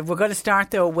 Okay. All right. We're going to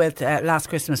start though with Last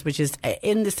Christmas, which is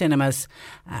in the cinemas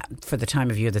for the time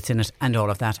of year that's in it and all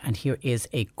of that. And here is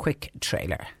a quick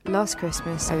trailer. Last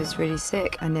Christmas, I was really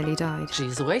sick. I nearly died.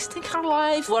 She's wasting her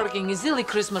life working a silly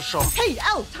Christmas show. Hey,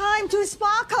 Elle, time to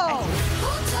sparkle.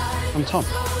 I'm Tom.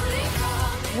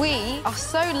 We are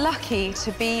so lucky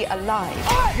to be alive.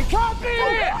 Hey, can't be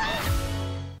here!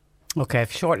 Okay,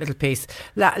 short little piece.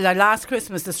 Last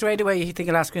Christmas, the straight away you think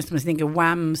of Last Christmas, you think of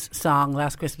Wham's song,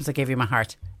 Last Christmas I Gave You My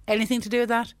Heart. Anything to do with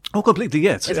that? Oh, completely,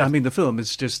 yes. I mean, the film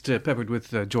is just peppered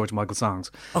with George Michael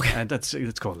songs. Okay. And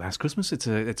it's called Last Christmas.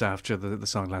 It's after the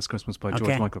song Last Christmas by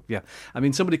George Michael. Yeah. I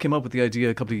mean, somebody came up with the idea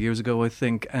a couple of years ago, I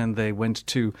think, and they went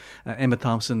to Emma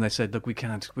Thompson. They said, look, we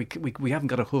haven't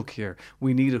got a hook here.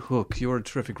 We need a hook. You're a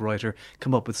terrific writer.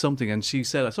 Come up with something. And she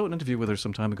said, I saw an interview with her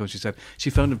some time ago. She said she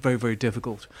found it very, very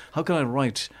difficult. How can I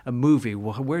write a movie?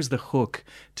 Where's the hook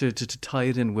to tie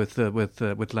it in with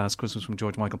Last Christmas from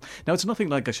George Michael? Now, it's nothing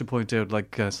like, I should point out,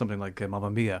 like something like Mamma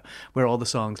Mia, where all the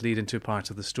songs lead into parts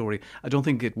of the story. I don't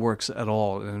think it works at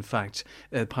all. And in fact,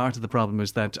 part of the problem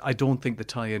is that I don't think the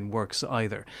tie-in works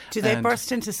either. Do they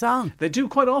burst into song? They do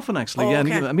quite often, actually. Oh, yeah,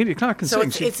 okay. and Amelia Clark can sing.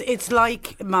 So it's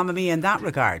like Mamma Mia in that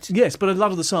regard. Yes, but a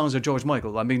lot of the songs are George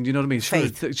Michael. I mean, you know what I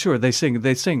mean? Sure, they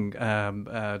sing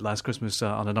Last Christmas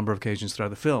on a number of occasions throughout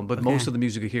the film, but most of the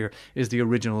music you hear is the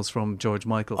originals from George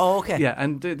Michael. Oh, okay. Yeah,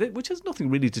 and which has nothing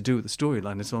really to do with the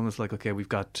storyline. It's almost like, okay, we've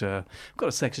got a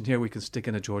section here we can stick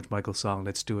in a George Michael song.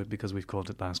 Let's do it because we've called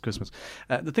it Last Christmas.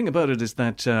 The thing about it is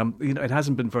that it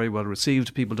hasn't been very well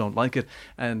received. People don't like it.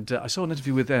 And I saw an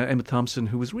interview with Emma Thompson,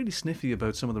 who was really sniffy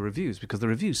about some of the reviews because the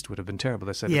reviews would have been terrible.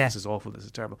 They said, this is awful, this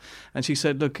is terrible. And she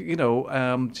said, look,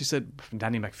 she said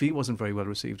Danny McPhee wasn't very well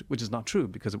received, which is not true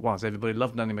because it was. Everybody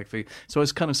loved Danny McPhee. So I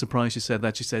was kind of surprised she said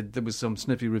that. She said there was some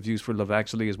sniffy reviews for Love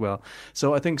Actually as well.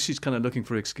 So I think she's kind of looking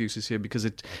for excuses here because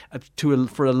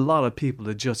for a lot of people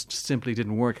it just simply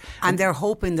didn't work. And they're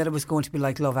hoping that it was going to be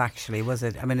like Love Actually, was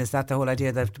it? I mean, is that the whole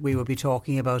idea that we will be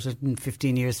talking about it in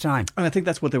 15 years' time? And I think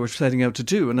that's what they were setting out to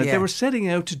do. And they were setting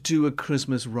out to do a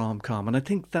Christmas rom-com. And I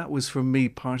think that was, for me,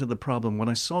 part of the problem when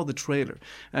I saw the trailer.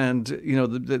 And,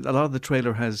 a lot of the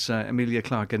trailer has Amelia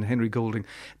Clark and Henry Golding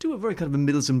do a very kind of a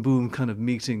Mills and Boon kind of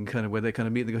meeting, kind of where they kind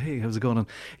of meet and they go, hey, how's it going?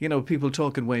 And, people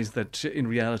talk in ways that in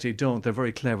reality don't. They're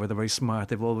very clever. They're very smart.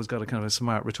 They've always got a kind of a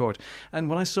smart retort. And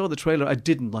when I saw the trailer, I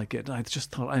didn't like it. I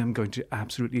just thought, I am going to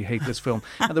absolutely hate this film.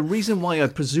 And the reason why I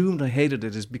presumed I hated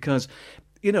it is because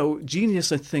you know,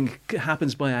 genius, I think,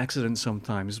 happens by accident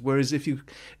sometimes. Whereas if you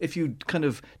kind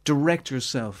of direct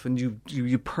yourself and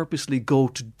you purposely go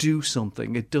to do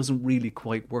something, it doesn't really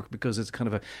quite work because it's kind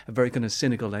of a very kind of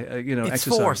cynical, it's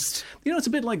exercise. Forced. You know, it's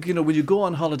a bit like, you know, when you go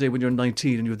on holiday when you're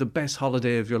 19 and you have the best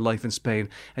holiday of your life in Spain,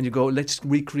 and you go, let's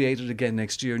recreate it again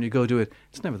next year, and you go do it.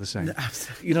 It's never the same. No,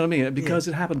 absolutely. You know what I mean? Because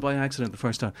it happened by accident the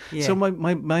first time. Yeah. So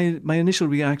my initial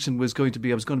reaction was going to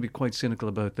be, I was going to be quite cynical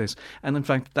about this. And in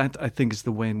fact, that I think is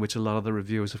the way in which a lot of the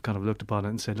reviewers have kind of looked upon it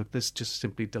and said, look, this just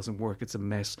simply doesn't work. It's a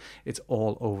mess. It's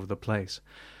all over the place.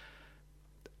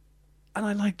 And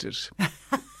I liked it.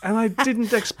 And I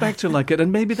didn't expect to like it.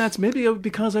 And maybe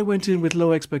because I went in with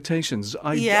low expectations.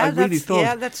 I really thought...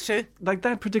 Yeah, that's true. Like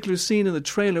that particular scene in the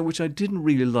trailer, which I didn't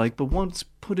really like, but once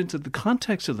put into the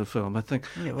context of the film, I think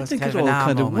it all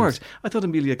kind of worked. I thought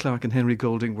Emilia Clarke and Henry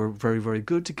Golding were very, very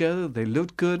good together. They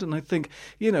looked good. And I think,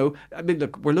 you know, I mean,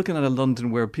 look, we're looking at a London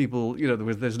where people, you know,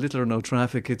 there's little or no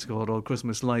traffic. It's got all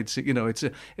Christmas lights. You know, it's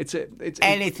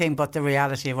anything but the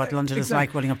reality of what London is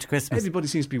like running up to Christmas. Everybody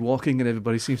seems to be walking and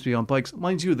everybody seems to be on bikes.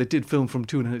 Mind you, they did film from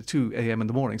 2 a.m. in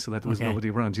the morning, so that there was nobody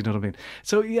around, you know what I mean?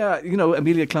 So, yeah, you know,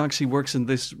 Emilia Clarke, she works in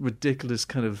this ridiculous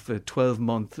kind of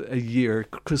 12-month-a-year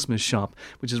Christmas shop,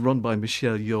 which is run by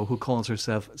Michelle Yeoh, who calls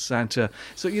herself Santa.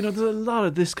 So, you know, there's a lot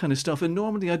of this kind of stuff, and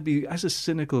normally I'd be, as a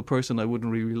cynical person, I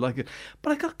wouldn't really like it,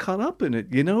 but I got caught up in it,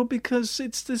 you know, because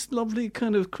it's this lovely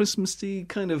kind of Christmassy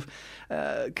kind of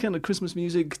Christmas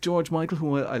music. George Michael,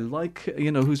 who I like, you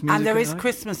know, whose music. And there is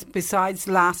Christmas besides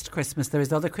Last Christmas. There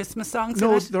is other Christmas songs.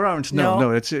 No, in it? there aren't.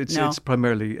 No, it's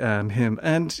primarily him.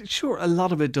 And sure, a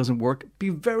lot of it doesn't work. Be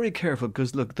very careful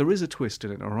because look, there is a twist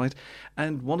in it, all right.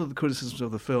 And one of the criticisms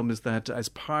of the film is that as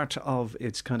part of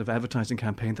its kind of advertising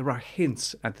campaign, there are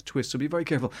hints at the twist. So be very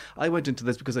careful. I went into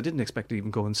this because I didn't expect to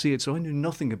even go and see it, so I knew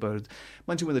nothing about it.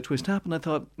 Mind you, when the twist happened, I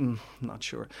thought, not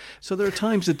sure. So there are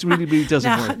times it really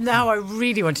doesn't work. Now I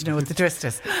really want to know what the twist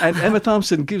is. And Emma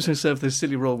Thompson gives herself this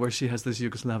silly role where she has this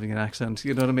Yugoslavian accent.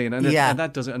 You know what I mean? And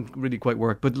that doesn't really quite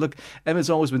work. But look, Emma's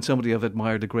always been somebody I've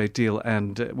admired a great deal,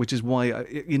 and which is why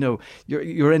you know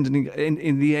you're ending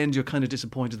in the end. You're kind of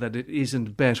disappointed that it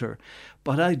isn't better,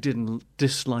 but I didn't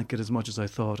dislike it as much as I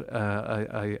thought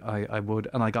I would,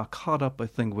 and I got caught up. I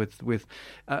think with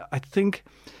I think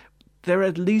they're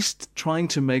at least trying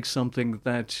to make something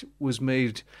that was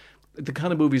made. The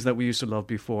kind of movies that we used to love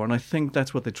before, and I think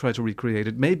that's what they try to recreate.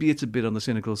 It maybe it's a bit on the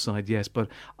cynical side, yes, but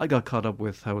I got caught up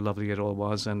with how lovely it all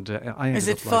was, and I ended Is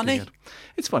it up funny? Liking it.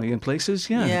 It's funny in places,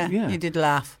 yeah. You did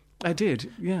laugh. I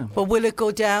did, yeah. But will it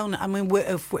go down? I mean,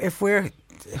 if we're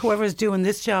whoever's doing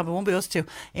this job, it won't be us two,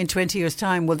 in 20 years'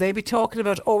 time, will they be talking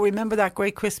about, remember that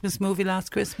great Christmas movie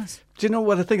Last Christmas? Do you know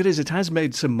what I think it is? It has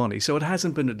made some money, so it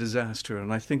hasn't been a disaster,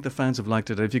 and I think the fans have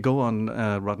liked it. If you go on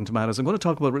Rotten Tomatoes, I'm going to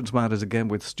talk about Rotten Tomatoes again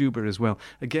with Stuber as well.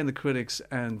 Again, the critics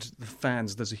and the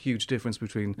fans, there's a huge difference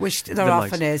between which there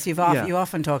often is. You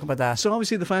often talk about that. So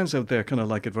obviously the fans out there kind of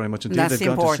like it very much indeed. That's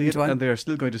They've gone to see it, one. and they're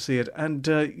still going to see it. And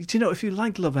you know, if you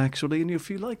like Love Actually, and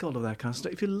if you like all of that kind of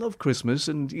stuff, if you love Christmas,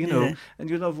 and you know, and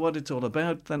you love what it's all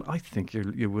about, then I think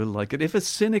you will like it. If a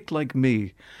cynic like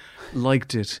me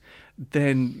liked it,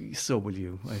 then so will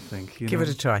you, I think. Give it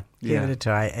a try. Give it a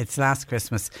try. It's Last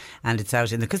Christmas, and it's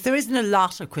out in because there isn't a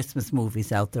lot of Christmas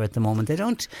movies out there at the moment. They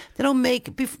don't make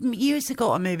years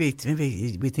ago, or maybe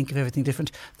we think of everything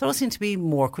different. There don't seem to be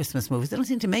more Christmas movies. They don't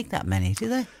seem to make that many, do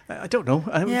they? I don't know.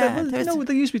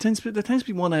 There usually tends to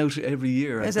be one out every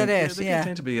year. Is that it? They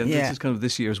tend to be, and this is kind of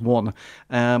this year's one.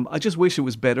 I just wish it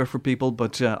was better for people,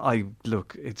 but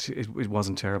it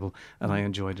wasn't terrible, and I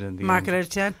enjoyed it in the end. Mark it out of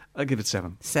 10? I'll give it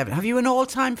 7. 7. Have you an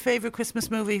all-time favourite Christmas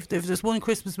movie? If there's one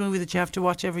Christmas movie that you have to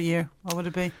watch every year, what would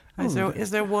it be?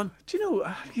 Is there one? Do you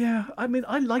know, I mean,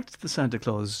 I liked the Santa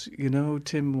Claus, you know,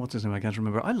 Tim, what's his name? I can't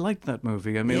remember. I liked that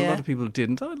movie. I mean, a lot of people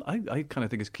didn't. I kind of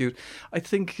think it's cute. I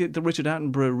think the Richard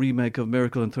Attenborough remake of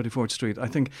Miracle on 34th Street, I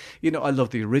think, you know, I love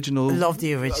the original.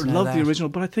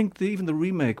 But I think even the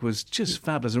remake was just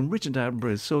fabulous. And Richard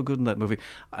Attenborough is so good in that movie.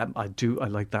 I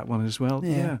like that one as well.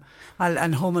 Yeah.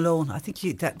 And Home Alone. I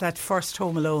think that first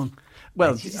Home Alone.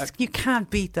 Well, you can't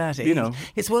beat that. You know,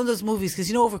 it's one of those movies because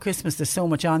you know over Christmas there's so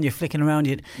much on, you're flicking around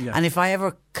it, and if I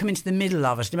ever come into the middle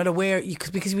of it, no matter where,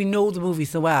 because we know the movie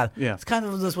so well, it's kind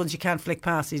of one of those ones you can't flick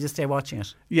past. So you just stay watching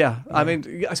it. I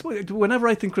mean, I suppose whenever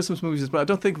I think Christmas movies, but I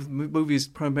don't think of movies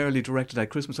primarily directed at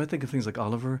Christmas. I think of things like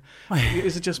Oliver.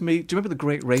 Is it just me? Do you remember The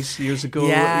Great Race years ago?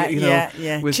 With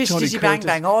Chish Tony Chitty Bang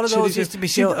Bang. All of those used to be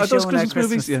shown at Christmas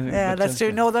movies. Yeah, that's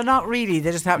true. No, they're not really.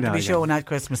 They just happen to be shown at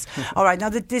Christmas. All right, now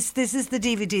this is the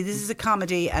DVD. This is a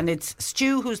comedy, and it's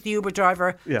Stu, who's the Uber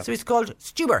driver. So he's called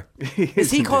Stu. Stuber.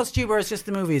 Is he called Stuber or is just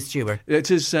the movie is Stuber?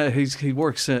 It is. He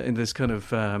works in this kind of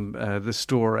the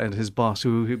store, and his boss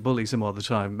who bullies him all the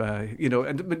time.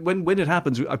 And when it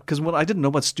happens, because I didn't know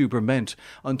what Stuber meant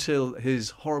until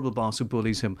his horrible boss who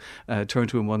bullies him turned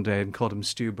to him one day and called him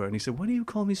Stuber, and he said, "Why do you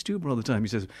call me Stuber all the time?" He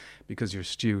says, "Because you're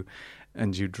Stu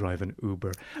and you drive an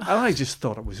Uber." And I just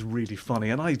thought it was really funny,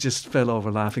 and I just fell over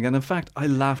laughing. And in fact, I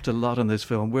laughed a lot on this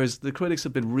film, whereas the critics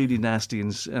have been really nasty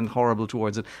and horrible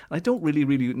towards it. I don't really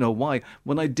know why.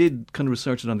 When I did kind of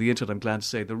research it on the internet, I'm glad to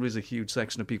say there is a huge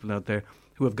section of people out there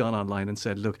who have gone online and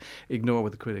said, look, ignore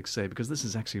what the critics say, because this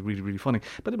is actually really funny.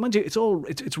 But mind you,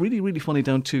 it's really funny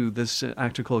down to this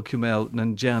actor called Kumail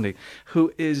Nanjiani,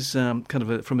 who is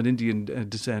from an Indian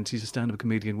descent. He's a stand-up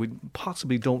comedian. We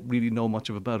possibly don't really know much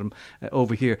about him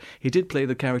over here. He did play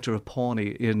the character of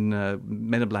Pawnee in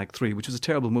Men in Black 3, which was a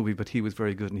terrible movie, but he was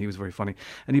very good and he was very funny.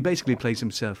 And he basically plays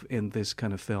himself in this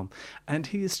kind of film. And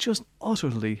he is just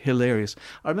utterly hilarious.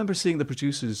 I remember seeing the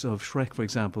producers of Shrek, for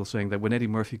example, saying that when Eddie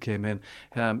Murphy came in,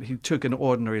 he took an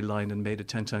ordinary line and made it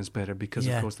 10 times better because,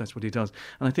 of course, that's what he does.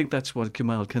 And I think that's what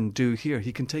Kumail can do here.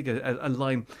 He can take a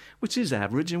line which is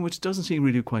average and which doesn't seem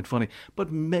really quite funny,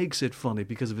 but makes it funny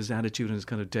because of his attitude and his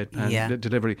kind of deadpan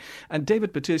delivery. And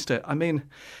David Bautista, I mean,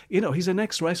 he's an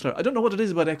ex-wrestler. I don't know what it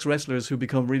is about ex-wrestlers who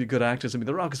become really good actors. I mean,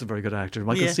 The Rock is a very good actor.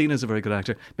 Michael Cena is a very good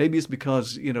actor. Maybe it's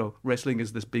because, wrestling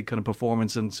is this big kind of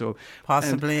performance, and so...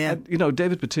 Possibly, and,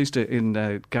 David Bautista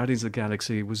in Guardians of the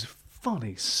Galaxy was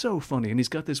funny, so funny, and he's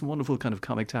got this wonderful kind of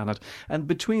comic talent. And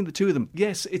between the two of them,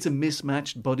 yes, it's a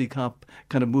mismatched buddy cop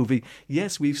kind of movie.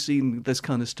 Yes, we've seen this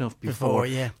kind of stuff before,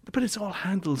 but it's all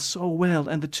handled so well,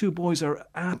 and the two boys are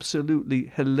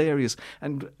absolutely hilarious.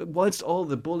 And whilst all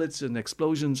the bullets and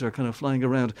explosions are kind of flying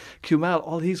around, Kumail,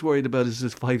 all he's worried about is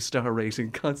his 5-star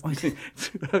rating constantly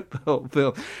throughout the whole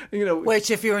film. Which,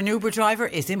 if you're an Uber driver,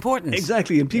 is important.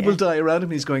 Exactly, and people die around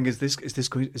him. And he's going, "Is this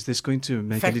going to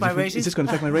make any difference? Is this going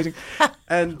to affect my rating?"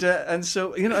 And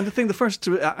so, and the thing, the first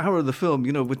hour of the film,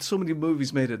 with so many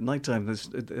movies made at nighttime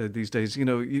these days,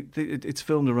 it's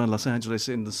filmed around Los Angeles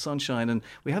in the sunshine, and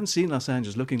we haven't seen Los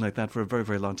Angeles looking like that for a very,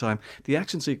 very long time. The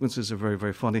action sequences are very,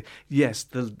 very funny. Yes,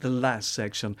 the last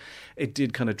section, it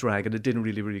did kind of drag, and it didn't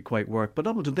really, really quite work. But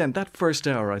up until then, that first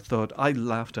hour, I thought I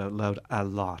laughed out loud a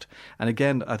lot. And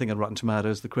again, I think on Rotten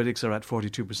Tomatoes, the critics are at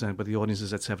 42%, but the audience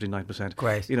is at 79%.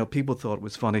 Great. People thought it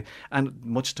was funny, and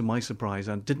much to my surprise,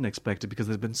 and didn't expect it, because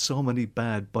there's been so many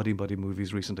bad buddy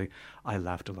movies recently. I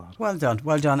laughed a lot. Well done.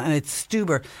 And it's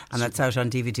Stuber, and that's out on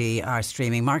DVD or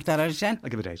streaming. Mark that out of 10? I'll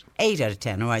give it 8. 8 out of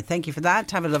 10. All right, thank you for that.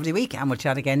 Have a lovely week, and we'll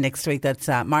chat again next week. That's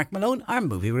Mark Malone, our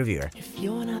movie reviewer. If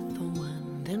you're not the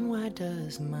one, then why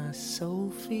does my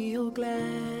soul feel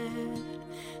glad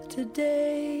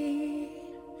today?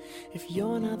 If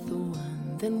you're not the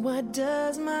one, then why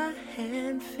does my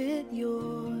hand fit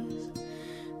yours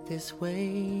this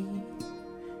way?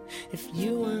 If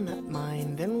you are not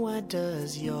mine, then why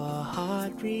does your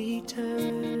heart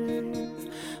return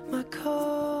my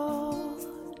call?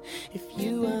 If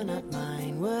you are not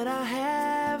mine, would I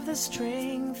have the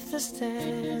strength to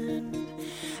stand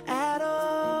at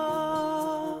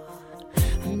all?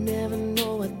 I never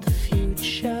know what the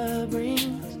future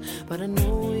brings, but I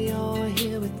know you're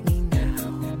here with me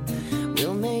now.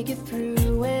 We'll make it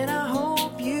through, and I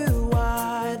hope you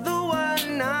are the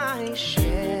one I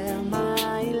share my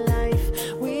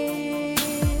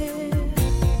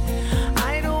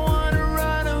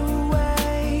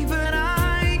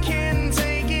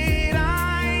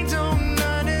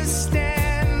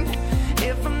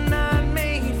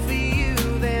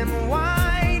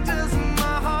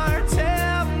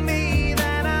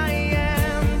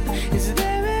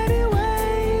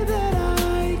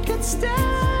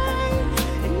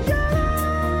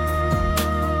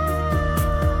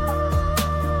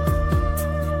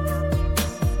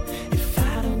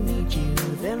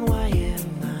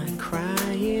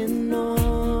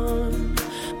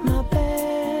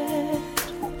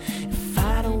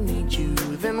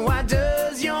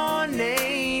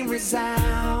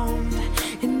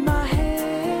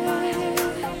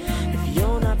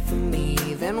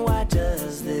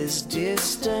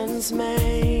distance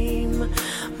maim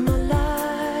my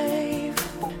life.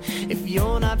 If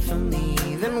you're not for me,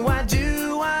 then why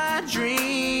do I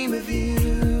dream of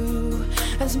you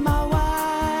as my wife?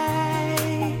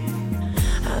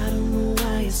 I don't know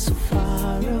why you're so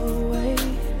far away,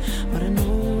 but I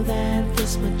know that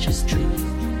this much is true.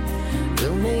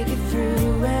 We'll make it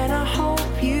through, and I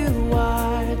hope you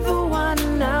are the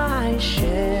one I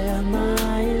share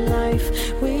my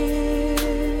life with.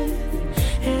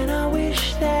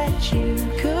 That you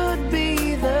could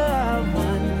be the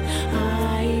one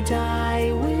I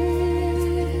die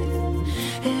with.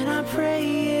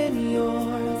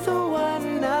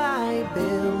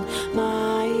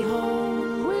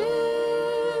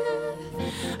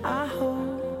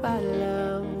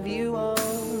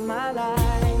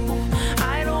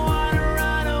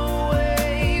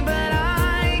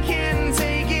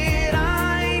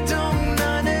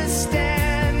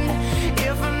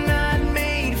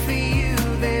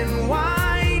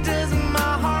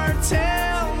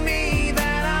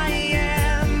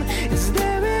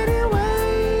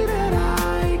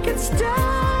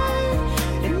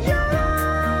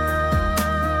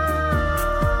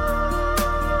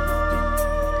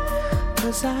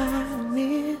 'cause I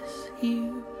miss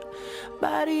you.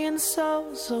 Body and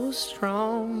soul so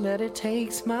strong that it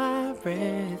takes my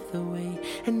breath away.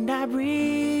 And I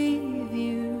breathe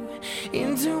you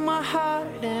into my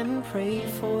heart and pray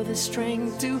for the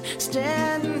strength to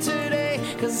stand today.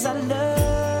 'Cause I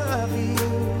love you,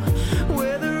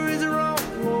 whether it's wrong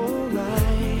or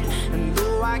right. And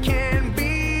though I can't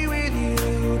be with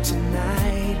you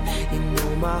tonight, you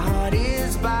know my heart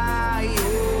is by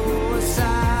your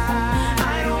side.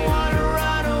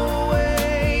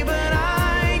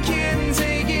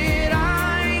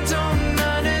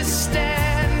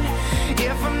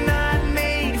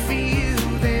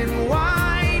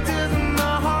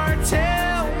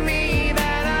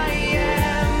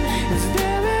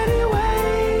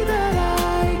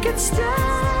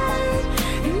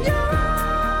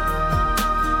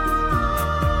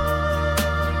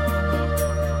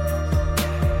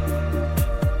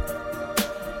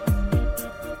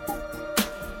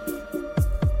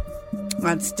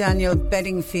 That's Daniel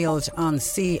Bedingfield on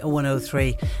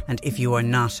C103, and If You Are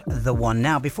Not the One.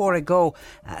 Now, before I go,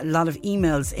 a lot of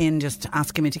emails in just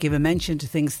asking me to give a mention to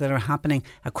things that are happening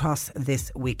across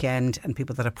this weekend and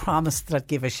people that I promised that I'd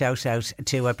give a shout out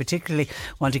to. I particularly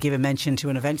want to give a mention to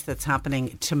an event that's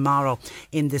happening tomorrow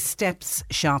in the Steps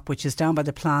shop, which is down by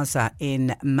the plaza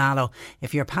in Mallow.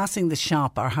 If you're passing the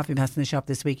shop or have been passing the shop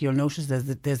this week, you'll notice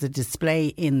there's a display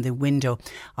in the window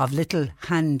of little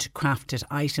handcrafted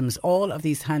items. All of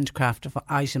these handcrafted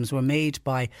items were made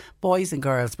by boys and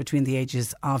girls between the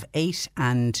ages of 8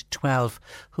 and 12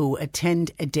 who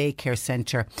attend a daycare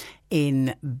centre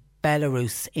in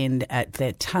Belarus, in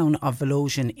the town of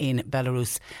Volozhin in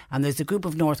Belarus. And there's a group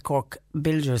of North Cork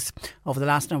builders over the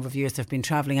last number of years have been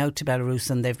travelling out to Belarus,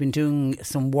 and they've been doing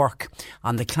some work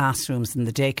on the classrooms in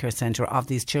the daycare centre of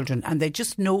these children, and they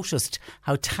just noticed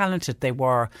how talented they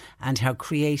were and how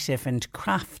creative and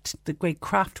the great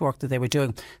craft work that they were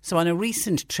doing. So on a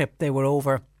recent trip they were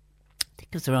over, I think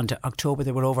it was around October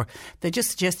they were over, they just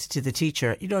suggested to the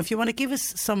teacher, you know, if you want to give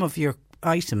us some of your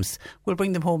items, we'll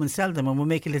bring them home and sell them, and we'll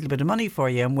make a little bit of money for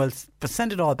you, and we'll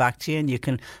send it all back to you, and you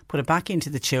can put it back into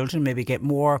the children, maybe get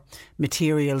more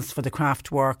materials for the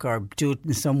craft work, or do it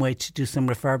in some way to do some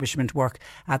refurbishment work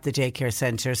at the daycare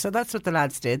centre. So that's what the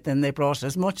lads did. Then they brought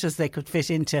as much as they could fit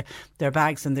into their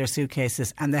bags and their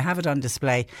suitcases, and they have it on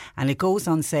display, and it goes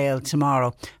on sale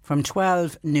tomorrow from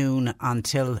 12 noon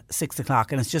until 6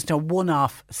 o'clock, and it's just a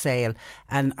one-off sale.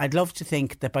 And I'd love to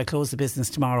think that by close of business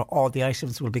tomorrow all the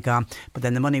items will be gone, but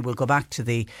then the money will go back to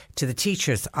the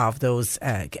teachers of those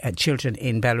children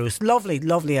in Belarus.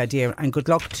 Lovely idea, and good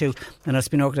luck to, and it's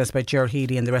been organised by Ger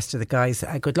Healy and the rest of the guys.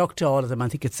 Good luck to all of them. I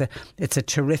think it's a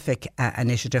terrific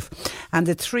initiative. And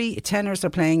the three tenors are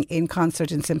playing in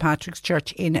concert in St Patrick's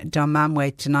Church in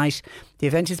Dunmanway tonight. The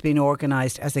event is being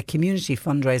organised as a community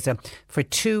fundraiser for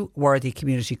two worthy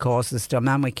community causes,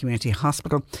 Dunmanway Community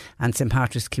Hospital and St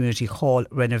Patrick's Community Hall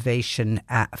Renovation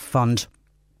Fund.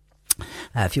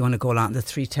 If you want to go along, the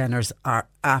three tenors are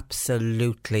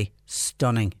absolutely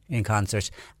stunning in concert,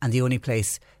 and the only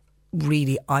place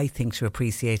really I think to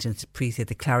appreciate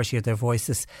the clarity of their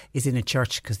voices is in a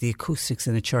church, because the acoustics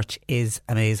in a church is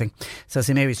amazing. So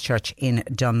St Mary's Church in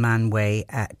Dunmanway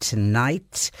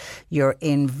tonight. You're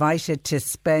invited to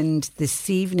spend this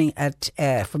evening at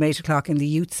from 8 o'clock in the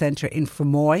Youth Centre in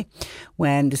Fermoy,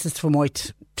 when this is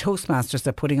Fermoy Toastmasters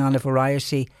are putting on a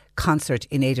variety concert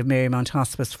in aid of Marymount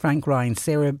Hospice. Frank Ryan,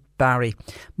 Sarah Barry,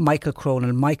 Michael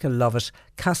Cronin, Michael Lovett,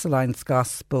 Castleline's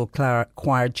Gospel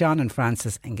Choir, John and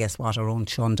Francis, and guess what, our own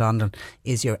Sean Dondon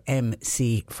is your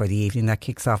MC for the evening. That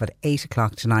kicks off at 8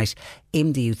 o'clock tonight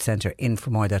in the Youth Centre in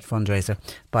Fermoy, that fundraiser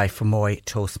by Fermoy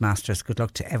Toastmasters. Good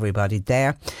luck to everybody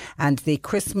there. And the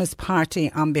Christmas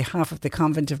party on behalf of the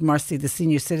Convent of Mercy, the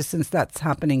senior citizens, that's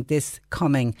happening this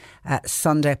coming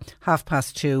Sunday,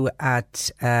 2:30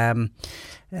 at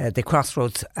the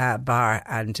Crossroads Bar,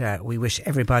 and we wish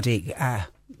everybody a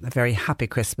very happy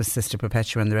Christmas, Sister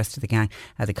Perpetua and the rest of the gang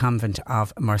at the Convent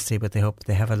of Mercy. But they hope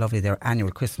they have their annual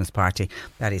Christmas party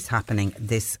that is happening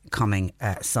this coming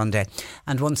Sunday.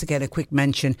 And once again, a quick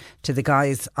mention to the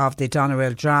guys of the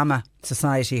Doneraile Drama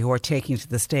Society who are taking to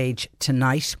the stage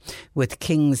tonight with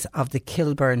Kings of the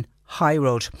Kilburn High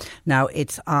Road. Now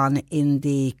it's on in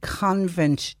the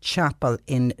Convent Chapel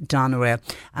in Doneraile,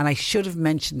 and I should have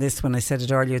mentioned this when I said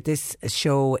it earlier. This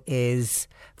show is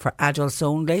for adults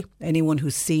only. Anyone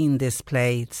who's seen this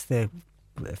play, it's the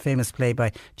famous play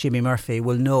by Jimmy Murphy,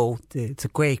 will know it's a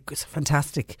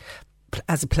fantastic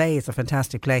as a play, it's a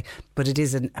fantastic play, but it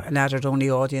is an adult-only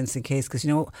audience in case, because,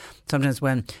 you know, sometimes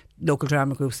when local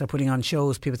drama groups are putting on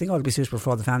shows, people think, oh, it'll be suitable for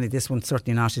all the family. This one's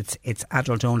certainly not. It's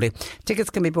adult only.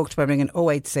 Tickets can be booked by ringing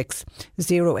 086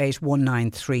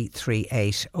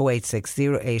 0819338, 086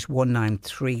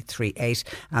 0819338,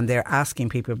 and they're asking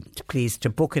people please to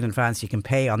book in advance. You can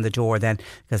pay on the door then,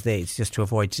 because it's just to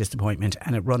avoid disappointment,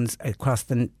 and it runs across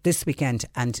this weekend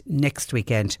and next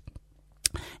weekend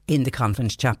in the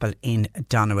Convent Chapel in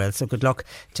Doneraile. So good luck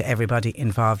to everybody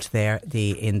involved there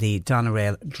in the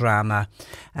Doneraile Drama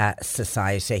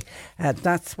Society.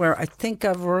 That's where I think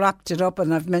I've wrapped it up,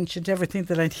 and I've mentioned everything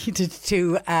that I needed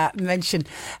to mention.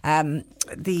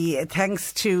 The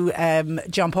thanks to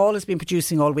John Paul has been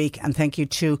producing all week, and thank you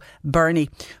to Bernie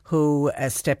who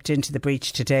stepped into the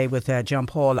breach today with John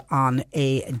Paul on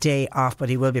a day off, but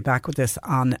he will be back with us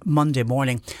on Monday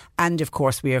morning. And of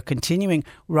course we are continuing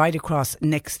right across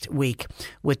next week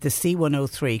with the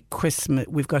C103 Christmas.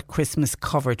 We've got Christmas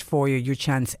covered for you. Your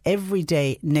chance every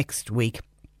day next week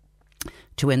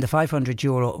to win the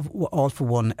 €500 All for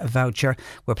One voucher.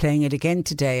 We're playing it again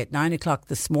today at 9 o'clock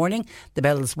this morning. The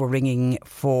bells were ringing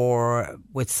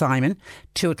with Simon.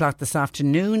 2 o'clock this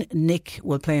afternoon, Nick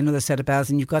will play another set of bells,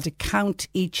 and you've got to count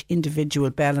each individual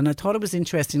bell. And I thought it was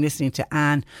interesting listening to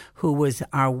Anne, who was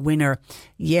our winner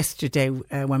yesterday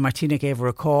when Martina gave her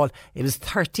a call. It was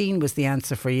 13 was the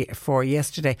answer for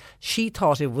yesterday. She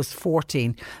thought it was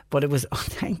 14, but it was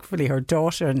thankfully her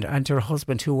daughter and her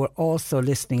husband, who were also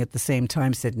listening at the same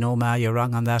time, said, no Ma, you're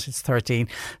wrong on that, it's 13.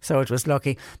 So it was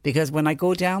lucky, because when I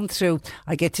go down through,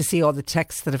 I get to see all the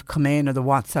texts that have come in, or the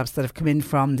WhatsApps that have come in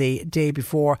from the day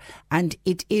before, and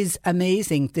it is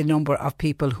amazing the number of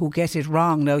people who get it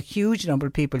wrong. Now, a huge number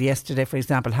of people yesterday, for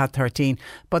example, had 13,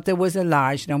 but there was a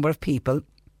large number of people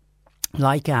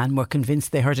like Anne were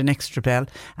convinced they heard an extra bell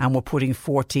and were putting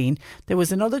 14. There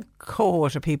was another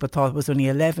cohort of people thought it was only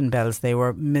 11 bells. They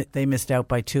missed out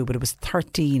by 2, but it was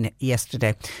 13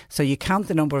 yesterday. So you count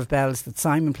the number of bells that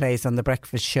Simon plays on the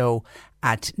breakfast show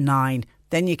at 9.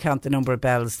 Then you count the number of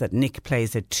bells that Nick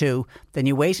plays at 2. Then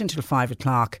you wait until 5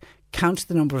 o'clock, count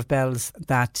the number of bells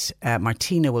that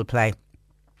Martina will play.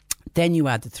 Then you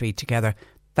add the 3 together.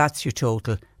 That's your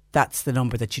total. That's the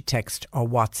number that you text or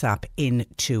WhatsApp in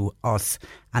to us.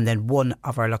 And then one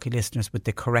of our lucky listeners with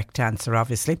the correct answer,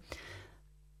 obviously,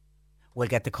 will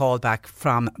get the call back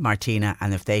from Martina.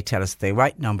 And if they tell us the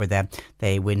right number, then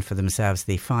they win for themselves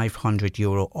the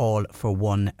 €500 All for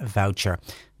One voucher.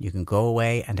 You can go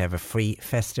away and have a free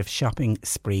festive shopping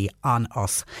spree on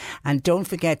us. And don't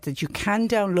forget that you can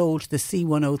download the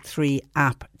C103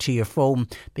 app to your phone,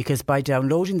 because by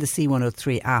downloading the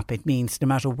C103 app, it means no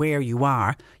matter where you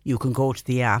are, you can go to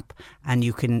the app and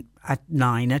you can at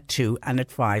 9, at 2 and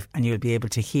at 5, and you'll be able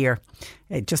to hear,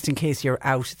 just in case you're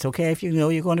out. It's okay if you know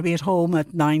you're going to be at home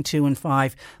at 9, 2 and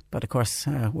 5. But of course,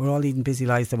 we're all leading busy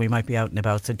lives and we might be out and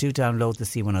about. So do download the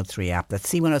C103 app.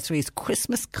 That's C103's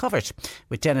Christmas Covered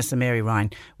with Dennis and Mary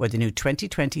Ryan, where the new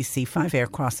 2020 C5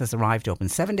 Aircross has arrived. Open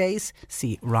 7 days.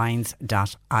 See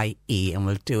ryans.ie. And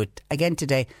we'll do it again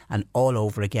today and all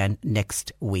over again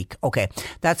next week. Okay,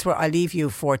 that's where I leave you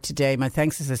for today. My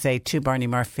thanks, as I say, to Barney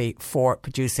Murphy for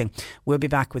producing. We'll be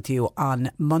back with you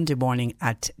on Monday morning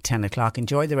at 10 o'clock.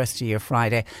 Enjoy the rest of your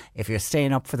Friday. If you're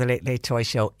staying up for the Late Late Toy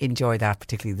Show, enjoy that,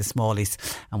 particularly the Smallies,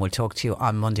 and we'll talk to you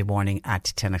on Monday morning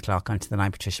at 10 o'clock. On to the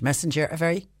 9 Patricia Messenger. A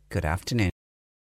very good afternoon.